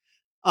out.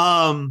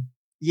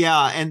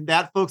 Yeah, and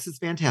that, folks, is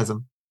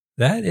Phantasm.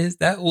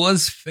 That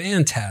was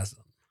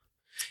Phantasm.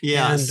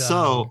 Yeah. And,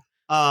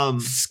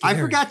 I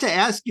forgot to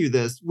ask you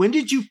this. When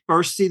did you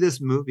first see this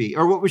movie,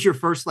 or what was your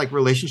first like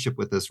relationship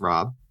with this,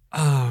 Rob?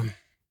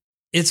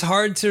 It's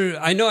hard to.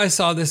 I know I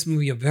saw this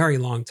movie a very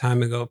long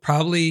time ago,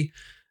 probably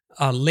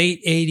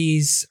late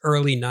 80s,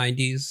 early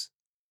 90s.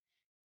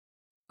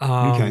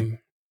 Okay.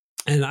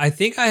 And I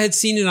think I had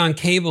seen it on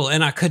cable,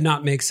 and I could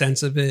not make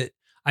sense of it.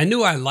 I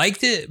knew I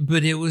liked it,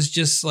 but it was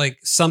just like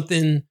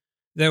something.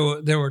 There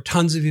were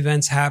tons of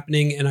events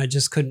happening, and I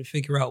just couldn't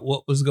figure out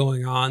what was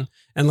going on.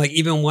 And like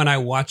even when I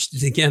watched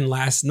it again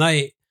last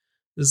night, it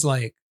was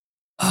like,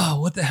 oh,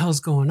 what the hell's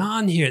going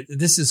on here?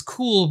 This is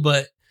cool,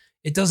 but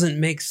it doesn't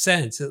make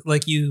sense.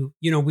 Like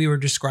we were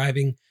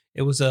describing,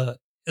 it was a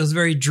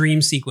very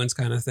dream sequence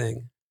kind of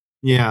thing.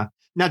 Yeah.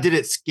 Now, did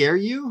it scare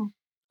you?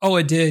 Oh,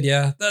 it did.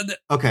 Yeah.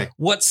 Okay.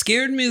 What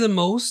scared me the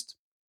most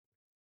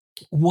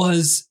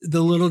was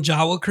the little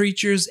Jawa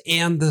creatures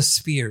and the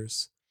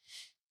spheres.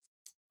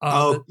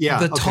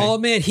 The tall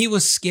man, he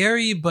was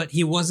scary, but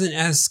he wasn't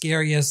as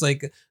scary as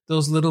like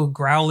those little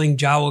growling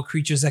Jawa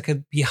creatures that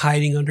could be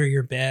hiding under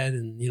your bed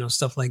and,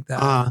 stuff like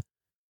that.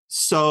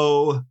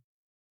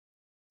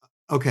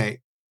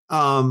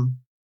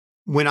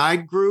 When I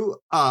grew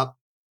up,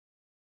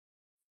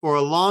 for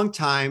a long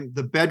time,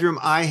 the bedroom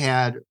I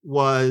had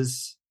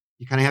was,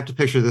 you kind of have to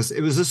picture this.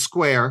 It was a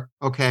square.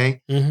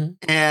 Okay. Mm-hmm.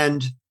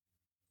 And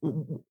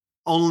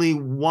only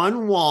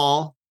one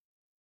wall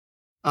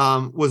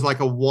was like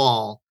a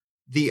wall.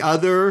 The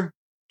other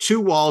two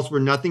walls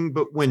were nothing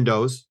but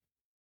windows.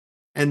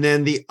 And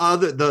then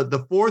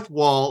the fourth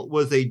wall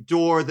was a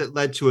door that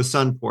led to a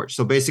sun porch.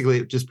 So basically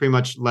it just pretty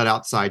much led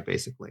outside,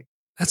 basically.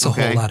 That's a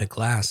whole lot of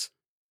glass.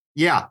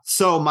 Yeah.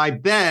 So my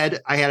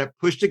bed, I had it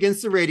pushed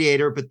against the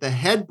radiator, but the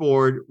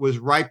headboard was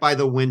right by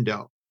the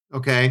window.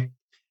 Okay.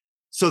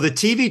 So the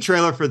TV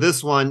trailer for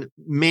this one,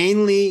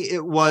 mainly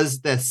it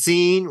was the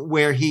scene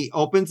where he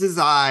opens his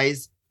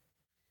eyes,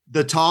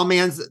 the tall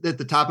man's at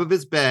the top of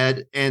his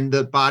bed, and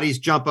the bodies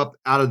jump up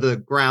out of the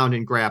ground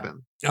and grab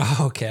him. Oh,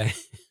 okay.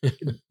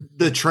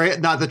 The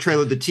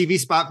TV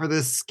spot for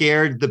this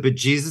scared the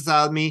bejesus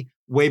out of me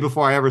way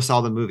before I ever saw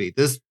the movie.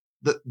 The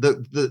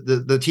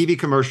TV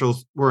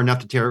commercials were enough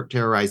to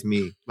terrorize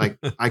me. Like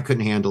I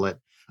couldn't handle it.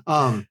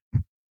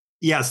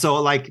 Yeah.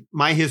 So like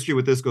my history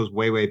with this goes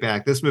way, way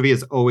back. This movie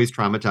has always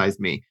traumatized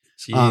me.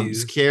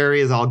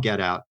 Scary as all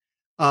get out.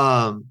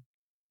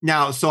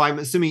 Now, so I'm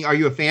assuming, are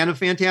you a fan of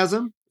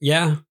Phantasm?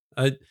 Yeah.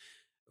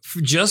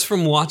 Just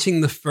from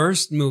watching the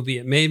first movie,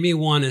 it made me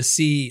want to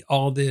see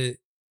all the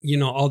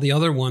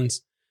other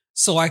ones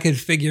so I could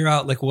figure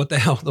out like what the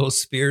hell those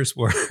spears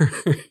were.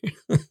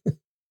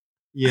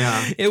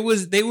 Yeah.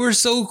 They were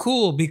so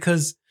cool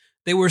because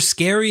they were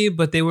scary,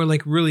 but they were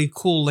like really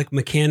cool, like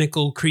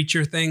mechanical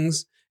creature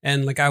things.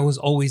 And like, I was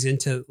always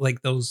into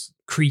like those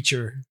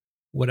creature,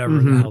 whatever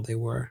the hell they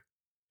were.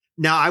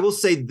 Now I will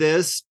say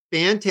this,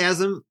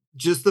 Phantasm,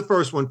 just the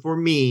first one for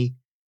me,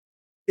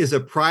 is a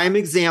prime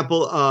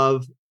example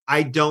of,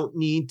 I don't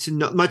need to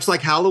know, much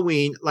like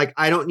Halloween, like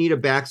I don't need a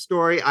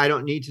backstory. I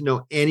don't need to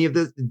know any of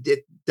this.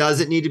 It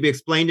doesn't need to be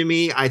explained to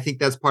me. I think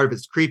that's part of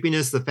its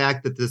creepiness. The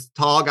fact that this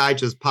tall guy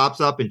just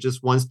pops up and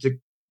just wants to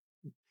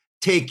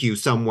take you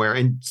somewhere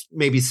and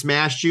maybe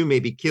smash you,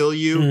 maybe kill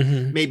you,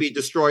 maybe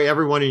destroy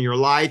everyone in your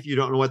life. You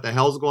don't know what the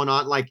hell's going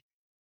on. Like,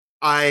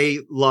 I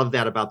love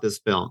that about this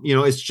film.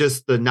 It's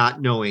just the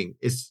not knowing.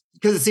 It's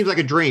because it seems like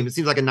a dream. It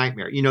seems like a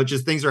nightmare.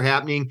 Just things are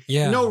happening.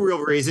 Yeah. No real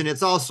reason.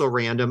 It's also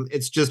random.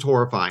 It's just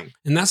horrifying.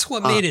 And that's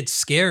what made it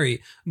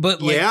scary.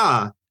 But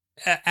like,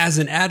 as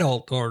an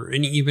adult or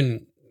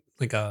even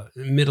like a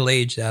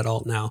middle-aged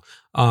adult now,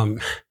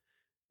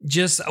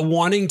 just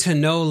wanting to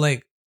know,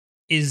 like,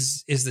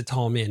 is the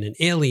tall man an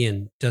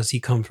alien? Does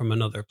he come from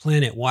another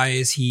planet? Why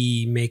is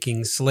he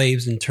making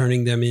slaves and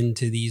turning them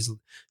into these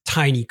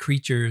tiny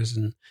creatures?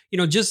 And,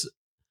 just,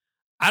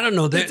 I don't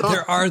know.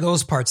 There are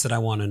those parts that I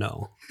want to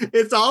know.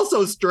 It's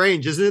also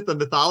strange, isn't it? The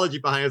mythology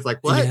behind it's like,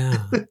 what?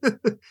 Yeah.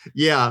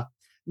 Yeah.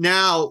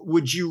 Now,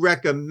 would you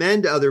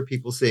recommend other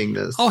people seeing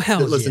this? Oh, hell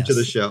yes. Listen to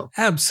the show.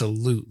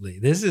 Absolutely.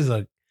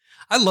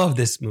 I love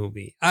this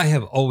movie. I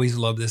have always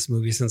loved this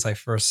movie since I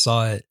first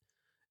saw it.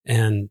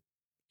 And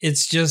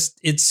it's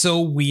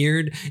so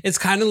weird. It's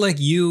kind of like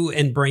you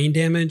and Brain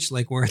Damage,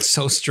 like where it's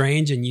so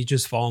strange and you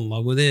just fall in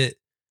love with it.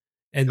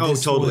 And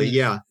totally.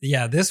 Yeah.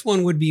 Yeah. This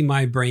one would be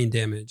my Brain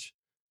Damage,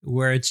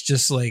 where it's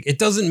just like, it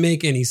doesn't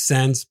make any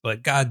sense,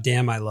 but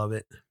goddamn, I love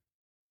it.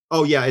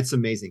 Oh yeah. It's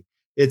amazing.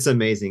 It's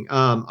amazing.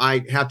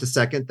 I have to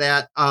second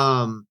that.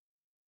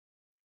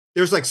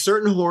 There's like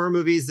certain horror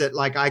movies that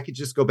like I could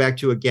just go back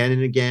to again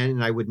and again,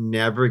 and I would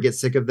never get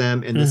sick of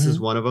them. And this is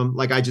one of them.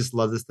 Like, I just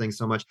love this thing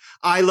so much.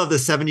 I love the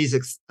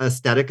 70s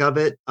aesthetic of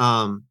it.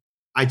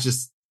 I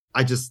just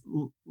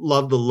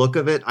love the look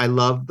of it. I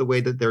love the way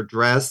that they're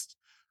dressed.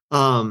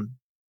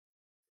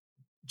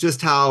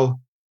 Just how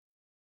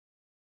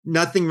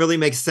nothing really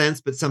makes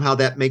sense, but somehow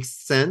that makes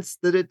sense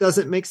that it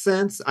doesn't make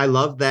sense. I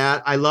love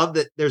that. I love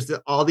that there's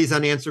all these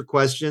unanswered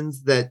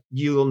questions that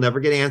you will never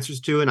get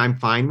answers to, and I'm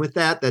fine with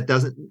that. That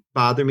doesn't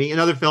bother me. In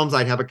other films,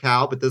 I'd have a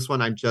cow, but this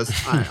one,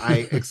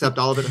 I accept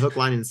all of it, hook,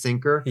 line, and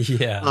sinker.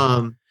 Yeah.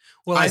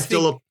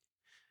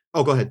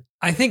 Oh, go ahead.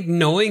 I think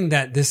knowing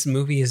that this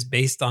movie is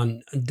based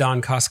on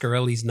Don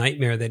Coscarelli's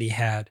nightmare that he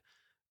had,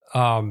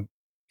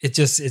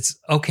 it's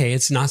okay.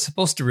 It's not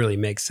supposed to really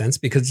make sense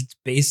because it's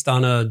based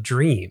on a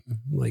dream.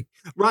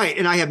 Right.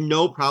 And I have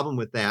no problem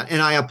with that.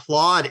 And I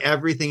applaud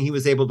everything he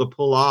was able to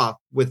pull off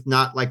with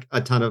not like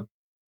a ton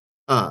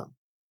of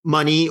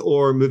money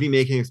or movie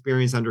making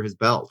experience under his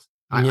belt.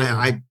 Yeah.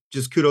 I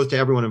just kudos to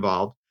everyone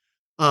involved,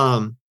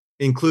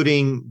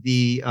 including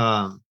the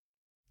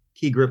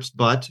Key Grip's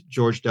butt,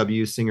 George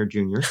W. Singer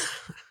Jr.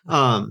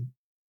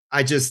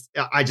 I just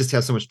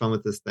have so much fun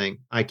with this thing.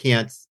 I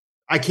can't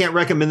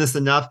recommend this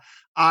enough.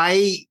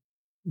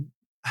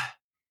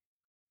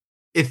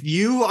 If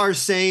you are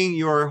saying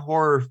you're a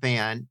horror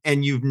fan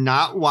and you've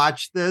not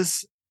watched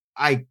this,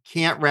 I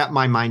can't wrap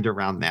my mind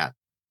around that.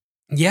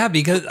 Yeah,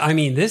 because I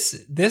mean,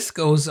 this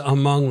goes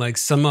among like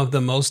some of the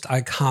most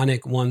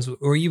iconic ones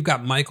where you've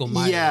got Michael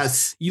Myers.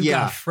 Yes. You've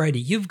got Freddy.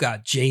 You've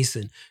got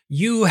Jason.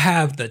 You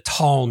have the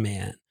tall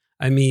man.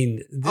 I mean,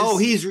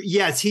 he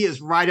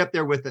is right up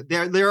there with it.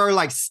 There are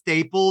like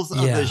staples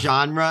of the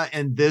genre,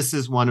 and this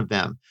is one of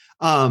them.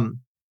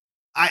 I'm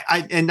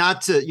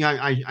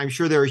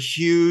sure there are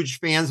huge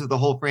fans of the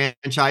whole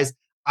franchise.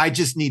 I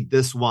just need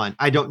this one.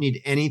 I don't need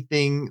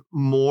anything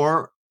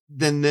more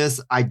than this.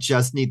 I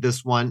just need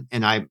this one,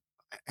 and I'm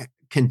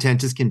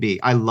content as can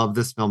be. I love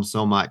this film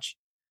so much.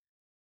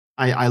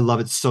 I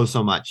love it so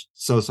much.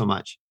 So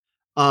much.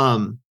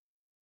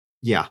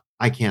 Yeah,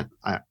 I can't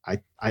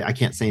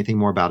say anything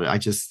more about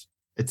it.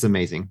 It's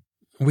amazing.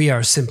 We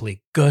are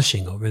simply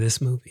gushing over this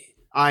movie.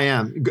 I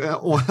am.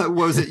 What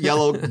was it?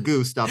 Yellow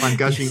goo stuff. I'm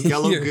gushing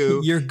yellow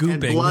goo. You're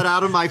gooping. And blood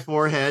out of my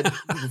forehead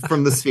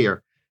from the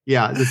sphere.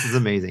 Yeah, this is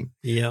amazing.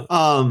 Yeah.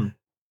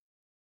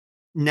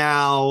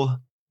 Now,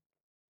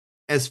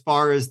 as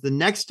far as the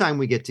next time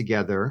we get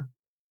together,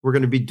 we're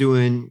going to be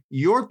doing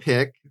your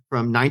pick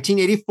from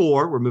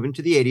 1984. We're moving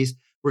to the 80s.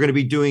 We're going to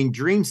be doing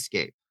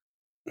Dreamscape.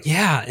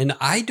 Yeah, and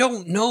I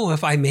don't know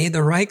if I made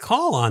the right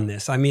call on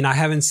this. I mean, I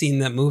haven't seen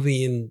that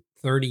movie in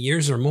 30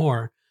 years or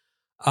more.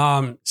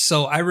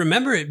 So I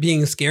remember it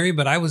being scary,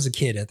 but I was a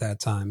kid at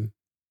that time.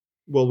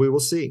 Well, we will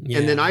see. Yeah.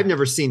 And then I've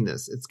never seen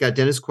this. It's got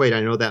Dennis Quaid.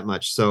 I know that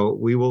much. So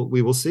we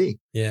will see.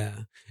 Yeah.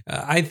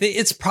 I think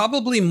it's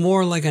probably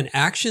more like an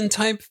action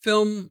type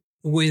film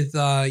with,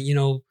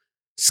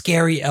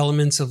 scary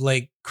elements of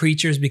like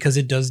creatures because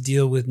it does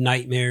deal with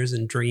nightmares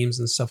and dreams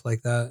and stuff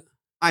like that.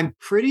 I'm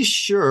pretty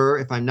sure,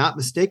 if I'm not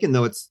mistaken,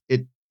 though,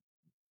 it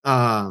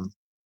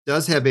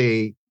does have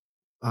a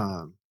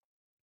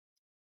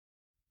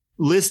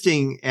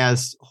listing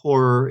as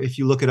horror if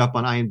you look it up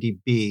on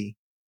IMDb.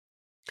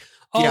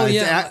 Oh,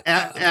 it's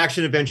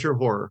action adventure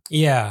horror.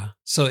 Yeah,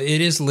 so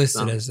it is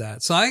listed as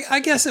that. So I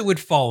guess it would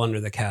fall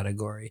under the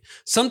category.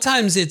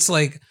 Sometimes it's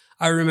like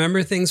I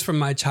remember things from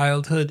my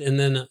childhood, and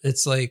then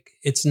it's like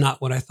it's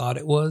not what I thought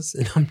it was,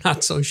 and I'm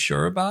not so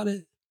sure about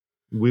it.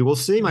 We will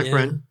see, my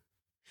friend.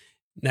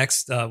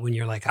 Next, when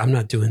you're like, I'm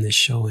not doing this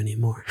show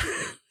anymore.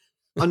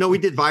 Oh no, we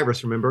did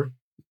Virus, remember?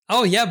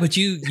 Oh yeah, but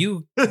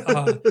you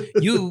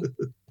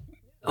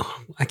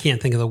I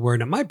can't think of the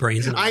word. My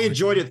brain's. I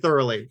enjoyed it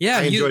thoroughly. Yeah,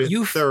 I enjoyed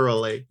it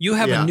thoroughly. You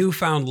have a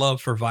newfound love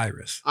for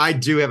Virus. I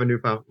do have a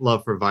newfound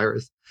love for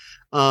Virus,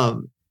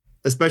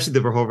 especially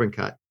the Verhoeven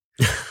cut.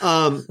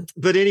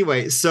 But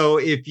anyway, so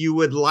if you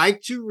would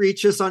like to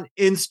reach us on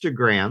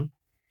Instagram,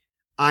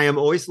 I am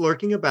always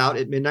lurking about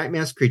at Midnight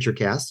Mass Creature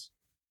Cast.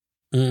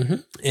 Mm-hmm.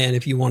 And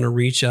if you want to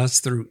reach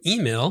us through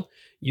email,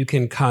 you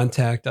can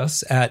contact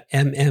us at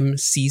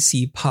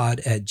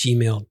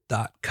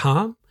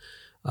mmccpod@gmail.com.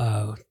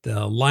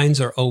 The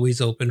lines are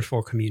always open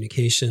for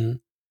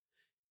communication.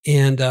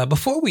 And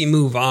before we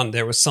move on,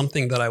 there was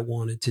something that I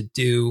wanted to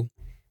do,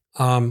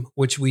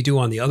 which we do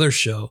on the other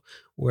show,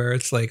 where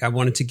it's like I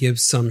wanted to give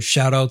some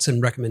shout outs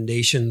and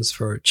recommendations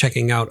for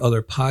checking out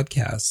other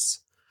podcasts.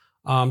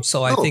 I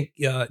think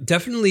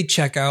definitely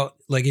check out,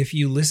 like if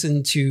you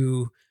listen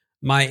to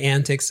my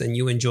antics and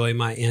you enjoy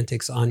my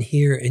antics on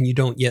here and you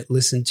don't yet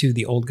listen to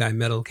the Old Guy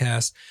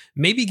Metalcast,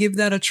 maybe give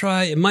that a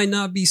try. It might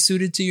not be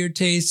suited to your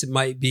taste. It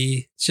might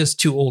be just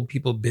two old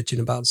people bitching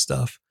about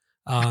stuff,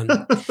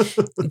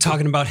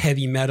 talking about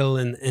heavy metal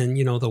and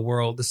the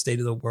world, the state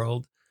of the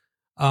world.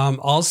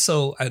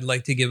 Also, I'd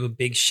like to give a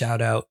big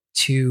shout out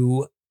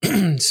to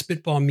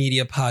Spitball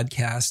Media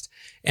Podcast,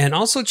 and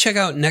also check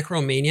out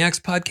Necromaniacs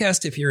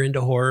Podcast if you're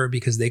into horror,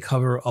 because they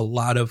cover a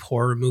lot of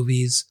horror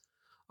movies.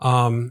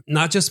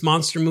 Not just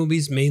monster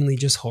movies, mainly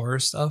just horror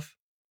stuff.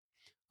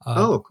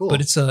 Cool.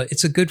 But it's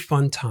a good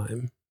fun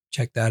time.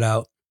 Check that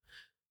out.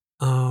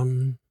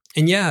 And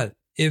yeah,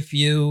 if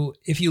you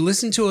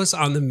listen to us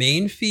on the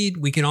main feed,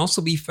 we can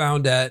also be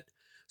found at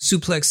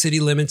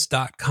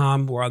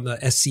suplexcitylimits.com. We're on the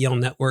SCL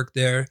network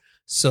there.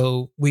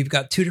 So we've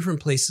got two different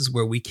places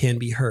where we can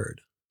be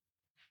heard.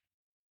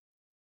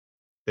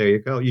 There you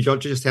go. You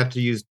don't just have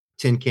to use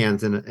tin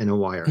cans and a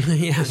wire.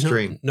 Yeah, a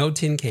string. No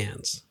tin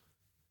cans.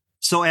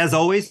 So as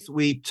always,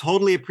 we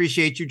totally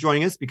appreciate you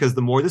joining us because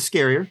the more the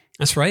scarier.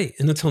 That's right.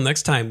 And until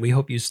next time, we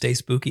hope you stay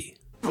spooky.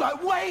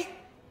 But wait,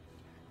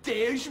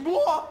 there's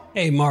more.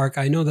 Hey, Mark,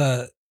 I know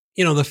the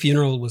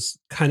funeral was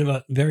kind of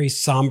a very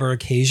somber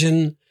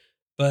occasion,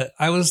 but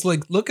I was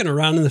like looking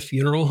around in the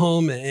funeral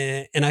home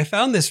and I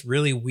found this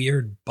really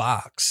weird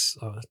box.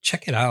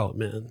 Check it out,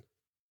 man.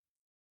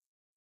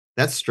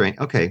 That's strange.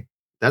 Okay.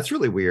 That's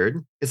really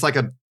weird. It's like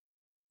a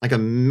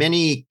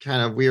mini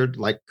kind of weird,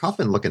 like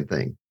coffin looking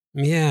thing.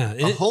 Yeah.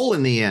 A hole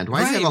in the end. Why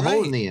does it have a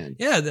hole in the end?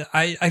 Yeah.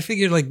 I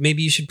figured like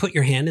maybe you should put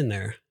your hand in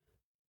there.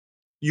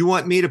 You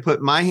want me to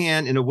put my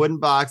hand in a wooden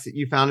box that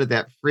you found at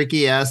that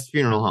freaky ass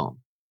funeral home?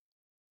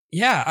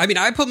 Yeah. I mean,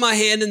 I put my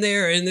hand in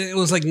there and it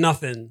was like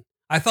nothing.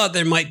 I thought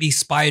there might be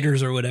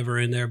spiders or whatever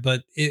in there,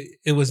 but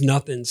it was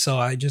nothing. So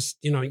I just,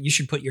 you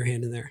should put your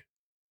hand in there.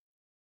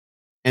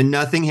 And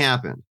nothing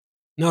happened.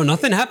 No,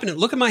 nothing happened.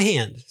 Look at my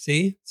hand.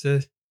 See?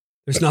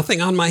 There's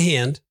nothing on my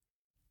hand.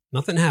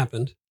 Nothing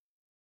happened.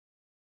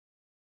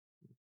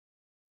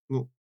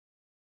 Well,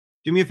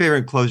 do me a favor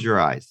and close your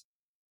eyes.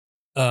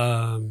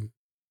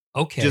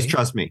 Okay. Just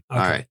trust me. Okay.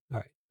 All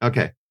right.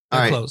 Okay. They're all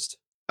right. Closed.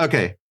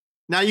 Okay.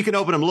 Now you can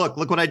open them.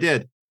 Look what I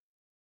did.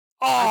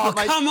 Oh,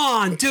 come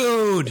on,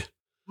 dude.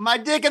 My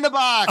dick in the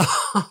box.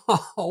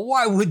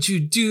 Why would you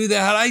do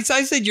that? I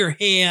said your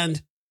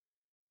hand.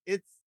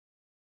 It's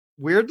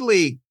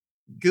weirdly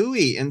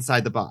gooey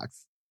inside the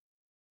box.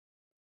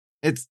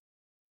 It's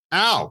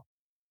ow.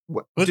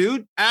 What?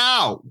 Dude,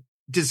 ow.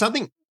 There's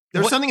something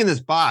in this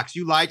box.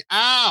 You lied.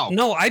 Ow.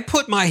 No, I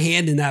put my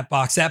hand in that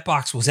box. That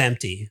box was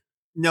empty.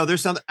 No,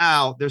 there's something.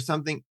 Ow. There's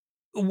something.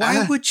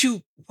 Why would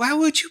you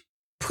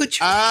put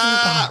your hand in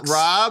the box?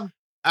 Rob.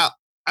 Ow.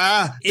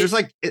 There's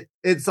like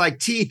it's like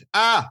teeth.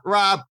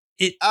 Rob.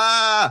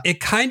 It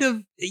kind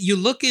of, you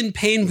look in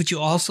pain, but you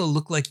also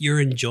look like you're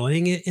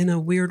enjoying it in a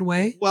weird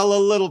way. Well, a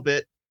little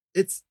bit.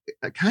 It's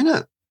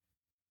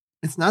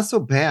not so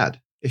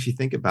bad if you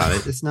think about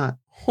it. It's not.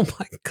 Oh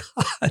my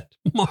God,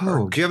 Mark.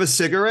 Oh, do you have a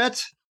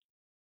cigarette?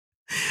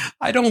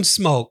 I don't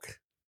smoke.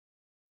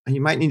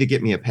 You might need to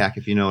get me a pack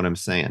if you know what I'm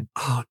saying.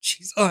 Oh,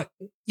 jeez.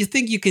 You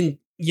think you can,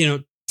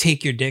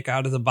 take your dick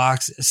out of the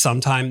box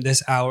sometime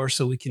this hour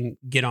so we can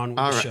get on with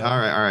the show? All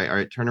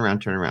right. Turn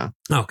around.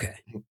 Okay.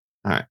 All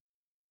right.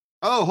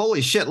 Oh,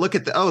 holy shit. Look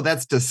at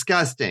that's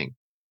disgusting.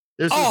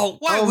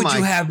 Why would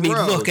you have me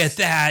look at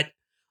that?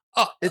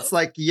 It's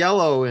like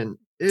yellow and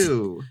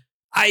ew.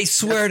 I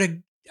swear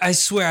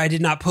I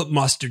did not put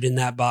mustard in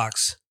that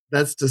box.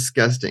 That's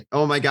disgusting.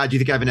 Oh my God. Do you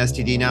think I have an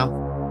STD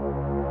now?